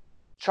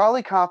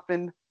 Charlie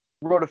Kaufman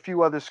wrote a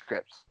few other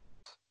scripts.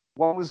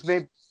 One was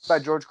made by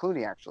George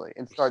Clooney, actually,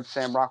 and starred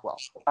Sam Rockwell.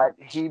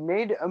 He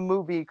made a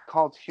movie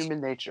called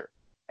Human Nature,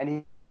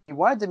 and he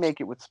wanted to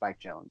make it with Spike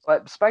Jonze.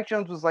 But Spike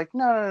Jonze was like,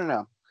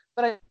 no.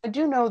 But I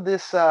do know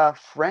this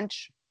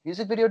French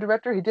music video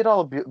director. He did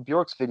all of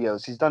Bjork's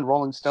videos. He's done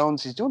Rolling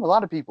Stones. He's doing a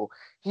lot of people.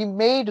 He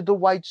made the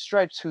White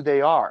Stripes who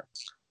they are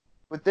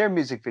with their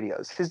music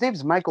videos. His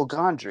name's Michael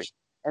Gondry,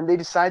 and they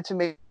decided to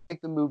make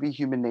the movie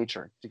Human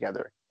Nature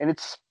together. And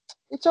it's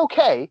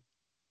okay.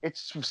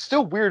 It's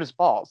still weird as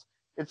balls.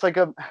 It's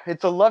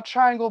a love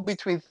triangle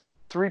between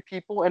three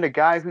people and a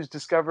guy who's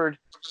discovered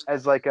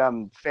as like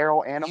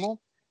feral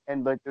animal,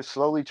 and like they're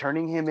slowly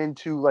turning him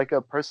into like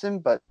a person,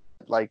 but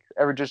like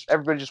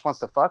everybody just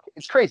wants to fuck.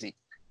 It's crazy,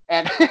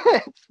 and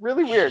it's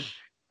really weird.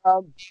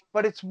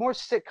 But it's more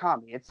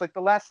sitcom-y. It's like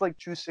the last like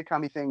true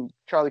sitcom-y thing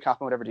Charlie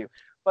Kaufman would ever do.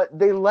 But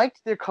they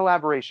liked their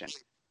collaboration,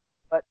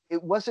 but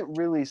it wasn't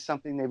really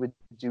something they would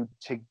do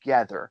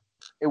together.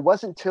 It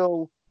wasn't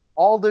till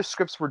all their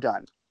scripts were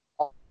done.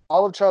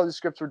 All of Charlie's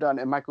scripts were done,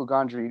 and Michael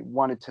Gondry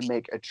wanted to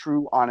make a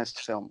true, honest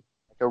film,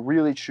 like a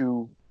really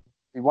true.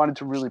 He wanted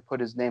to really put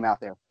his name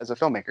out there as a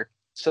filmmaker.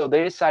 So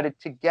they decided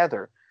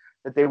together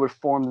that they would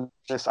form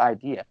this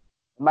idea.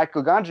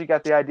 Michael Gondry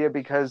got the idea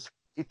because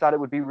he thought it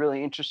would be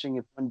really interesting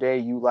if one day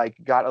you like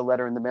got a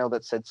letter in the mail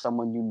that said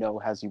someone you know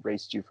has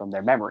erased you from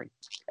their memory.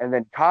 And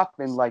then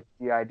Kaufman liked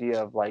the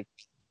idea of like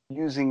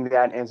using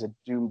that as a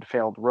doomed,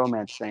 failed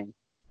romance thing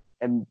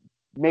and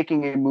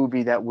making a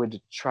movie that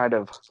would try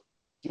to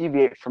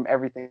deviate from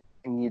everything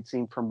you'd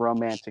seen from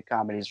romantic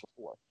comedies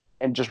before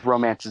and just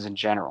romances in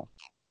general.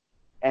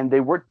 And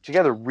they worked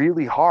together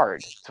really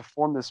hard to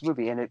form this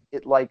movie, and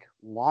it like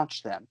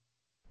launched them.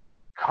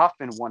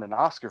 Kaufman won an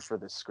Oscar for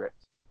this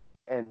script,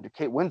 and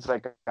Kate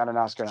Winslet got an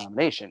Oscar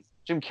nomination.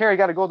 Jim Carrey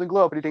got a Golden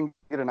Globe, but he didn't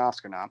get an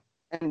Oscar nom.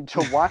 And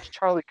to watch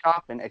Charlie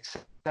Kaufman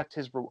accept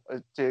his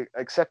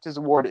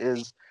award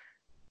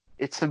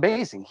it's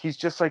amazing. He's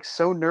just like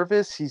so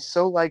nervous. He's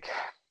so like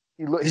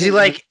is he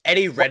like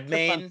Eddie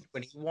Redmayne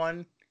when he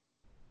won?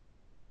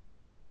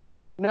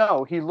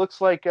 No, he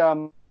looks like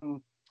God,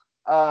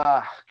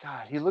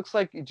 he looks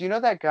like. Do you know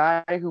that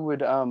guy who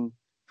would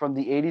from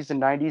the 80s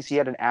and 90s? He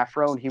had an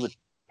afro and he would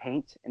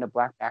paint in a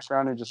black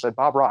background and just said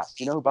Bob Ross.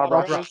 Do you know who Bob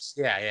Ross is?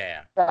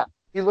 Yeah.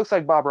 He looks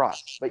like Bob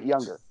Ross, but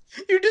younger.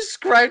 You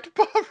described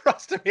Bob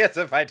Ross to me as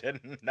if I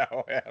didn't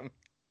know him.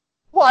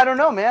 Well, I don't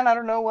know, man. I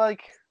don't know,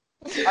 like.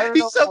 He's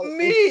a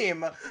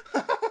meme.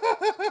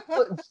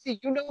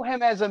 See, you know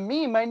him as a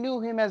meme. I knew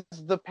him as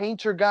the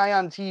painter guy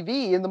on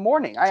TV in the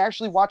morning. I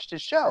actually watched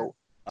his show.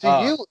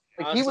 So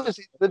he was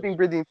a living,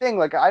 breathing thing.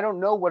 Like, I don't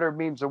know what are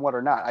memes and what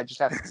are not. I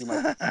just have to do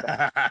my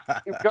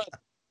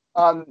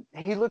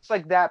he looks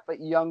like that,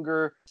 but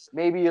younger,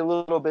 maybe a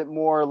little bit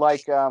more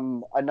like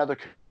another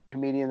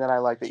comedian that I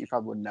like that you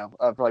probably wouldn't know,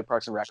 for like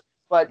Parks and Rec.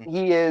 But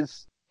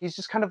he's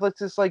just kind of like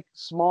this like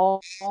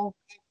small,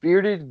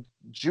 bearded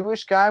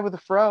Jewish guy with a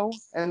fro,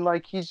 and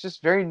like he's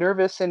just very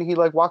nervous, and he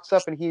like walks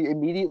up and he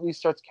immediately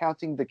starts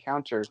counting the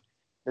counter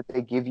that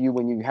they give you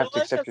when you have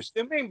to accept your.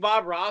 Assuming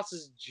Bob Ross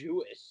is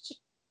Jewish.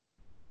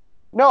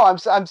 No,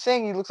 I'm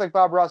saying he looks like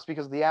Bob Ross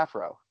because of the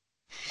afro.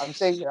 I'm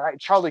saying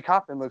Charlie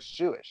Kaufman looks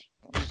Jewish.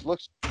 He just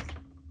looks.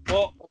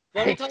 Well,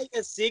 let me tell you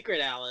a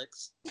secret,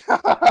 Alex.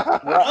 Charlie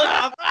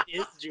Kaufman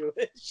is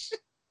Jewish.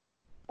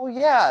 Well,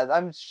 yeah,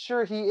 I'm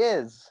sure he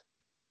is.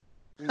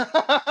 Here's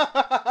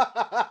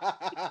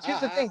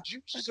the thing: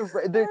 Jews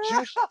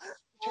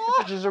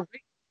is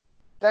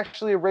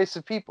actually a race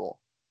of people.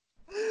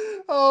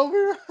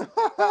 Oh,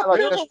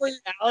 Alex,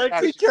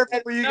 be careful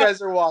where you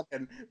guys are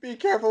walking. Be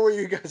careful where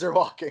you guys are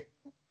walking.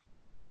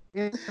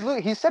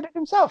 He said it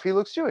himself. He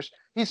looks Jewish.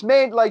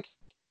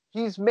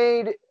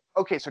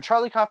 Okay, so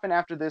Charlie Kaufman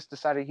after this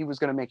decided he was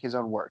going to make his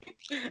own work.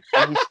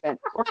 And he spent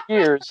 4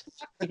 years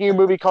making a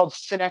movie called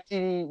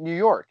Synecdoche, New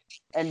York.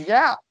 And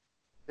yeah,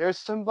 there's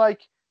some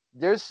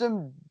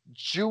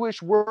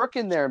Jewish work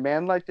in there,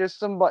 man. Like there's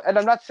some, and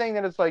I'm not saying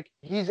that it's like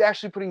he's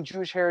actually putting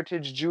Jewish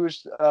heritage,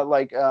 Jewish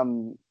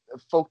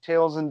folk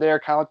tales in there,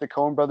 kind of like the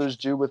Coen brothers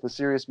do with A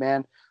Serious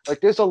Man. Like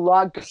there's a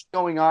lot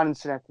going on in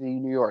Synecdoche,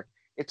 New York.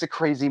 It's a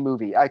crazy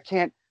movie. I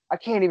can't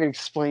even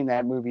explain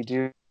that movie,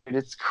 dude.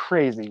 it's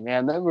crazy,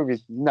 man. That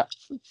movie's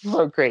nuts. It's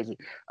so crazy.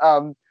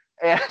 And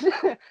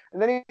and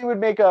then he would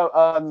make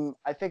I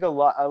think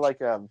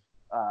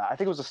I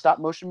think it was a stop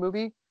motion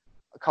movie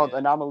called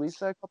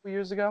Anomalisa a couple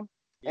years ago,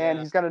 and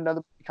he's got another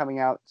movie coming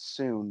out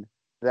soon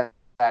that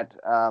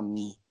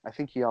I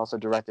think he also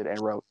directed and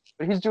wrote.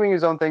 But he's doing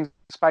his own thing.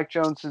 Spike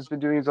Jonze has been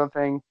doing his own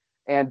thing,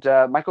 and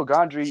Michael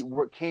Gondry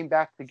came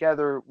back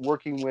together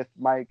working with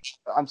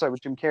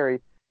with Jim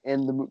Carrey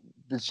in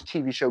this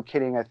TV show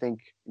Kidding, I think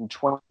in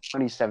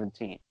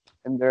 2017,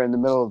 and they're in the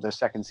middle of their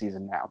second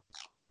season now.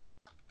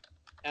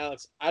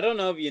 Alex, I don't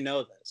know if you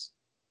know this,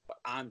 but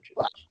I'm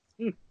Jewish.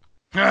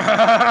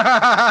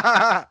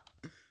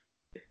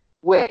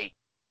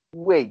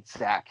 Wait,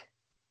 Zach.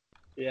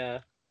 Yeah.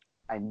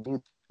 I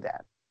knew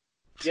that.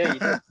 Yeah, you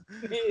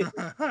did.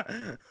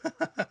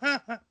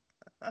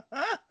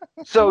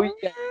 So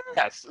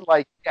yes.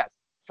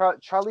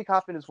 Charlie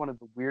Kaufman is one of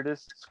the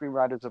weirdest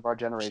screenwriters of our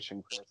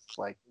generation, Chris.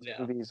 Like his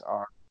movies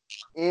are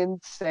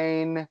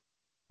insane,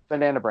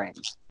 banana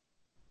brains.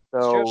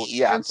 So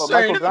yeah, insane but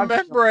Michael Gondry,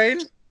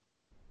 membrane.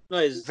 No,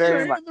 he's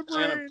very much.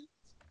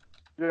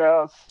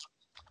 Yes.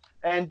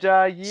 And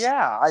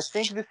I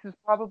think this is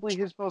probably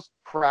his most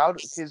crowd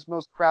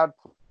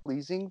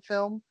pleasing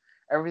film.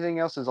 Everything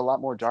else is a lot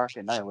more dark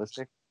and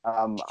nihilistic.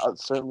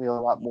 Certainly a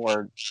lot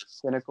more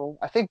cynical.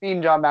 I think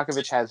Being John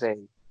Malkovich has a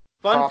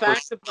fun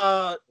fact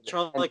about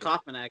Charlie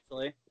Kaufman,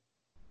 actually.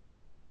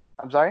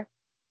 I'm sorry?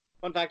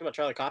 Fun fact about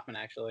Charlie Kaufman,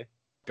 actually.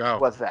 Go.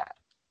 What's that?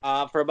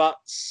 For about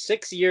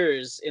 6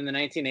 years in the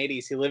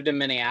 1980s, he lived in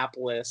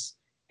Minneapolis,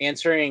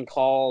 answering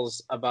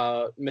calls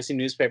about missing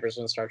newspapers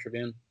from the Star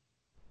Tribune.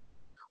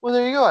 Well,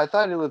 there you go. I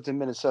thought he lived in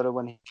Minnesota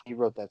when he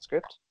wrote that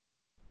script.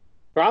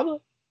 Probably.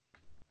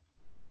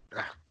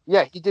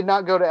 Yeah, he did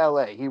not go to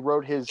L.A. He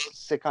wrote his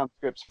sitcom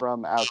scripts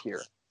from out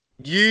here.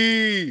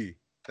 Yee!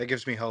 That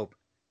gives me hope.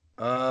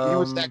 He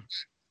was that.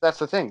 That's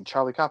the thing.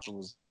 Charlie Kaufman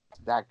was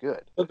that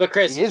good. But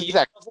Chris, you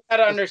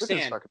gotta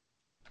understand,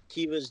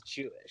 he was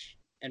Jewish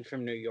and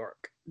from New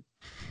York.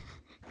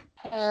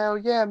 Hell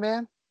yeah,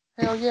 man.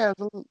 Hell yeah.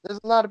 There's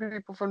a lot of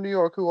people from New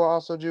York who are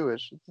also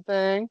Jewish. It's a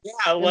thing.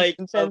 Yeah, like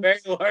a very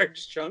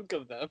large chunk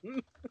of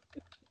them.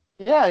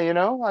 Yeah,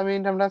 I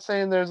mean, I'm not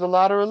saying there's a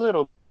lot or a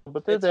little,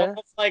 but they're there. It's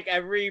almost like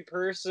every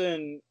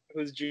person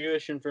who's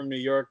Jewish and from New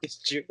York is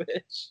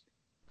Jewish.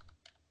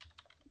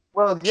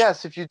 Well,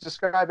 yes, if you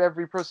describe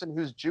every person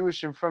who's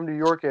Jewish and from New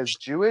York as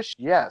Jewish,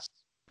 yes.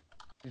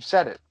 You've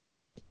said it.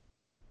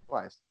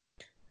 Twice.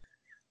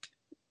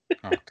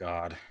 Oh,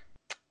 God.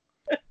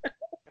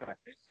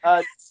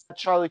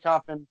 Charlie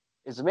Kaufman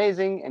is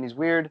amazing, and he's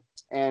weird,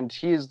 and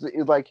he is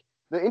like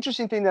the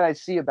interesting thing that I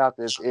see about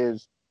this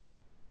is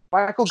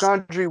Michael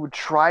Gondry would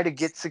try to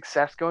get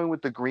success going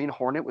with the Green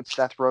Hornet with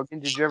Seth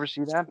Rogen. Did you ever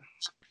see that?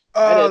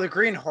 Oh, the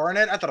Green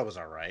Hornet? I thought it was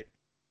all right.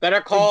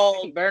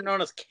 Better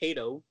known as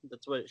Kato.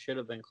 That's what it should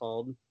have been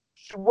called.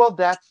 Well,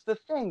 that's the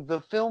thing.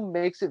 The film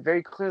makes it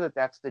very clear that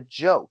that's the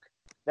joke.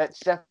 That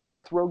Seth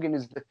Rogen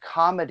is the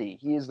comedy.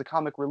 He is the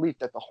comic relief.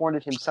 That the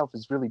Hornet himself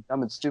is really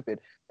dumb and stupid.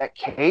 That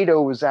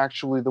Kato is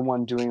actually the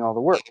one doing all the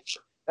work.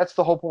 That's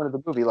the whole point of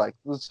the movie. Like,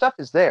 the stuff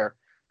is there.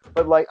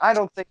 But, like, I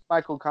don't think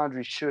Michael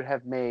Gondry should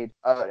have made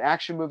an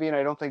action movie, and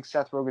I don't think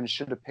Seth Rogen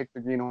should have picked the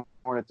Green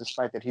Hornet,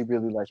 despite that he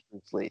really likes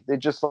Bruce Lee. They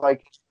just,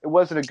 like, it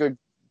was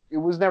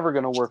never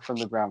going to work from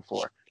the ground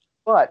floor.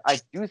 But I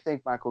do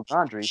think Michael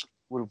Gondry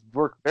would have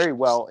worked very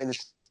well in a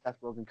Seth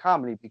Rogen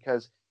comedy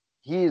because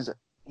he's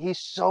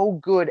so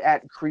good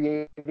at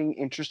creating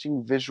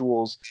interesting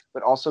visuals,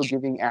 but also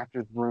giving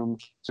actors room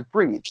to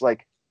breathe.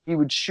 Like, he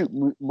would shoot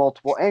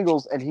multiple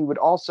angles, and he would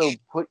also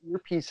put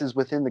earpieces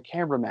within the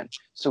cameraman.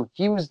 So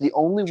he was the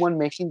only one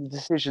making the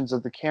decisions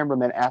of the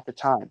cameraman at the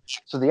time.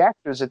 So the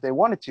actors, if they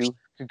wanted to,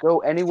 could go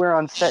anywhere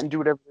on set and do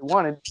whatever they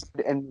wanted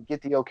and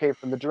get the okay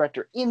from the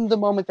director in the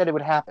moment that it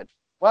would happen.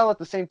 While at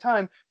the same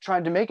time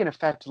trying to make an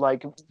effect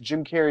like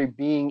Jim Carrey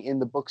being in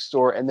the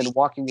bookstore and then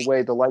walking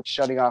away, the lights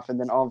shutting off, and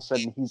then all of a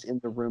sudden he's in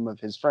the room of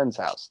his friend's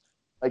house.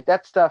 Like,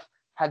 that stuff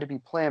had to be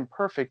planned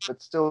perfect,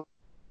 but still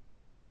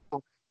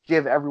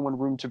give everyone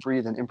room to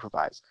breathe and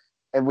improvise.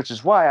 And which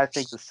is why I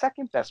think the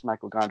second best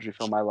Michael Gondry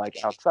film I like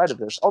outside of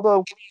this,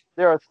 although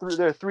there are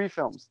three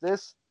films,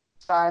 this,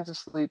 Signs of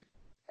Sleep,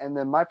 and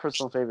then my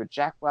personal favorite,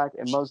 Jack Black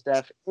and Mos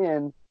Def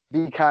in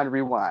Be Kind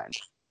Rewind,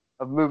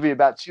 a movie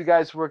about two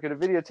guys who work at a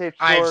videotape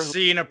store. I've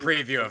seen a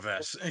preview of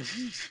this.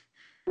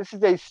 This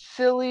is a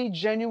silly,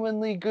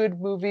 genuinely good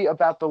movie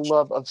about the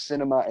love of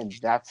cinema, and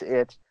that's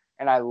it.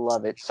 And I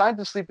love it. Signs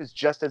of Sleep is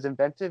just as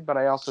inventive, but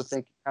I also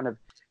think it kind of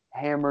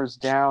hammers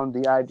down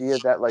the idea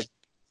that, like,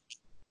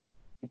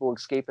 people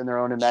escape in their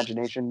own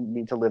imagination,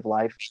 need to live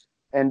life.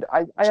 And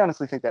I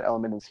honestly think that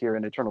element is here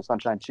in Eternal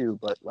Sunshine too,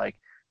 but, like,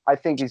 I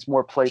think he's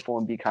more playful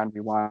in Be Kind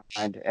Rewind.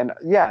 And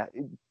yeah,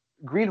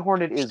 Green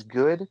Hornet is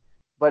good,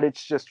 but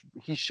it's just,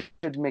 he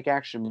should make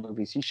action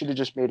movies. He should have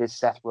just made a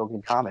Seth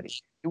Rogen comedy.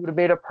 He would have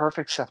made a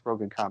perfect Seth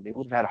Rogen comedy. It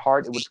would have had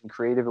heart. It would have been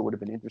creative. It would have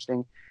been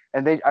interesting.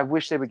 And I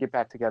wish they would get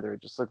back together.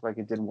 It just looked like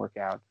it didn't work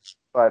out.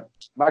 But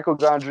Michael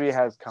Gondry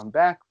has come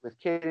back with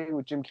Kidding,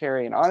 with Jim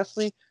Carrey. And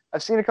honestly,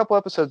 I've seen a couple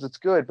episodes. It's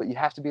good, but you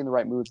have to be in the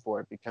right mood for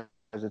it because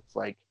it's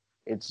like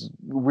it's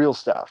real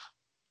stuff.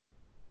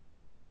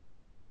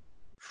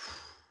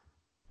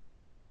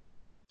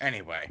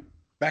 Anyway,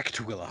 back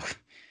to Willow.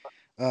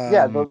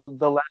 Yeah,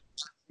 the last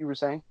you were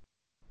saying.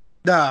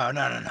 No.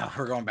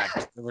 We're going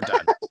back. We're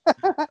done.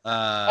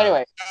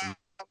 Anyway,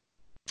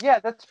 yeah,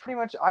 that's pretty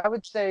much. I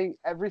would say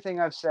everything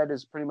I've said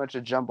is pretty much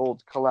a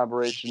jumbled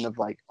collaboration of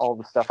like all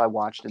the stuff I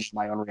watched and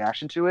my own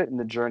reaction to it, and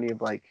the journey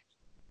of like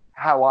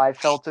how I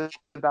felt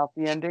about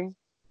the ending.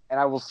 And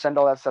I will send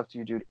all that stuff to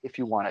you, dude, if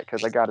you want it,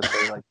 because I gotta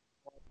say, like,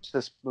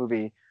 this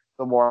movie,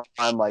 the more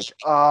I'm like,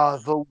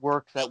 the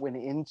work that went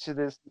into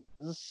this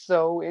is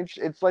so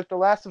interesting. It's like The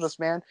Last of Us,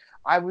 man.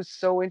 I was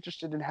so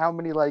interested in how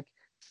many like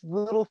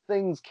little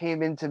things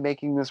came into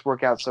making this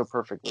work out so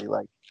perfectly.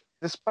 Like,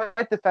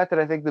 despite the fact that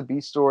I think the B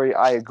story,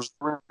 I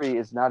agree,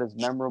 is not as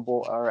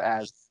memorable or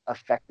as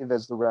effective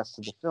as the rest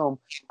of the film,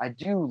 I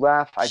do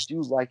laugh. I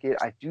do like it.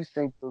 I do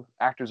think the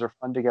actors are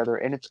fun together,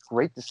 and it's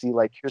great to see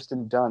like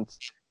Kirsten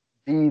Dunst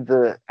be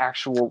the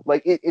actual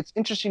like. It's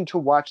interesting to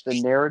watch the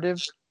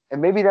narrative,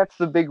 and maybe that's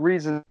the big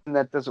reason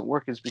that doesn't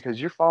work is because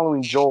you're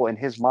following Joel in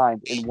his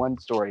mind in one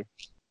story.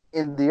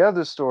 In the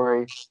other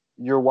story,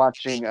 you're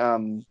watching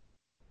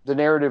the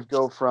narrative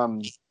go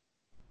from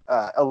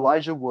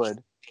Elijah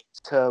Wood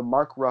to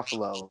Mark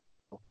Ruffalo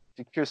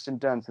to Kirsten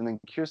Dunst, and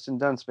then Kirsten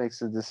Dunst makes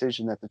the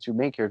decision that the two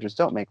main characters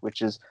don't make,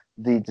 which is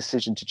the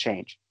decision to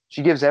change.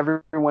 She gives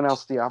everyone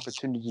else the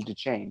opportunity to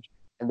change,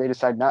 and they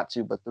decide not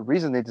to. But the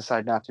reason they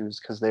decide not to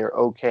is because they are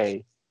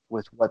okay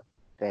with what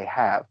they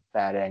have,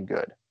 bad and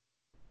good.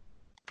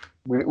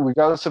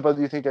 Regardless of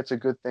whether you think that's a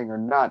good thing or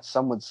not,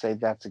 some would say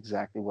that's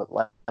exactly what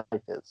life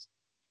is.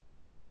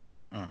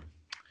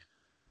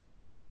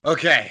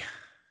 Okay,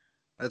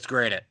 let's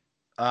grade it.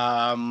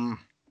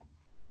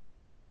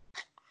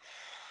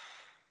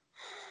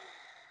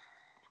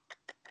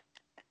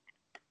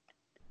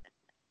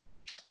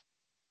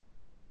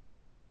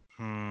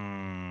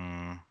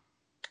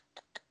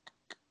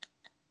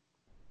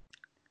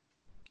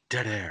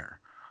 Dead air.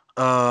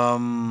 I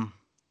mean,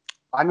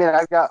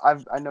 I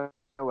know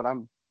what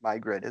my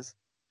grade is.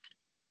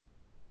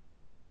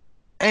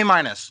 A-.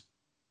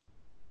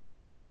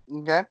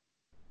 Okay.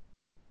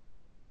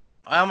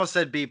 I almost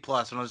said B+, and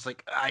I was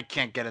like, I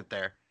can't get it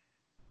there.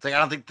 It's like I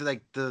don't think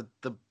like the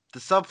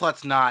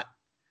subplot's not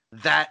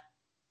that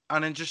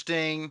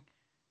uninteresting,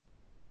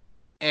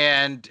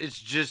 and it's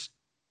just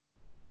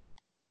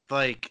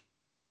like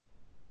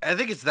I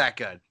think it's that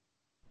good,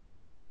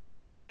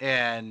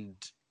 and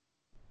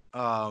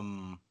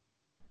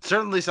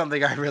certainly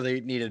something I really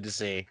needed to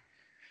see.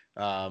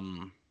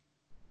 So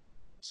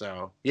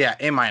yeah,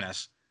 A-. I'm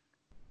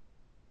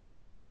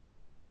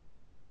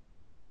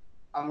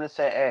gonna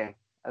say A.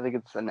 I think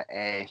it's an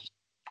A.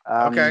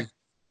 Okay.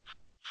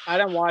 I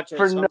didn't watch it,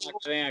 so I'm not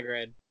giving a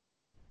grade.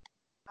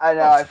 I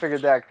know. I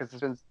figured that because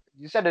it's been.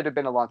 You said it had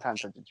been a long time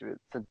since you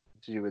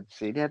had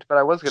seen it, but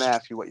I was gonna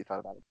ask you what you thought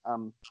about it.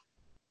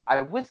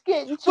 I was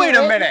getting to Wait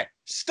a it. minute!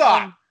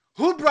 Stop!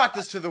 Who brought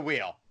this to the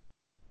wheel?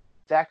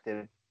 Zach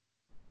did.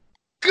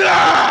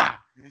 Gah!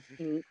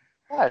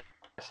 What?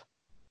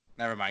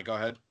 Never mind. Go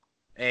ahead.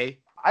 A.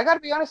 I gotta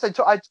be honest. I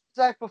told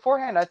Zach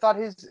beforehand. I thought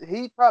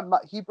he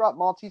brought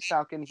Maltese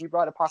Falcon. He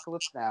brought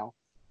Apocalypse Now.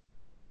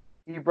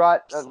 He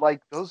brought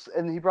like those,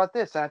 and he brought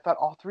this. And I thought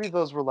all three of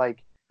those were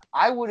like.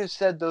 I would have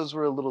said those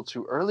were a little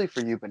too early for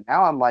you, but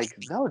now I'm like,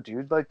 no,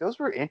 dude. Like those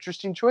were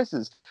interesting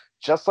choices.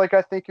 Just like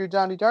I think your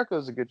Donnie Darko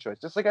is a good choice.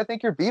 Just like I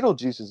think your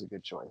Beetlejuice is a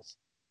good choice.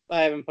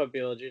 I haven't put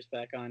Beetlejuice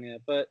back on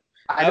yet, but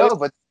I know,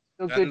 but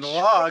still good. The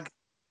log.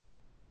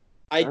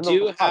 I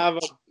do have.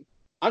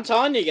 I'm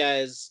telling you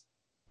guys,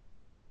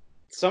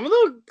 some of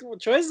the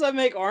choices I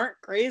make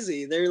aren't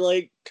crazy. They're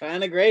like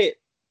kind of great.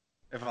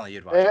 If only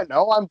you'd watch it.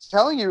 No, I'm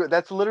telling you,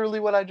 that's literally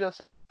what I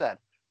just said.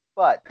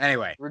 But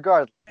anyway,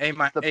 regardless, A-.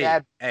 the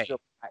bad.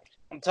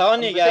 I'm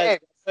telling you guys,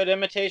 put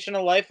Imitation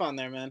of Life on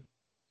there, man.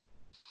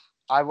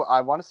 I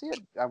want to see it.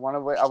 I want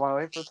to wait. I want to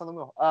wait for something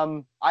more.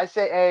 I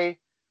say A.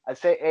 I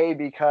say A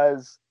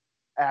because,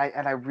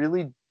 and I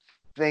really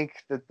think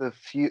that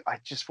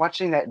just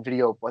watching that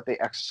video, what they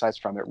exercise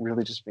from it,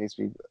 really just makes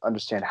me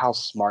understand how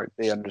smart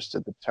they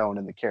understood the tone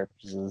and the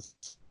characters. Is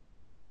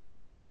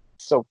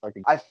so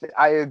fucking.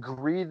 I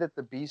agree that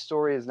the B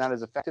story is not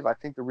as effective. I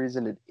think the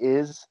reason it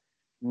is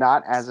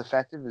not as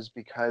effective is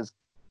because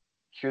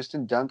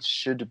Kirsten Dunst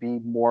should be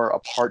more a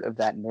part of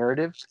that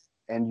narrative,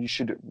 and you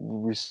should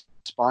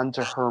respond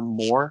to her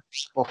more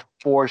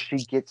before she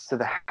gets to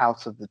the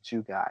house of the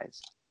two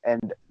guys,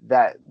 and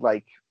that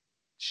like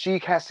she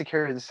has to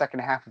carry the second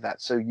half of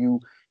that. So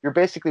you're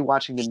basically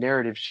watching the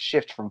narrative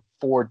shift from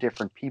four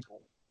different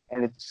people,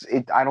 and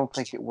I don't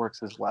think it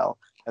works as well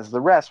as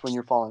the rest when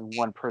you're following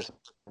one person,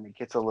 and it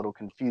gets a little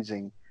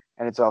confusing.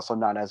 And it's also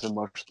not as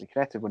emotionally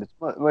connected when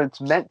it's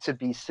meant to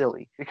be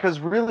silly. Because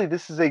really,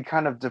 this is a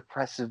kind of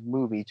depressive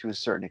movie to a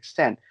certain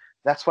extent.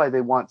 That's why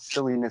they want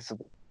silliness of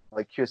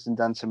like Kirsten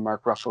Dunst and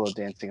Mark Ruffalo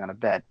dancing on a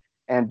bed.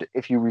 And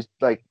if you're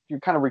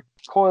kind of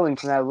recoiling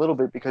from that a little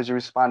bit because you're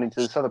responding to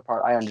this other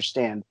part, I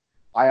understand.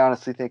 I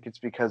honestly think it's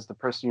because the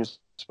person you're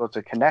supposed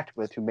to connect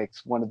with, who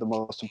makes one of the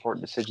most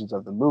important decisions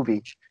of the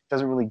movie,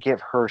 doesn't really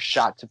give her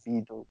shot to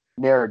be the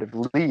narrative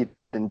lead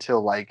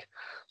until like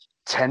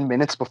 10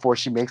 minutes before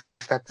she makes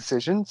that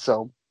decision.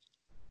 So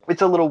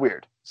it's a little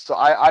weird. So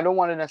I don't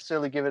want to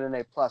necessarily give it an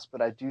A plus,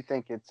 but I do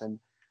think it's an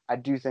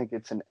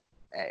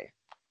A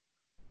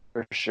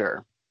for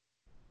sure.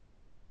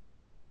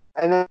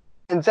 And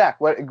then Zach,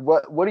 what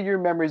are your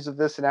memories of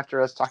this? And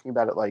after us talking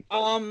about it, like,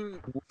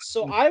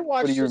 so I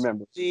watched do you this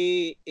remember?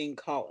 movie in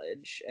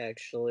college,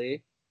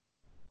 actually.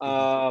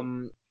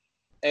 And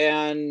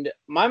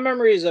my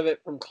memories of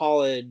it from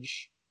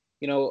college,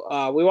 we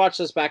watched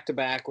this back to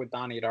back with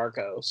Donnie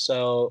Darko.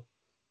 So,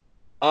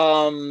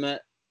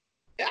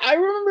 I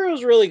remember it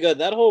was really good.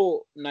 That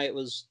whole night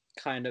was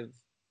kind of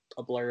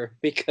a blur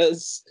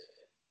because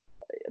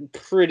I'm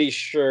pretty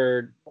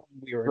sure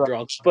we were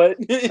drunk, but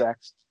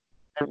Sex.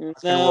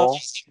 no,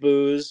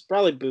 booze,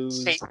 probably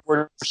booze. Satan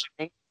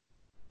worshipping.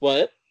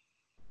 What?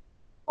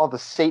 All the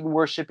Satan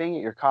worshipping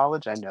at your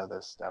college. I know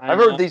this stuff. I I've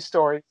know. heard these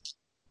stories.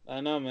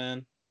 I know,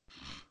 man.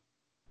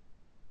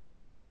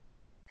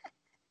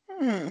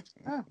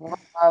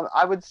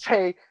 I would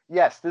say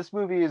yes. This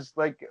movie is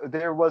like,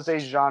 there was a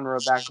genre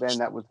back then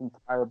that was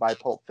inspired by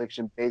Pulp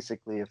Fiction,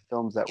 basically, of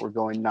films that were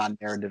going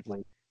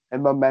non-narratively,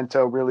 and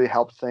Memento really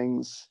helped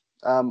things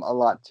a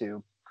lot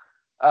too.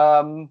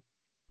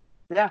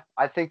 Yeah,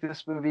 I think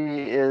this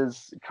movie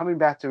is coming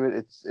back to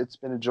it. It's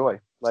been a joy.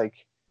 Like,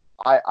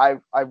 I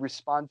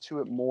respond to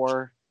it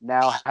more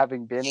now,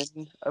 having been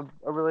in a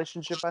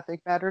relationship I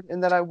think mattered,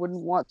 and that I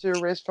wouldn't want to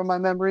erase from my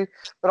memory.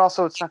 But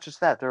also, it's not just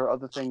that. There are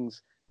other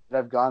things that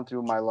I've gone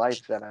through in my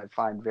life that I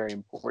find very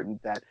important,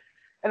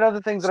 and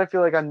other things that I feel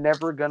like I'm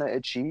never gonna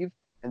achieve,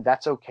 and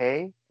that's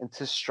okay. And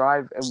to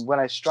strive, and when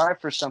I strive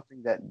for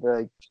something, that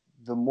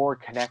the more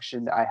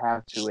connection I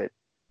have to it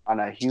on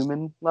a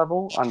human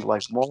level, on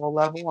like moral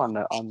level, on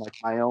like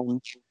my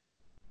own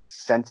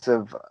sense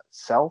of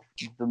self,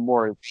 the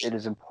more it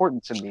is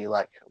important to me,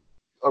 like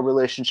a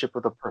relationship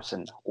with a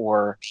person,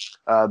 or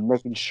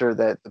making sure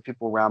that the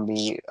people around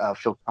me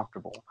feel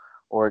comfortable,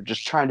 or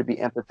just trying to be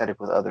empathetic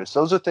with others.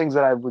 Those are things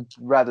that I would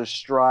rather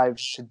strive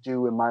to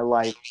do in my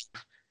life,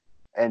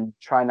 and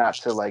try not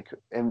to like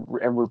and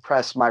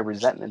repress my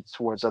resentment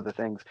towards other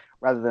things,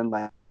 rather than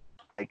like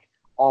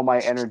all my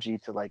energy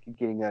to like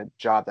getting a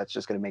job that's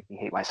just going to make me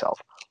hate myself,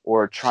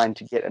 or trying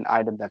to get an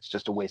item that's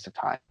just a waste of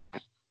time,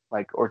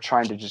 like, or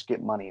trying to just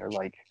get money, or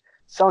like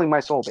selling my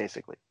soul,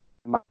 basically,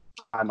 in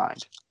my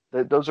mind.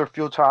 Those are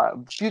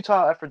futile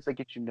efforts that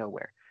get you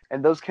nowhere,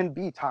 and those can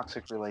be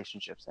toxic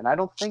relationships. And I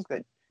don't think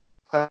that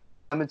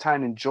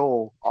Clementine and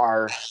Joel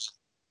are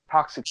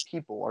toxic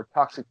people or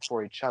toxic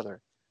for each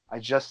other. I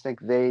just think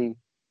they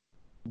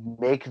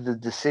make the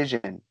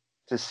decision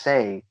to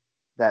say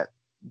that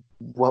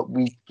what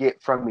we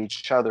get from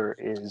each other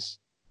is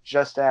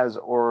just as,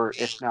 or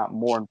if not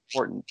more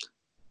important,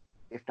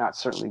 if not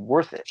certainly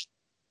worth it,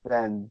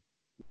 than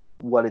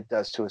what it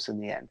does to us in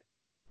the end.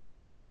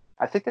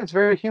 I think that's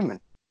very human.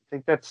 I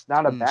think that's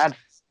not a bad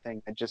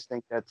thing. I just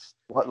think that's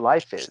what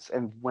life is.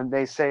 And when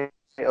they say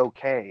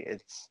okay,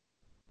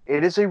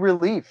 it is a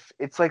relief.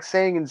 It's like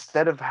saying,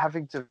 instead of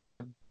having to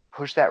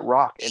push that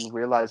rock and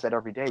realize that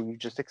every day, you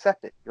just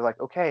accept it. You're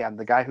like, okay, I'm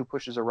the guy who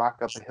pushes a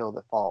rock up a hill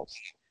that falls.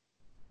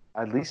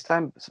 At least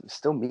I'm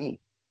still me.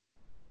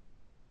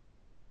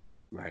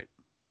 Right.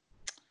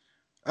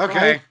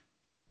 Okay.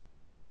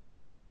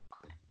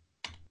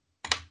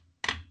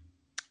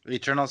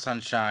 Eternal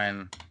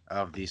Sunshine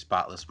of the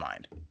Spotless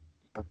Mind.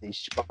 Of the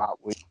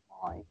spotless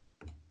mind.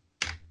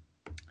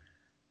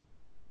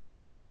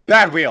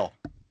 Bad Wheel.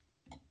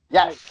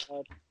 Yes.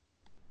 Oh,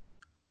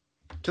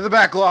 To the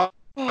backlog.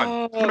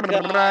 God.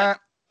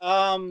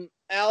 Alex.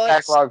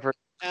 Backlog for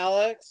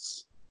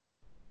Alex.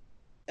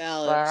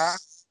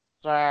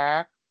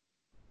 Zach.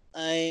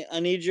 I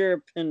need your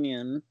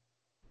opinion.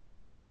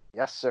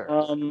 Yes, sir.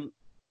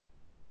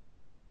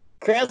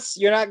 Chris,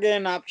 you're not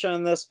getting an option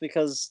on this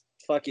because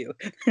fuck you.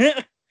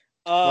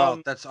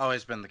 Well, that's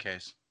always been the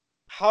case.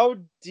 How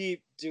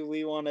deep do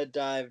we want to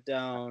dive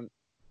down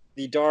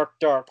the dark,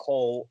 dark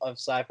hole of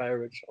sci-fi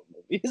original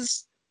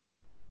movies?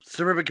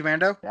 Suburban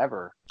Commando?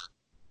 Never.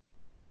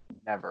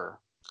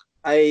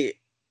 I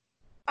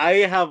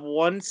have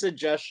one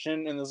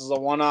suggestion, and this is a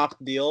one-off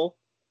deal.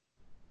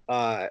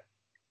 But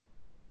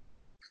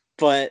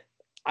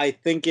I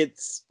think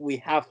we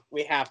have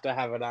to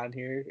have it on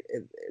here.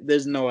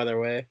 There's no other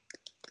way.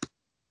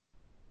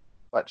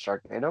 What,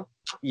 Sharknado?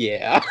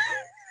 Yeah.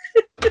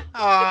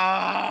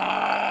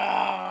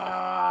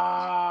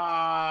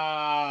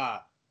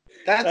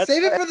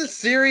 Save it for the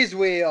series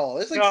wheel.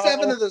 There's like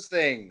 7 of those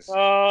things.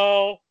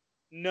 No.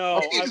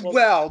 Okay,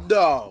 no.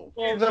 No.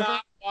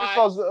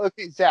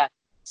 Okay, Zach.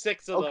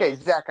 6 of those. Okay,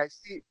 Zach,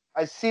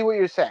 I see what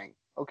you're saying.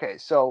 Okay,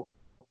 so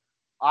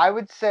I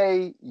would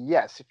say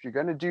yes. If you're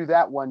gonna do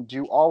that one,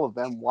 do all of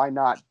them. Why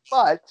not?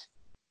 But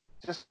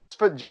just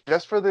for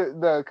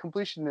the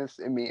completionist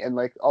in me, and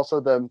like also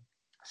the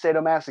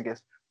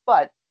sadomasochist.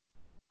 But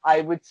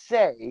I would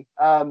say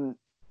I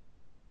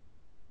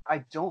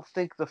don't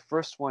think the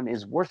first one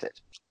is worth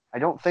it. I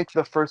don't think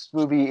the first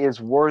movie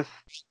is worth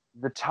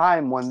the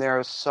time when there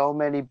are so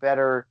many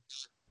better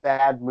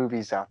bad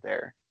movies out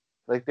there.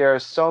 Like there are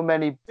so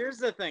many Here's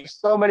the thing.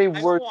 I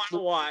don't worse. want to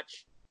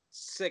watch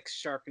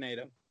 6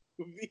 Sharknado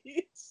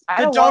movies. I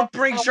Then don't don't want-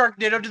 bring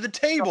Sharknado to the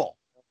table.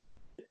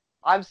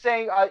 I'm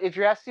saying if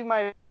you're asking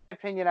my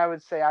opinion, I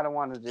would say I don't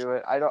want to do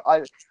it.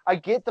 I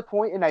get the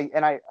point, and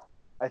I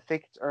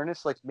think it's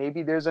earnest. Like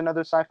maybe there's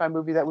another sci-fi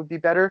movie that would be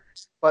better,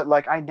 but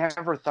like I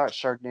never thought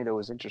Sharknado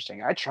was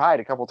interesting. I tried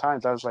a couple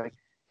times. I was like,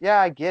 yeah,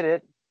 I get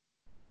it.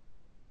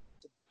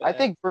 I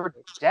think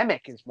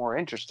Birdemic is more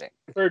interesting.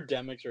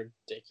 Birdemic's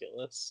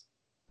ridiculous.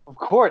 Of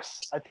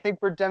course, I think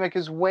Birdemic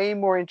is way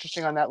more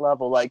interesting on that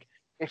level. Like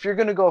if you're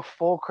gonna go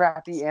full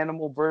crappy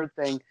animal bird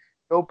thing,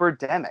 go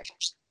Birdemic.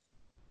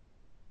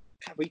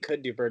 We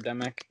could do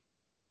Birdemic.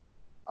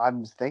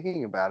 I'm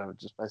thinking about it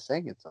just by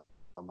saying it so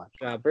much.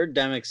 God,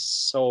 Birdemic's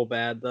so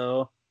bad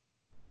though.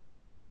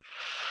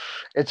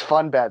 It's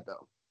fun bad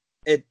though.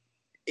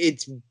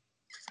 It's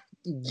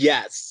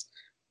yes,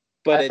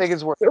 but I think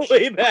it's worth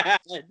really bad.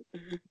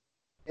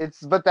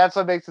 but that's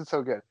what makes it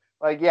so good.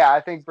 Like yeah,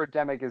 I think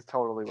Birdemic is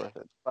totally worth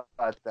it.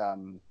 But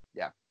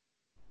yeah.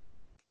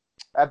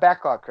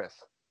 Backlog, Chris.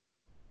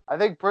 I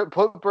think put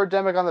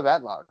Birdemic on the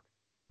backlog.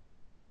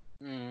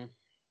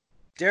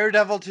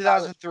 Daredevil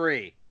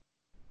 2003.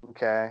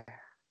 Okay.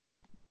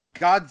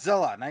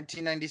 Godzilla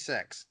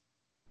 1996.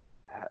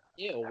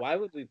 Ew, why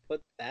would we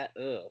put that?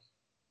 Ugh.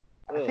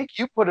 I think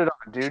you put it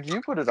on, dude.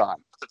 You put it on.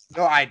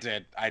 No, I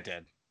did.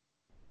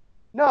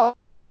 No.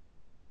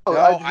 No,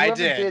 whoever I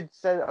did.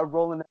 said a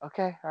role in.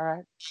 Okay, all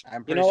right. I'm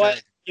You pretty know sure.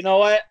 what? You know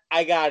what?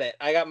 I got it.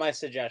 I got my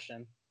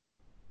suggestion.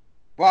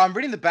 Well, I'm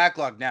reading the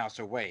backlog now,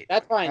 so wait.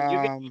 That's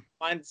fine.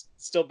 Mine's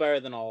still better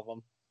than all of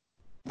them.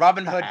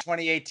 Robin Hood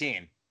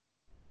 2018.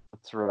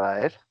 That's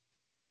right.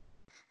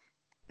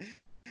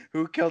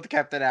 Who killed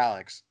Captain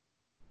Alex?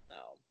 No.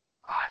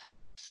 I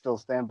still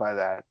stand by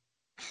that.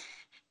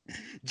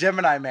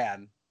 Gemini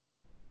Man.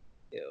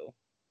 Ew.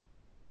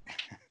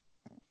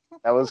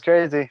 That was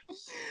crazy.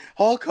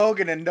 Hulk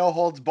Hogan and No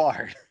Holds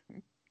Barred.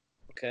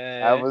 Okay.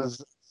 That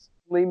was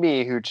only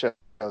me who chose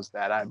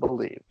that, I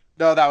believe.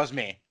 No, that was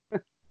me.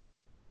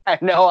 I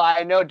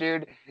know,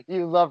 dude.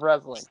 You love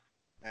wrestling.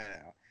 I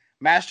know.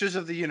 Masters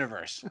of the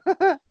Universe.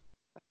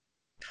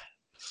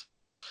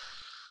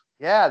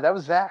 Yeah, that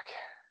was Zach.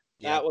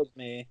 That was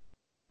me.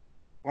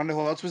 Wonder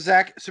who else was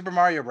Zach? Super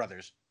Mario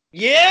Brothers.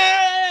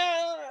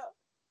 Yeah.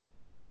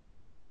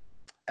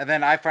 And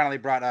then I finally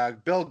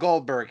brought Bill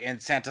Goldberg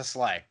and Santa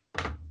Slay.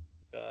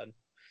 Good.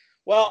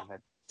 Well,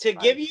 to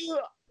give you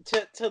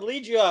to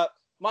lead you up,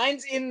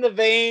 mine's in the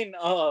vein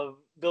of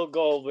Bill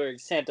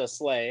Goldberg's Santa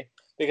Slay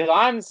because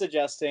I'm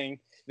suggesting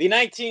the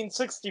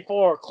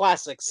 1964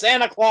 classic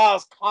Santa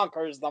Claus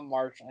Conquers the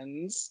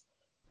Martians.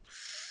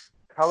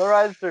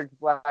 Colorized or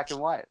black and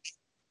white?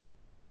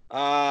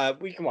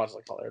 We can watch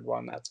the colored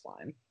one. That's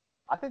fine.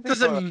 I think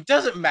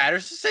Doesn't matter.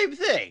 It's the same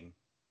thing.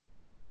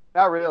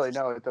 Not really.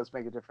 No, it does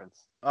make a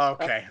difference.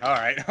 Okay. All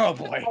right. Oh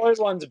boy. The colored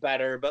one's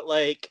better, but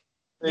like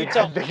you I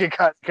tell think it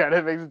kind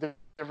of makes a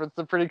difference.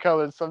 The pretty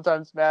colors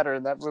sometimes matter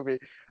in that movie.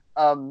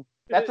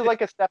 That's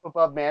like a step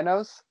above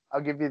Manos.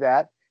 I'll give you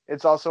that.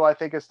 It's also, I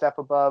think, a step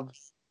above.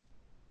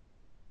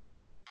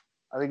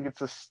 I think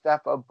it's a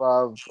step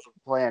above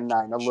Plan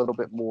 9 a little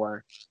bit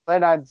more.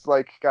 Plan 9's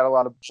like got a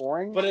lot of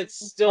boring, but it's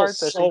still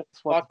parts. I so think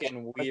this one-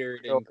 fucking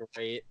weird and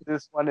great.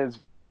 This one is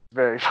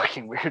very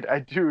fucking weird. I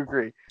do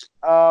agree.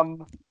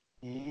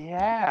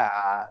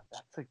 Yeah,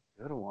 that's a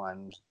good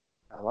one.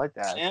 I like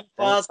that. Santa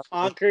Claus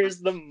Conquers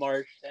the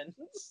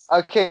Martians.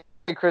 Okay,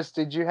 Chris,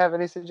 did you have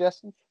any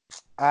suggestions?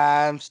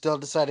 I'm still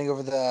deciding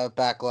over the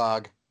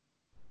backlog.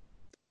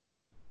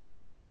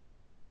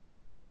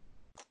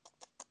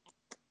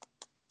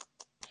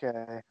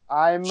 Okay,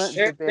 I'm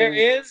There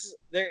debating.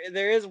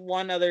 is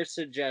one other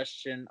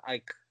suggestion.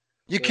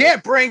 You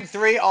can't bring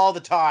 3 all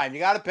the time. You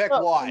got to pick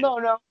one.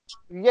 No.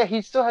 Yeah,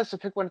 he still has to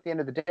pick one at the end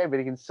of the day, but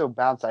he can still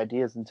bounce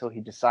ideas until he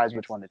decides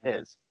which one it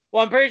is.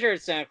 Well, I'm pretty sure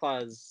it's Santa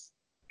Claus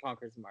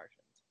Conquers the Martians,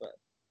 but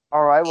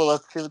All right, well,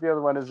 let's see what the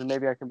other one is, and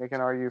maybe I can make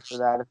an argue for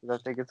that if I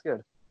think it's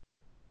good.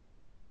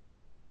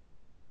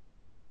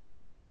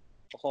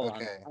 hold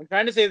Okay. on. I'm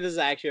trying to say this is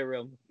actually a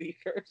real movie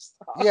first.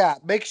 Yeah,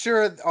 make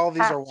sure all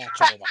these are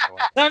watchable, by the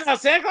way. No,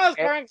 Santa Claus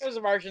Conquers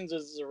the Martians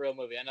is a real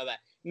movie. I know that.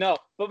 No,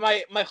 but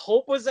my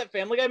hope was that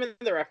Family Guy made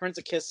the reference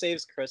to Kiss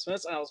Saves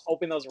Christmas, and I was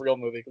hoping that was a real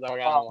movie because I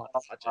don't want to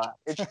watch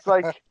it. It's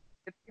like,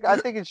 I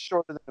think it's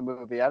shorter than the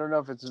movie. I don't know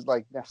if it's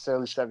like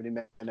necessarily 70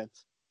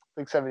 minutes. I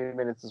think 70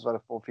 minutes is what a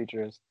full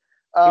feature is.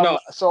 No.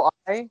 So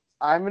I'm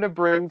going to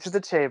bring to the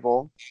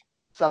table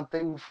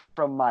something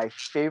from my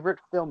favorite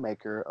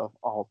filmmaker of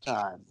all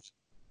time.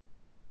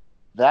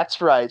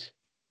 That's right.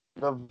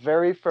 The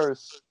very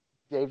first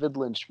David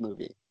Lynch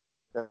movie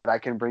that I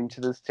can bring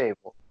to this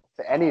table.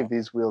 To any of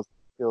these wheels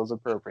feels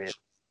appropriate.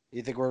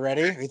 You think we're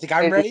ready? You think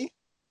I'm ready?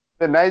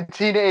 The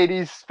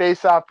 1980s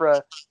space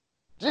opera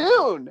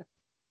Dune.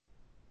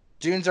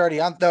 Dune's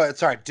already on. No,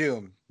 sorry,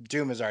 Doom.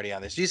 Doom is already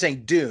on this. You're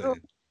saying Dune.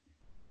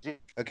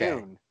 Okay.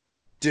 Dune.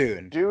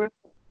 Dune. Dune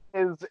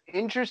is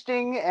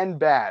interesting and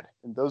bad,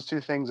 and those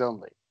two things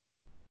only.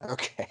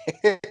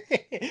 Okay.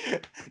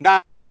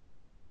 Not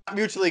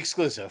mutually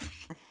exclusive.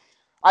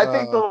 I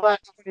think the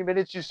last 20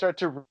 minutes you start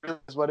to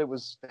realize what it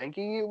was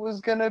thinking it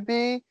was gonna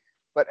be,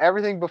 but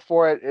everything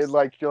before it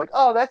like you're like,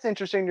 oh, that's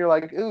interesting. You're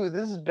like, ooh,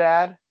 this is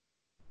bad.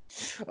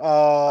 Oh,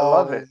 I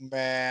love it.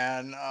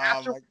 Man. Oh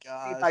After my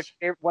my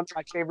gosh. one of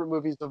my favorite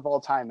movies of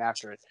all time.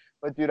 After it,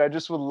 but dude, I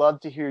just would love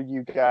to hear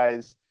you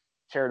guys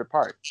tear it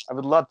apart. I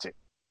would love to.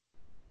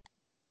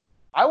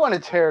 I want to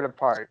tear it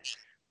apart,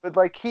 but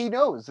like he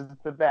knows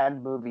it's a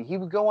bad movie. He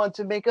would go on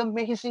to make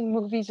amazing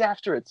movies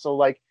after it. So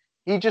like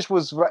he just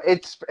was.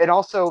 It's and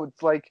also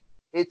it's like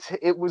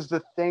it was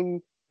the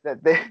thing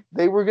that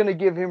they were gonna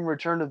give him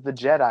Return of the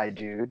Jedi,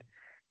 dude,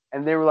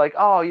 and they were like,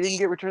 oh, you didn't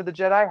get Return of the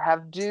Jedi?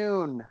 Have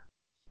Dune.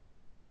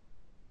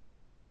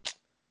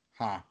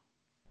 Huh.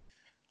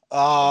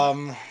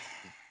 Um.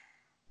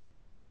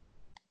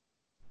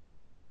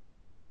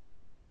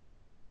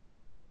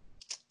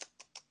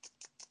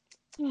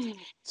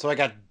 So I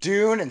got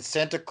Dune and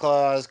Santa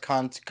Claus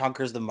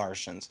conquers the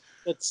Martians.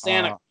 It's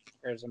Santa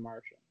Conquers the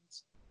Martians.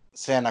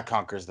 Santa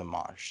conquers the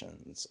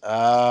Martians.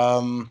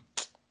 Pause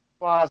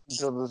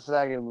until the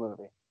second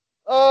movie.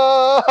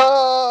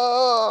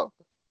 Oh,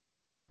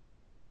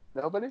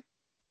 nobody.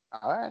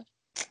 All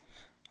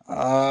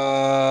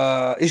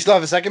right. You still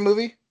have a second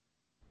movie?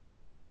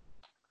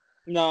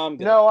 No, I'm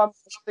good. No, I'm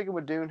sticking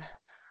with Dune.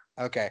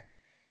 Okay.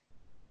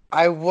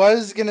 I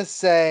was gonna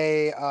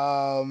say,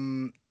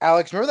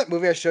 Alex, remember that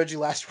movie I showed you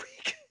last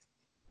week?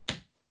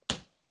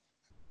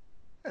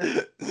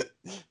 Remember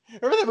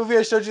that movie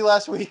I showed you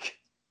last week?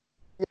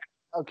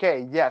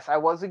 Okay, yes, I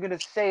wasn't gonna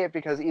say it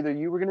because either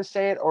you were gonna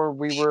say it or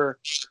we were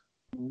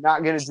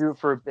not gonna do it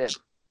for a bit.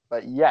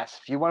 But yes,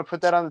 if you want to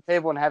put that on the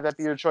table and have that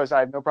be your choice, I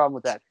have no problem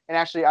with that. And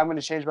actually, I'm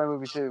gonna change my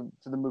movie to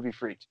the movie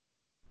Freaked.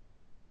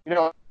 You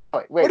know,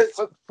 wait,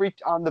 put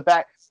Freaked on the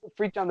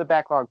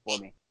backlog for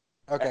me.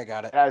 Okay,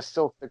 got it. And I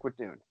still stick with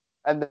Dune.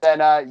 And then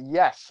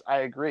yes, I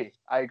agree.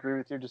 I agree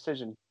with your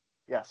decision.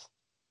 Yes,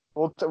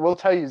 we'll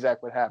tell you,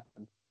 Zach, what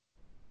happened.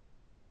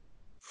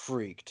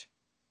 Freaked.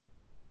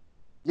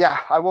 Yeah,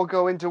 I won't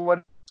go into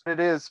what it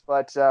is,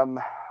 but I'm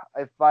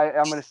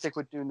gonna stick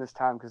with Dune this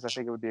time because I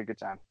think it would be a good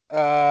time.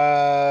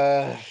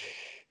 That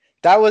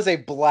was a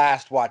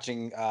blast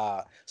watching.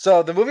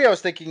 So the movie I was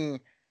thinking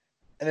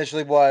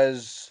initially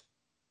was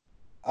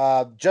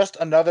just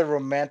another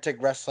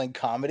romantic wrestling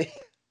comedy.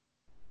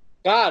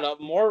 God,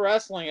 more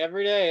wrestling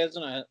every day,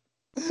 isn't it?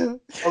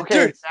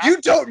 Okay, Dude,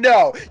 you don't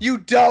know. You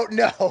don't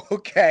know.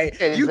 Okay,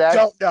 you Zach,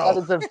 don't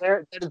know.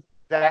 that is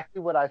exactly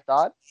what I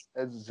thought.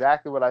 That's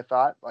exactly what I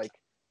thought. Like,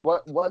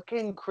 what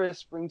can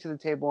Chris bring to the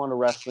table in a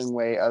wrestling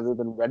way other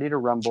than Ready to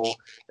Rumble?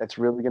 That's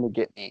really gonna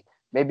get me.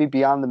 Maybe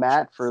Beyond the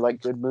Mat for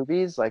like good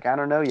movies. Like I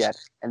don't know yet.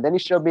 And then he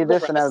showed me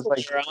this, and I was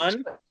like,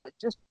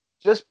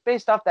 just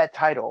based off that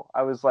title,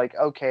 I was like,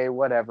 okay,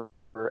 whatever.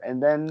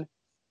 And then,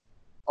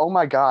 oh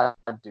my god,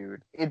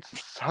 dude, it's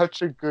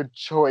such a good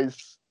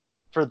choice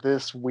for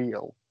this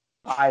wheel.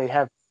 I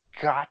have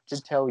got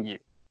to tell you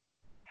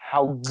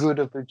how good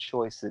of a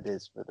choice it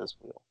is for this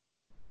wheel.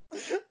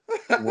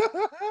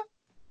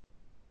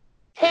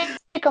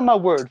 Take on my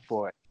word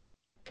for it.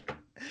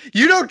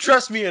 You don't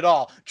trust me at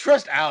all.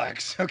 Trust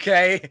Alex,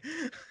 okay?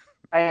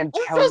 I am I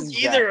don't telling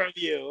trust you either of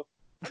you.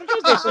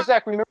 So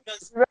Zach, remember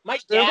My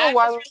a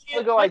while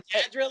dad's ago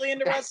really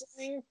into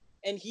wrestling,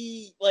 and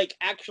he like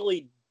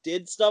actually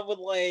did stuff with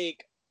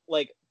like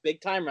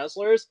big time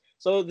wrestlers.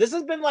 So this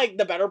has been like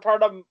the better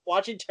part of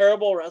watching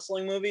terrible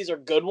wrestling movies or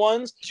good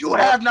ones. You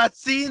have not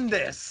seen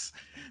this.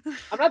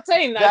 I'm not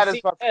saying That I've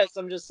is seen this.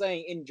 I'm just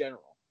saying in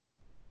general.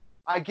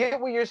 I get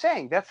what you're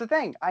saying. That's the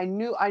thing. I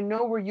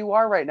know where you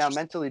are right now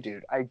mentally,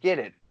 dude. I get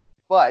it.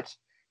 But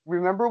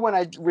remember when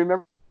I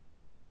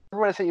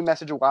sent you a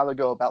message a while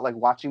ago about like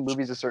watching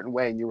movies a certain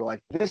way, and you were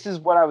like, "This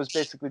is what I was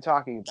basically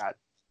talking about."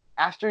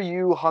 After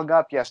you hung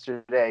up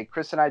yesterday,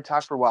 Chris and I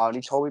talked for a while, and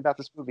he told me about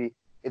this movie.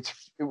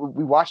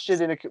 We watched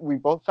it we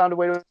both found a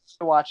way to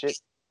watch it,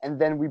 and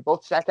then we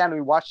both sat down and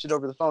we watched it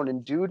over the phone.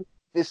 And dude,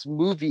 this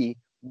movie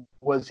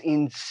was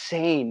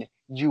insane.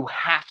 You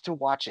have to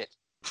watch it.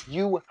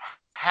 You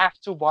have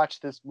to watch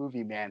this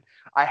movie, man.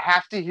 I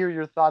have to hear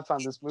your thoughts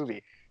on this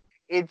movie.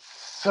 It's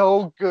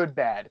so good,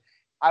 bad.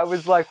 I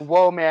was like,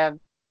 whoa, man.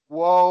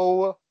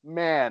 Whoa,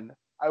 man.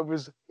 I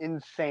was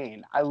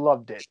insane. I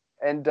loved it.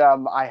 And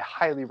I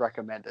highly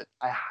recommend it.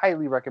 I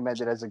highly recommend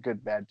it as a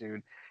good, bad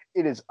dude.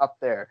 It is up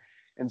there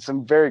and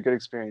some very good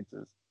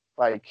experiences.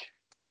 Like,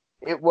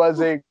 it was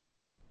a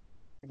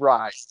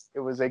ride. It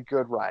was a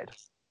good ride.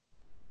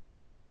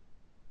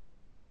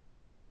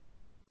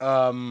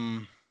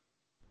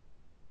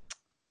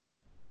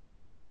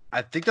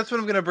 I think that's what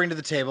I'm going to bring to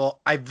the table.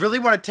 I really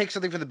want to take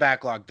something from the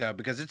backlog, though,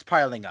 because it's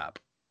piling up.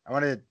 I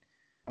want to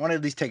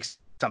at least take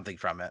something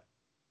from it.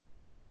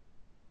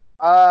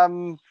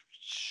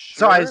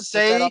 Sure, I'm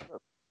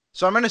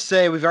going to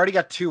say we've already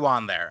got 2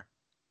 on there.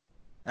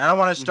 And I don't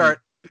want to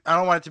start. I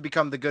don't want it to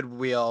become the good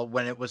wheel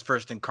when it was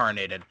first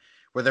incarnated,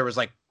 where there was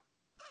like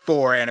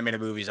 4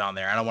 animated movies on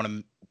there. I don't want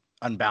to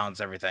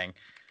unbalance everything.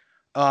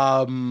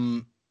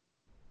 Um.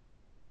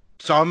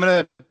 So I'm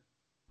gonna.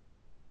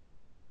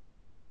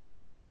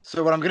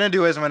 So what I'm gonna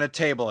do is I'm gonna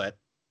table it.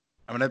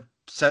 I'm gonna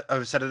set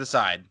it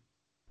aside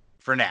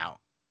for now.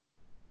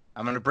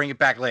 I'm gonna bring it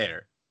back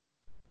later,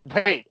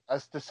 Wait,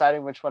 us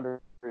deciding which one to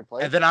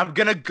replace. and then I'm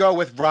gonna go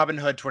with Robin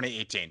Hood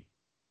 2018.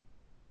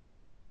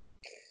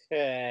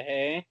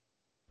 Okay.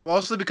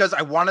 Mostly because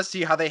I want to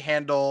see how they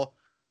handle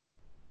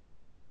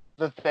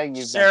The thing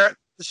you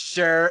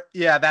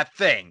yeah, that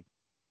thing.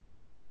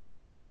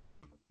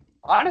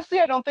 Honestly,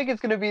 I don't think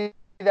it's gonna be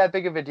that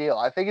big of a deal.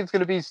 I think it's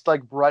gonna be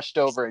like brushed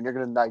over, and you're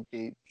gonna like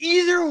be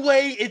Either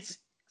way, it's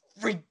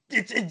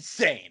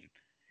insane.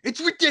 It's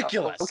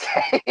ridiculous.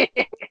 okay.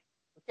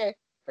 Okay,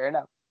 fair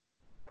enough.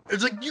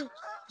 It's like you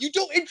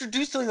don't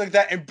introduce something like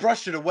that and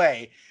brush it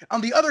away.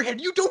 On the other hand,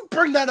 you don't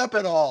bring that up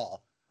at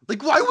all.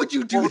 Like, why would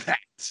you do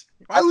that?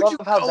 Why would you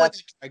love how go in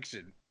that's- that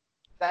direction?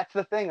 That's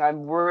the thing.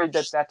 I'm worried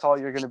that that's all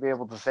you're gonna be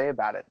able to say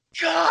about it.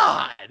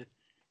 God.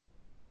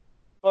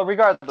 Well,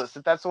 regardless,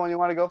 if that's the one you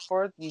want to go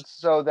for,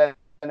 so then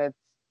it's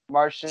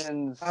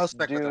Martians, I'll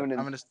stick with Dune, it. and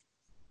I'm gonna.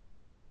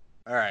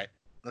 All right,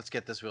 let's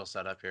get this wheel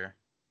set up here.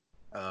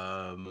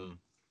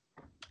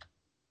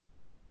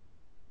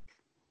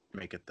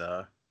 Make it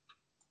the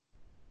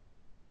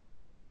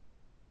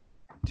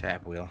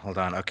tab wheel. Hold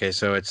on. Okay,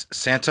 so it's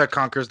Santa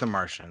Conquers the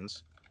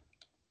Martians.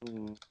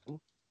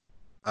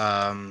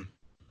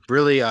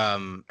 Really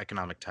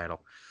economic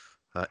title.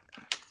 Let's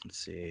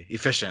see,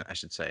 efficient, I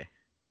should say.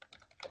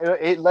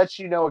 It lets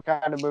you know what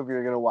kind of movie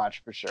you're gonna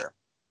watch for sure.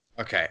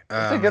 Okay,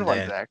 It's a good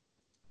one, Zach.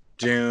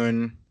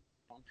 Dune.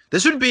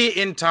 This would be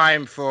in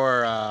time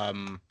for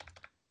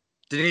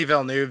Denis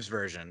Villeneuve's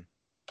version.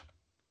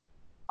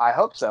 I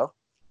hope so.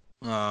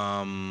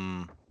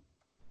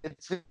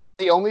 It's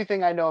the only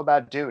thing I know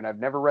about Dune. I've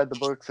never read the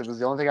books. It was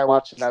the only thing I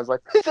watched, and I was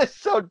like, this is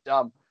so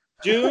dumb.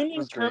 Dune,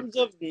 in terms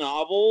of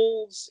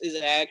novels,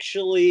 is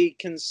actually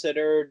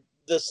considered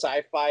the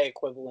sci-fi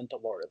equivalent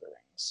of Lord of the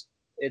Rings.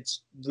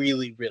 It's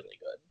really, really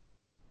good.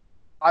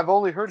 I've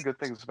only heard good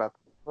things about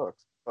the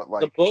books, but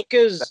like the book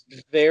is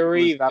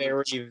very,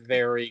 very,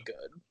 very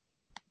good.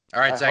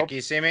 All right, Zach, can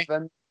you see me?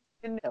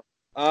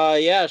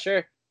 Yeah,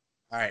 sure.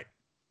 All right.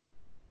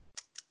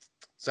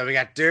 So we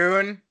got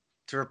Dune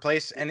to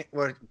replace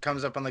what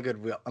comes up on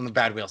the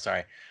bad wheel.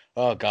 Sorry.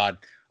 Oh God.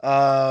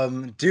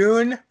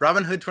 Dune,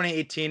 Robin Hood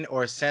 2018,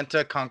 or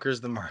Santa Conquers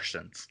the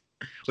Martians,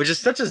 which is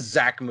such a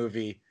Zach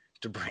movie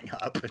to bring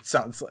up. It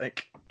sounds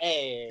like.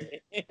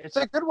 Hey. It's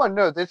a good one.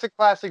 No, it's a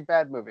classic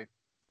bad movie.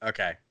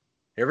 Okay.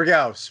 Here we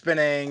go.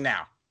 Spinning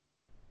now.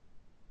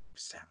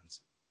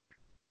 Sounds.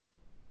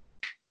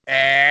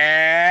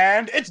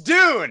 And it's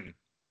Dune.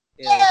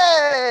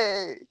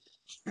 Yay!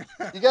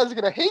 You guys are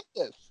gonna hate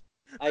this.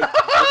 I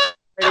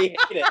already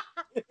hate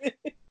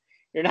it.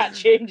 You're not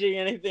changing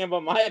anything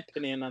about my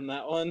opinion on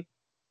that one.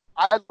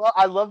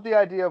 I love the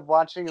idea of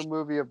watching a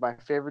movie of my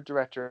favorite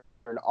director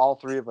and all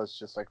three of us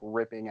just like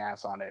ripping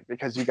ass on it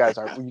because you guys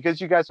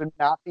would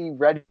not be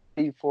ready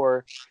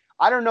for.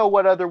 I don't know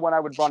what other one I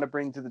would want to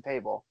bring to the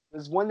table.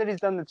 There's one that he's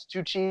done that's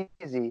too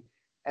cheesy,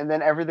 and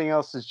then everything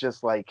else is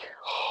just like,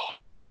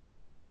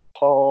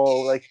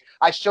 like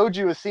I showed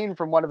you a scene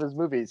from one of his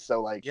movies,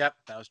 so like. Yep,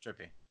 that was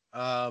trippy.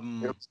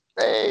 It was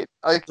great.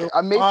 Like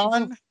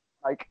amazing.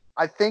 Like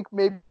I think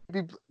maybe,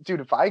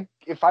 dude,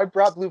 if I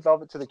brought Blue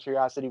Velvet to the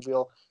Curiosity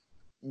Wheel,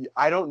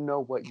 I don't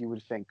know what you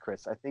would think,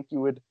 Chris. I think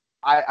you would.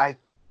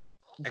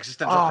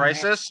 Existential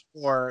crisis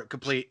or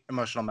complete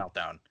emotional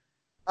meltdown.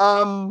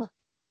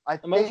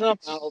 Emotional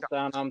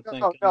meltdown. I'm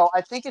thinking. No,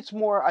 I think it's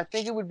more. I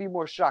think it would be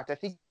more shocked. I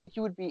think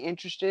you would be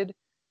interested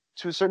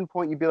to a certain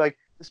point. You'd be like,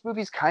 this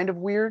movie's kind of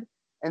weird,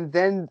 and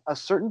then a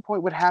certain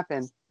point would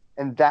happen,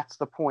 and that's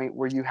the point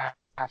where you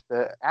have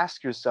to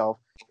ask yourself,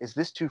 is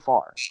this too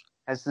far?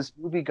 Has this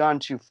movie gone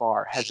too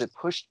far? Has it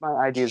pushed my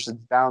ideas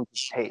and bounds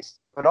of taste?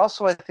 But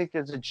also, I think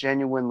there's a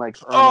genuine like.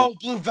 Oh,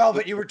 Blue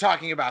Velvet! You were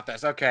talking about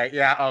this. Okay,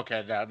 yeah,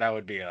 okay, that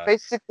would be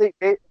basically.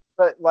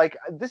 But like,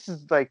 this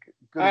is like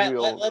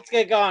Goodwill. All right, let's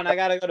get going. I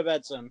gotta go to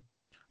bed soon.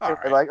 All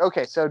right. Like,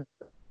 okay, so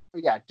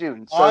yeah,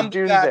 Dune. So on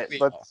Dune's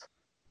it. Let's.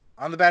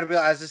 On the bad wheel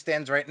as it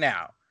stands right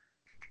now,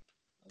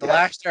 The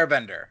Last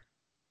Airbender.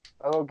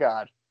 Oh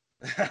God.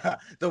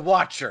 The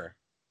Watcher.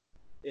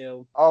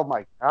 Ew. Oh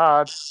my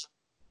God.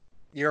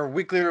 Your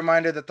weekly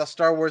reminder that the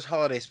Star Wars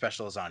Holiday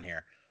Special is on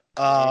here.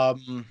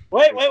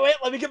 Wait!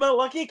 Let me get my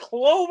lucky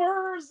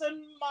clovers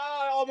and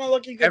all my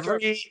lucky good every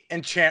charts.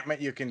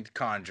 enchantment you can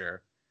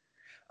conjure.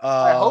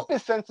 I hope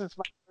since it's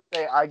my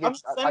birthday, I'm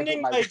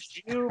sending my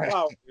Jew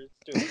powers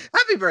to him.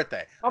 Happy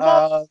birthday! I'm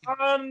up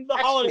on the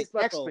holiday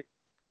special. Next week.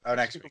 Oh,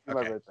 next week. My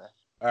Okay. birthday.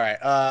 All right.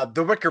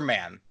 The Wicker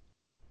Man.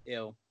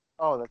 Ew.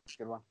 Oh, that's a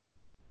good one.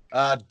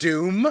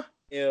 Doom.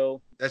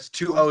 Ew. That's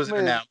 2 O's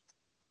in now.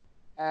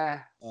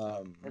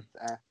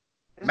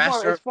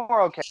 It's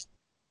more okay.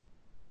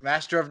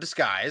 Master of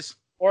Disguise.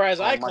 Or as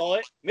I call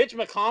it, Mitch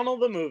McConnell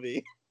the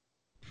movie.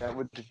 That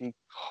would be.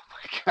 Oh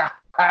my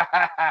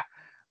God.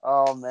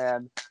 Oh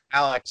man.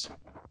 Alex.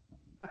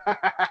 Sorry,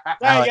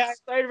 Alex.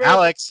 guys. Sorry to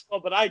Alex.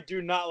 but I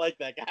do not like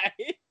that guy.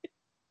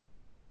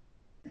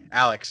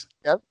 Alex.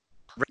 Yep.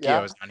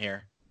 Riccio is on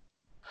here.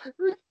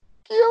 Riccio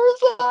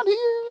is on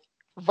here.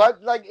 But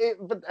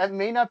it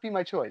may not be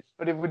my choice.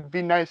 But it would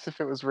be nice if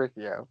it was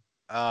Riccio.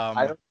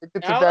 I don't think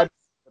it's a bad.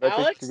 But I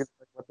think Alex? you're gonna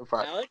what the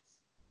fuck. Alex?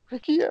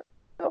 Riccio.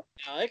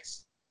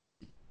 Alex?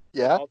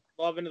 Yeah. I'll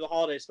love into the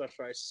holiday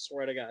special. I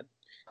swear to God.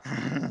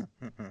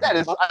 That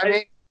is. I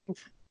mean,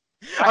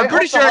 I'm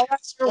pretty sure at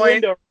this Your point,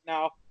 window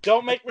now.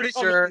 Don't make me pretty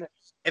come sure in there.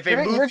 if a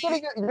you're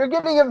movie,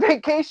 getting a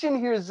vacation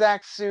here,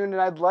 Zach, soon,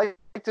 and I'd like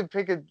to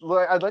pick it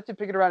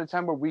around a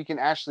time where we can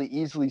actually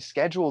easily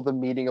schedule the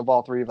meeting of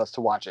all three of us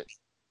to watch it.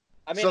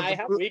 I mean, So I the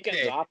have mo- weekends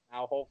okay. off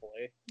now,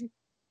 hopefully.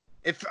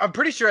 if I'm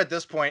pretty sure at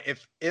this point,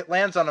 if it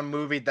lands on a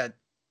movie that's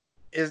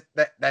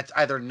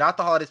either not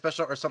the holiday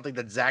special or something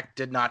that Zach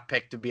did not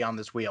pick to be on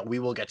this wheel, we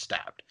will get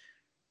stabbed.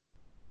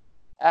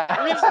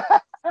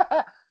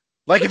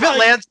 Like if it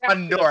lands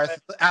on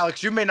North,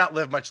 Alex, you may not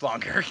live much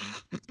longer.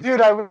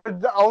 Dude,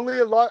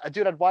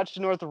 I'd watch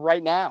North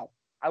right now.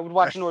 I would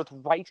watch North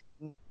right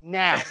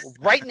now.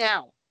 Right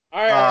now.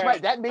 All right, all Right,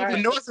 right. that may all be The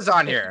right. North is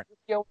on here.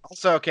 Riccio,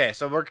 So okay,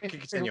 so we're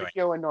continuing.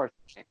 Riccio and North.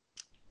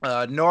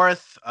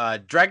 North,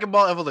 Dragon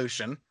Ball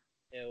Evolution,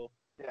 Ew.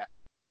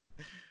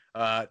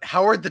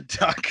 Howard the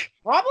Duck,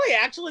 Probably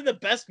actually the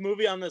best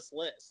movie on this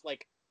list,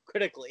 like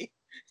critically.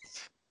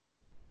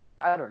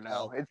 I don't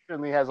know. It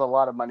certainly has a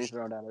lot of money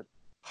thrown at it.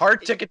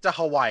 Hard Ticket to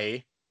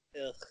Hawaii,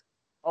 Ugh.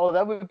 Oh,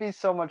 that would be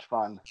so much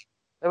fun.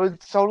 That would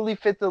totally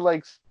fit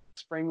the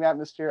spring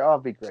atmosphere. Oh,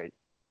 it'd be great.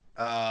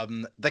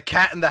 The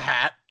Cat in the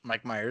Hat,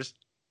 Mike Myers.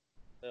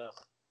 Ugh.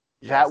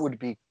 That would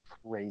be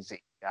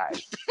crazy,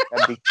 guys.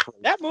 That'd be crazy.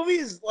 That movie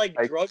is like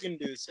Like, drug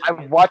inducing.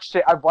 I've watched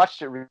it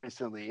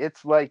recently.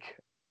 It's not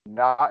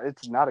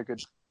a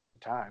good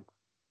time.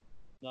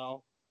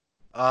 No.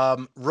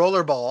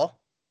 Rollerball,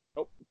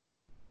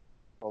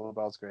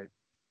 Rollerball's great.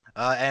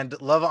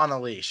 and Love on a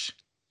Leash.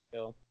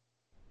 Ew.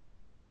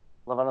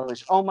 Love on a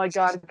Leash. Oh my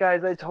god,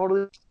 guys! I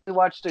totally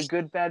watched a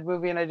good bad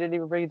movie and I didn't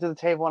even bring it to the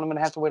table, and I'm gonna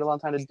have to wait a long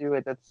time to do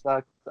it. That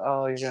sucks.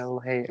 Oh, you're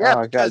gonna hate. Yeah,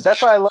 oh because god,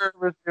 that's why I love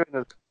we're doing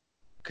this.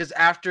 Because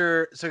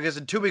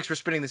in 2 weeks we're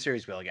spinning the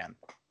series wheel again.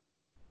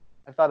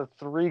 I thought of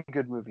 3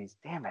 good movies.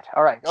 Damn it!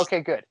 All right, okay,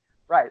 good.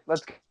 Right,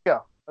 let's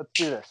go. Let's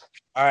do this.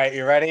 All right,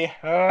 you ready?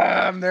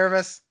 I'm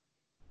nervous.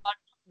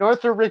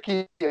 North or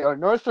Riccio?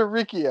 North or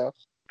Riccio?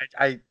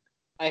 I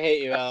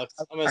hate you, Alex.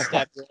 I'm gonna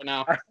stab you right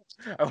now.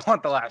 I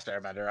want the Last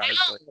Airbender,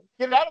 honestly.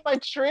 Get out of my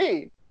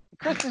tree!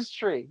 Chris's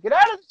tree! Get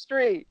out of the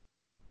tree!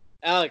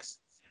 Alex,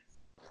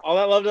 all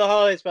that love to the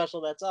holiday special.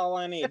 That's all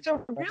I need. It's a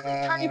really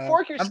tiny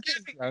fork you're I'm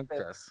stabbing getting with.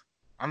 anxious.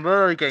 I'm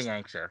literally getting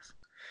anxious.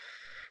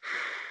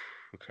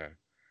 Okay.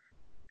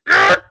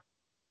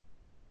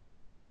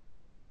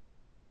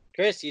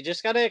 Chris, you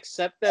just gotta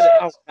accept that.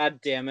 Oh,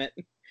 god damn it.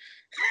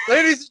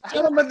 Ladies and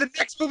gentlemen, the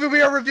next movie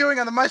we are reviewing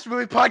on the Meister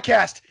Movie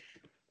Podcast,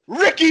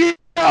 Ricky.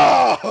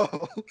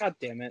 Oh! God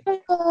damn it.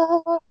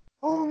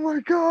 Oh my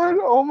god!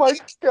 Oh my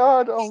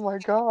god! Oh my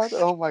god!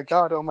 Oh my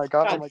god! Oh my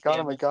god! Oh my god!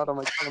 Oh my god! Oh my god! Oh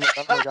my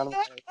god! Oh my god!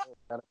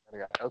 Oh my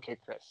god! Okay,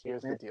 Chris.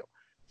 Here's the deal.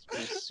 It's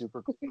gonna be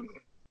super cool.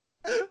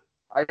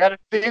 I gotta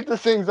save the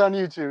things on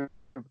YouTube.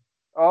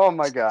 Oh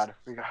my god.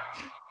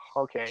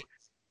 Okay.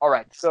 All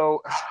right.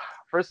 So,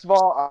 first of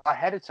all,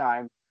 ahead of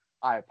time,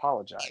 I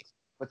apologize.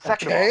 But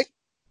second of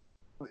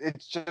all,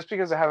 it's just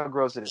because of how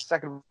gross it is.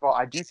 Second of all,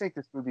 I do think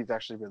this movie is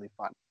actually really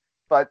fun.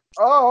 But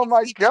oh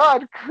my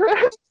god,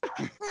 Chris!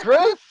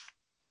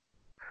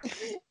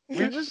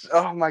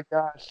 Oh my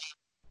gosh.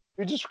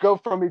 We just go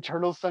from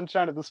Eternal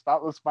Sunshine of the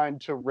Spotless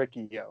Mind to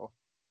Riccio.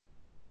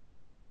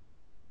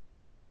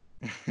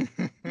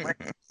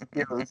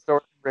 The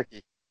story of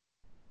Ricky.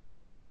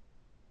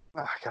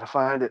 Oh, I gotta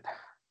find it.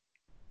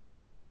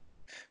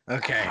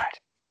 Okay. Right.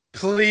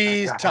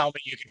 Please I got tell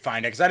me you can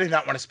find it, because I do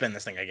not want to spin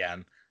this thing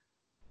again.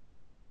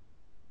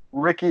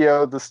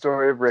 Riccio, the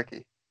story of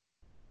Ricky.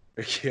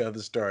 Ricky,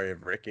 the story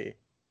of Ricky.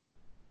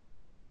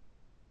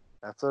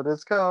 That's what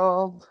it's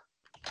called.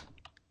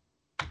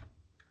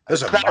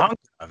 There's a Stop. manga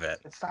of it.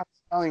 Stop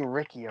spelling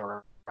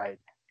Riccio right.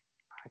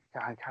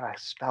 I gotta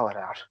spell it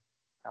out.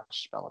 I'll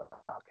spell it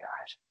out,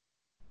 guys.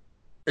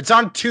 It's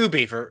on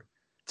Tubi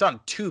It's on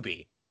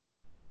Tubi.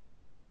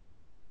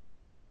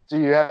 Do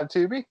you have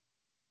Tubi?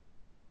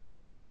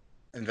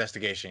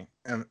 Investigation.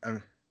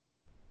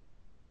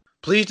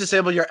 Please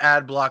disable your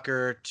ad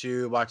blocker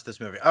to watch this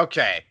movie.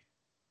 Okay.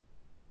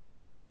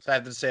 So I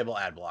have to disable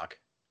ad block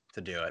to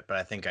do it, but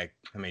I think oh,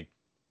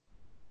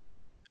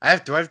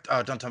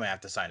 don't tell me I have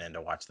to sign in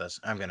to watch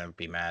this. I'm gonna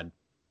be mad.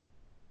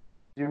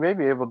 You may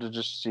be able to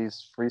just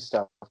use free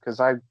stuff, because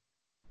I've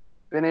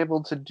been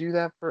able to do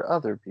that for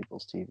other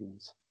people's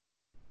TVs.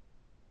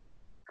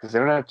 Because they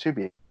don't have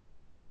Tubi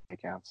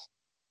accounts.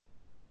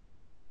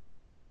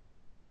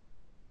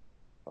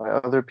 By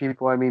other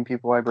people, I mean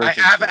people I break I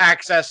have into.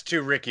 access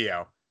to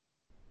Riccio.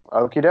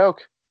 Okie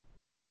doke.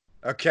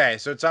 Okay,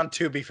 so it's on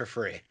Tubi for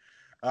free.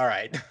 All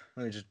right.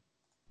 Let me just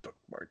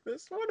bookmark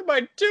this. What am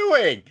I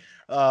doing?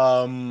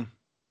 Oh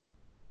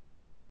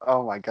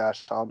my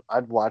gosh,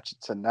 I'd watch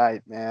it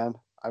tonight, man.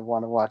 I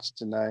want to watch it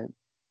tonight.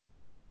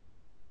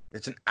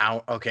 It's an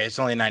hour. Okay, it's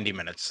only 90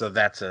 minutes, so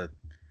that's a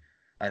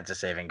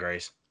saving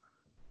grace.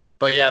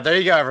 But yeah, there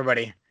you go,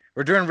 everybody.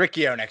 We're doing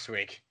Riccio next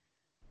week.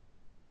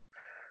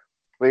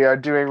 We are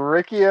doing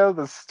Riccio,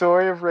 the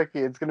story of Ricky.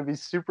 It's going to be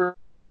super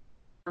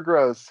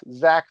gross.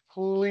 Zach,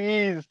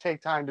 please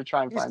take time to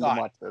try and He's find gone. and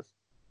watch this.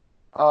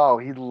 Oh,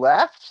 he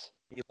left?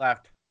 He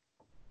left.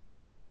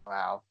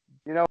 Wow.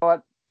 You know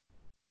what?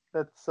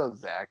 That's so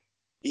Zach.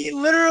 He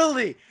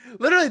literally,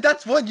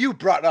 that's what you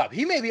brought up.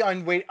 He may be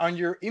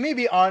he may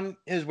be on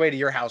his way to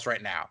your house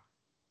right now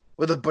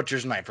with a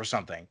butcher's knife or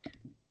something.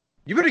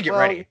 You better get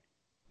ready. I'm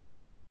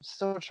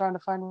still trying to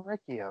find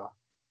Riccio.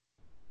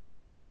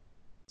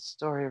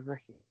 Story of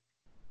Ricky.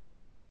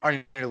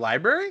 On your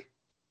library?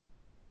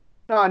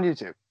 No, on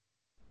YouTube.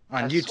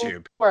 On I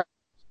YouTube. swear.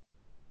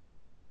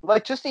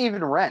 Like, just to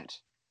even rent.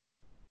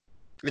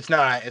 It's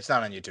not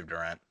on YouTube to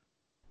rent.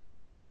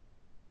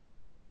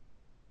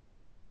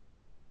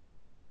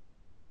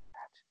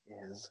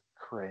 That is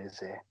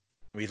crazy.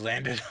 We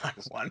landed on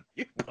one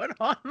you put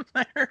on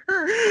there.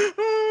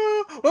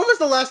 When was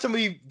the last time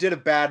we did a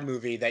bad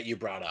movie that you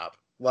brought up?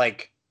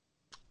 Like,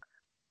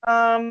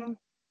 I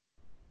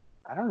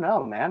don't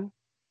know, man.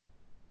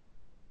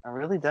 I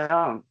really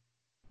don't.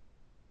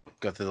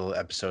 go through the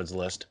episodes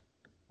list.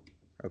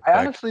 real I quick.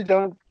 honestly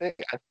don't think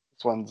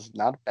this one's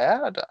not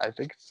bad. I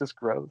think it's just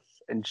gross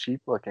and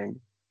cheap looking,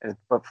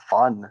 but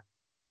fun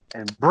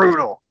and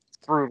brutal.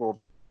 It's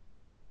brutal,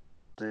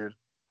 dude.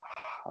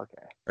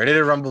 Okay. Ready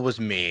to Rumble was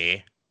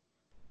me.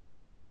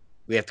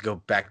 We have to go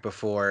back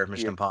before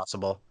Mission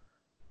Impossible.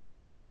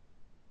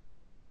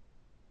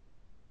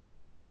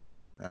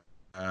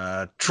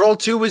 Troll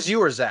 2 was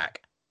you or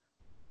Zach?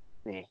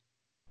 Me.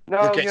 No,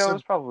 Okay, it so-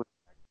 was probably.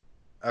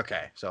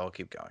 Okay, so I'll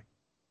keep going.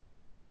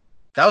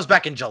 That was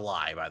back in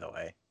July, by the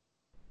way.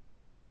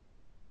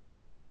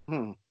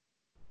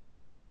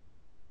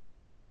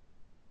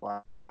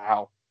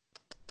 Wow.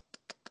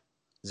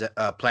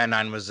 Plan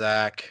 9 was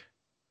Zach.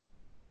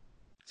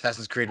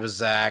 Assassin's Creed was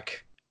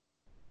Zach.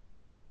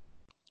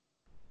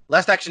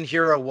 Last Action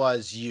Hero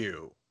was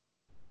you.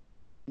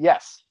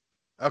 Yes.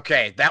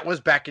 Okay, that was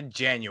back in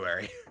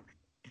January.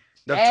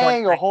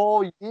 Dang, a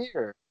whole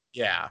year.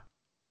 Yeah.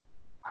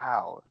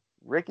 Wow.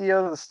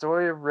 Riccio, the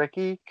story of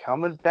Ricky,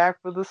 coming back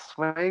with a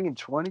swing in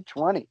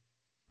 2020.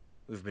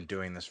 We've been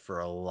doing this for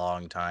a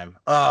long time.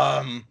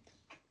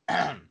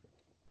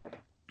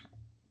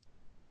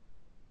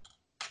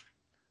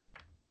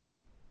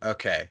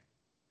 Okay.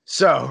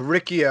 So,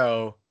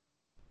 Riccio,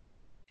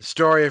 the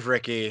story of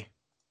Ricky.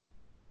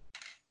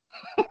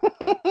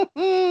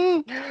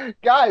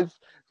 Guys,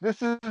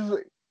 this is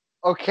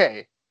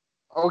okay.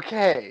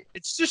 Okay.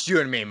 It's just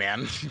you and me,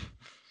 man.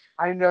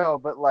 I know,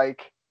 but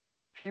like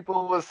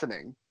people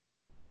listening.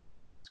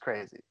 It's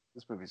crazy.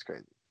 This movie's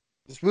crazy.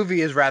 This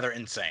movie is rather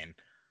insane.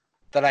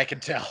 That I can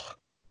tell.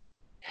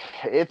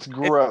 It's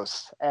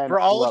gross. And For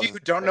all of love you who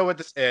don't know what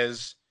this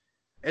is,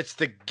 it's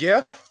the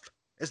GIF.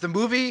 It's the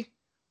movie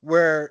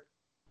where,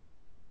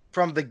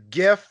 from the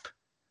GIF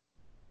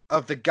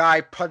of the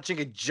guy punching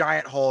a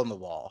giant hole in the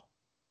wall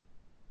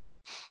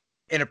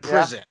in a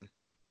prison,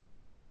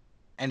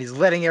 and he's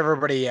letting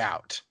everybody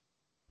out.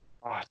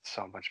 Oh, it's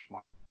so much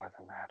more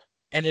than that.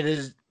 And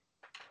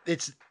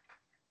it's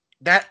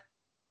that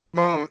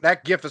moment,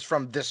 that GIF is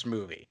from this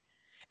movie,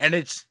 and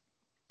it's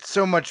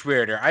so much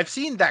weirder. I've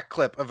seen that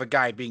clip of a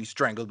guy being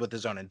strangled with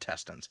his own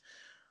intestines.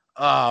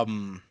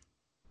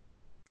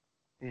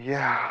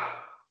 Yeah.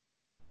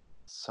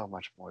 So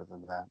much more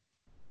than that.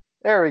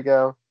 There we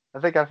go. I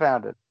think I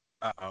found it.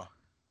 Uh-oh.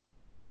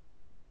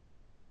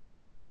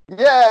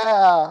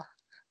 Yeah.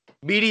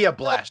 Media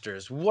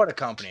Blasters. What a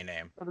company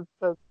name. That's what it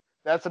says.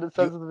 That's what it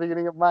says at the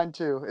beginning of mine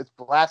too. It's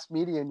blast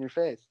media in your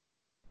face.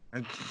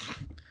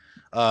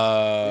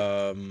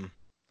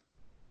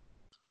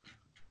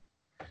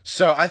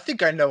 So I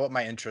think I know what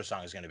my intro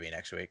song is going to be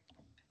next week.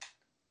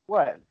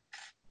 What?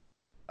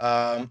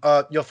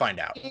 You'll find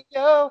out.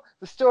 Yo,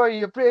 the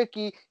story of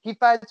Ricky. He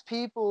fights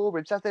people,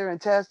 rips out their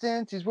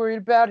intestines. He's worried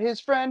about his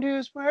friend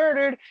who's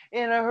murdered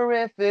in a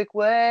horrific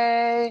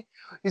way.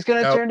 He's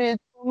gonna Nope. turn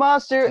into a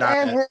monster Not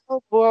and it.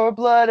 he'll pour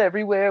blood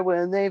everywhere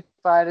when they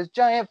fight as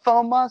giant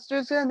foam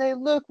monsters, and they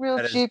look real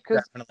That is cheap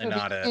because definitely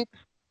not it.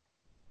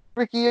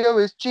 Riccio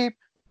is cheap.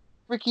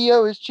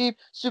 Riccio is cheap,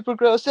 super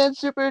gross and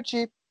super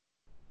cheap.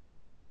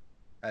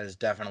 That is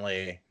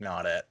definitely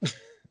not it.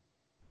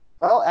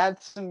 Well,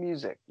 add some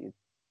music, you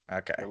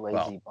Okay. lazy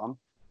Well, bum.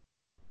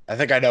 I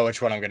think I know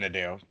which one I'm going to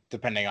do,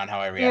 depending on how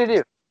I What are you react. gonna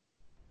do?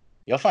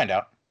 You'll find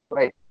out.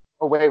 Wait.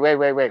 Oh, wait.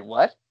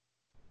 What?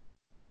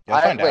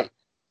 You'll find out. Wait.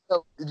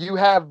 So you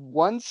have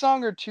one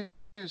song or two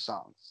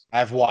songs? I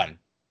have one.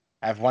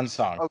 I have one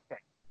song.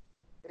 Okay.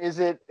 Is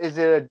it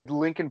a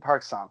Linkin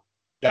Park song?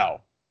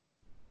 No.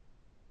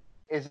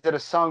 Is it a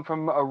song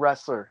from a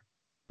wrestler?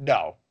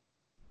 No.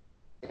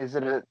 Is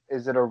it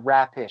a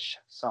rap-ish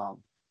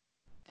song?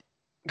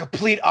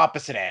 Complete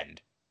opposite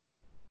end.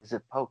 Is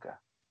it polka?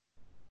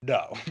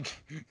 No.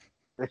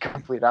 The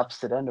complete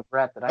opposite end of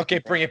rap that I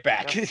Okay, can bring think it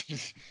back.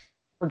 of.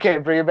 Okay,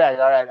 bring it back.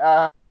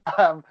 All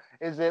right.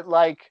 Is it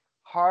like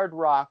hard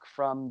rock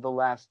from the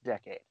last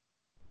decade?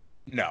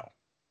 No.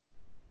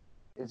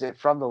 Is it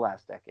from the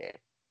last decade?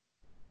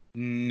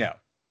 No.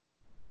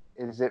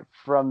 Is it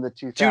from the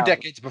 2000s? 2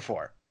 decades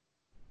before.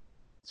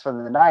 It's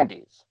from the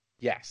 90s.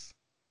 Yes.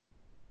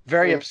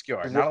 Very Is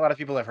obscure. it- Not a lot of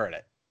people have heard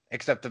it,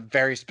 except a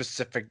very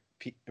specific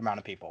amount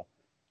of people.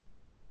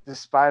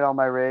 Despite all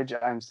my rage,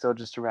 I'm still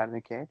just a rat in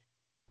a cage.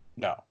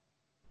 No.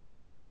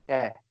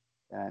 Yeah.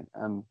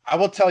 I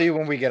will tell you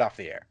when we get off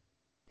the air.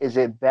 Is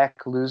it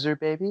Beck Loser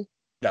Baby?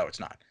 No, it's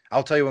not.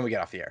 I'll tell you when we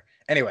get off the air.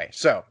 Anyway,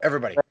 so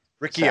everybody,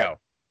 Riccio.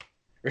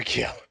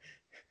 Riccio.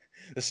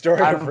 The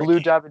story I'm of Blue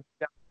Ricky. Job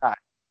and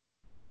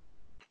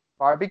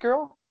Barbie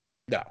Girl?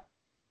 No.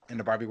 In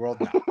the Barbie world,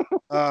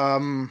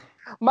 no.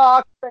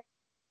 Mark.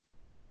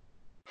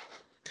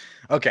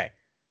 Okay.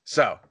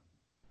 So,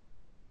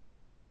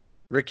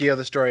 Riccio,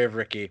 the story of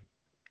Ricky.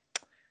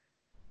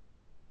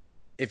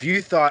 If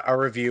you thought our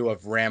review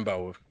of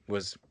Rambo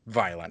was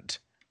violent,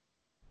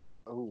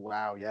 Oh,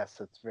 wow. Yes,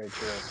 that's very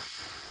true.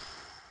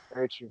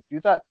 Very true. You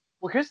thought,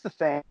 well, here's the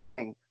thing.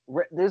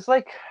 There's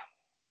like,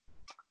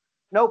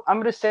 nope, I'm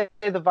going to say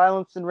the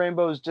violence in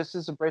Rainbow is just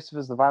as abrasive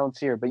as the violence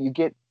here, but you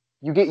get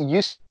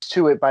used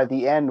to it by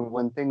the end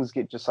when things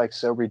get just like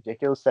so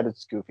ridiculous that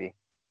it's goofy.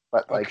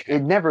 But like, Okay.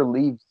 it never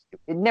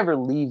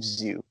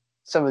leaves you,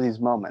 some of these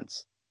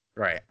moments.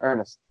 right?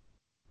 Ernest.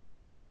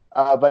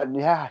 But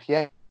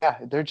yeah,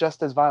 they're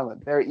just as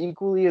violent. They're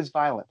equally as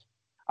violent.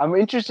 I'm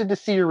interested to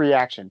see your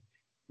reaction.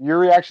 Your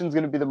reaction is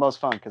going to be the most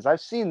fun because I've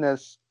seen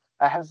this.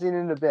 I have seen it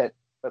in a bit,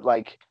 but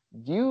like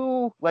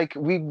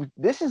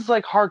this is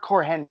like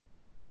hardcore Henry.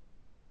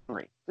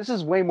 This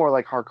is way more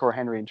like hardcore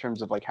Henry in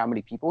terms of like how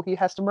many people he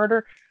has to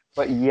murder.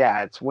 But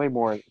yeah, it's way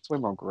more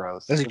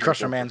gross. Does he It's way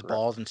crush a more man's gross.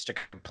 balls and stick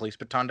a police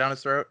baton down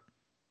his throat?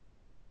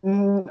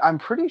 I'm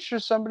pretty sure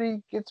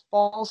somebody gets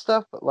ball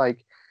stuff, but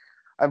like,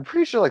 I'm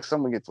pretty sure like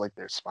someone gets like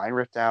their spine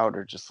ripped out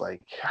or just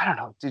like, I don't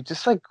know, dude,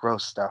 just like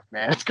gross stuff,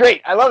 man. It's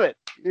great. I love it.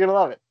 You're gonna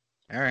love it.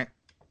 All right.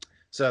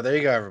 So there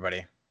you go,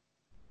 everybody.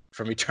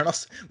 From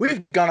Eternals,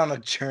 we've gone on a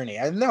journey.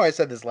 I know I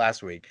said this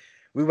last week.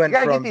 We You went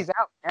gotta from get these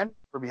out, man.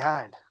 We're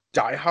behind.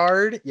 Die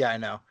Hard. Yeah, I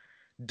know.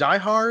 Die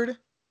Hard.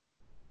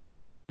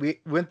 We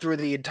went through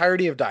the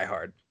entirety of Die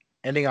Hard,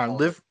 ending on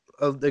Live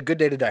a Good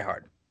Day to Die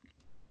Hard.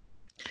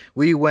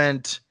 We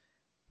went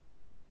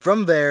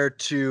from there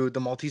to the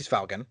Maltese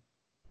Falcon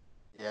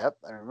Yep,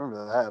 I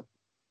remember that.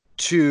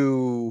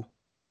 to.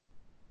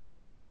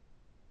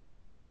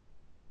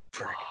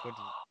 Frick, what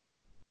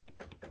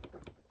did-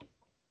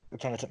 I'm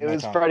trying to tip It my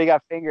was tongue. Freddy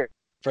Got Fingered.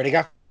 Freddy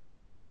got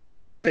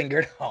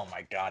fingered. Oh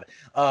my god.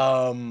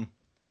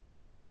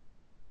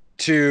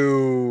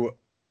 To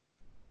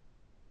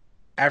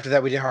after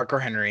that we did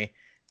Hardcore Henry.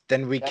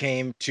 Then we Yep.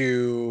 came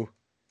to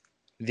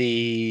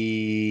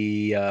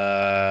the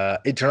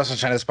Eternal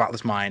Sunshine of the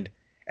Spotless Mind.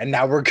 And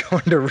now we're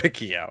going to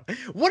Riccio.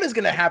 What is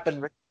gonna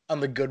happen on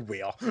the good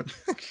wheel?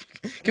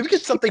 Can we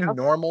get something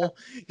normal,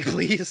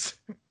 please?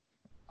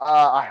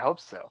 I hope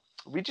so.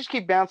 We just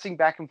keep bouncing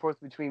back and forth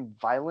between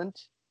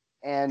violent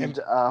and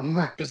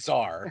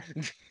Bizarre.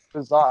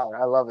 bizarre.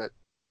 I love it.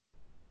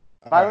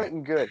 Violent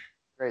and good.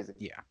 Crazy.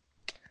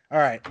 All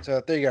right.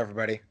 So there you go,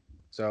 everybody.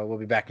 So we'll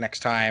be back next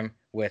time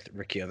with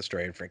Riccio, the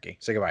story of Ricky.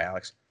 Say goodbye,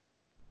 Alex.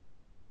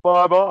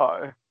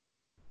 Bye-bye.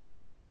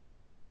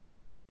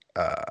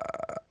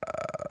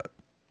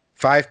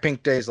 5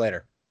 pink days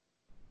later.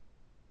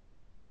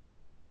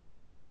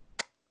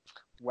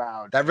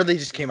 Wow. That really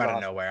just came out of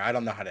Awesome. nowhere. I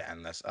don't know how to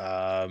end this.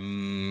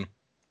 Mr.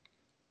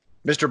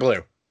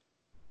 Blue.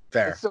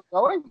 There. It's still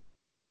going?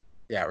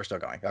 Yeah, we're still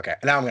going. Okay.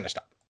 Now I'm going to stop.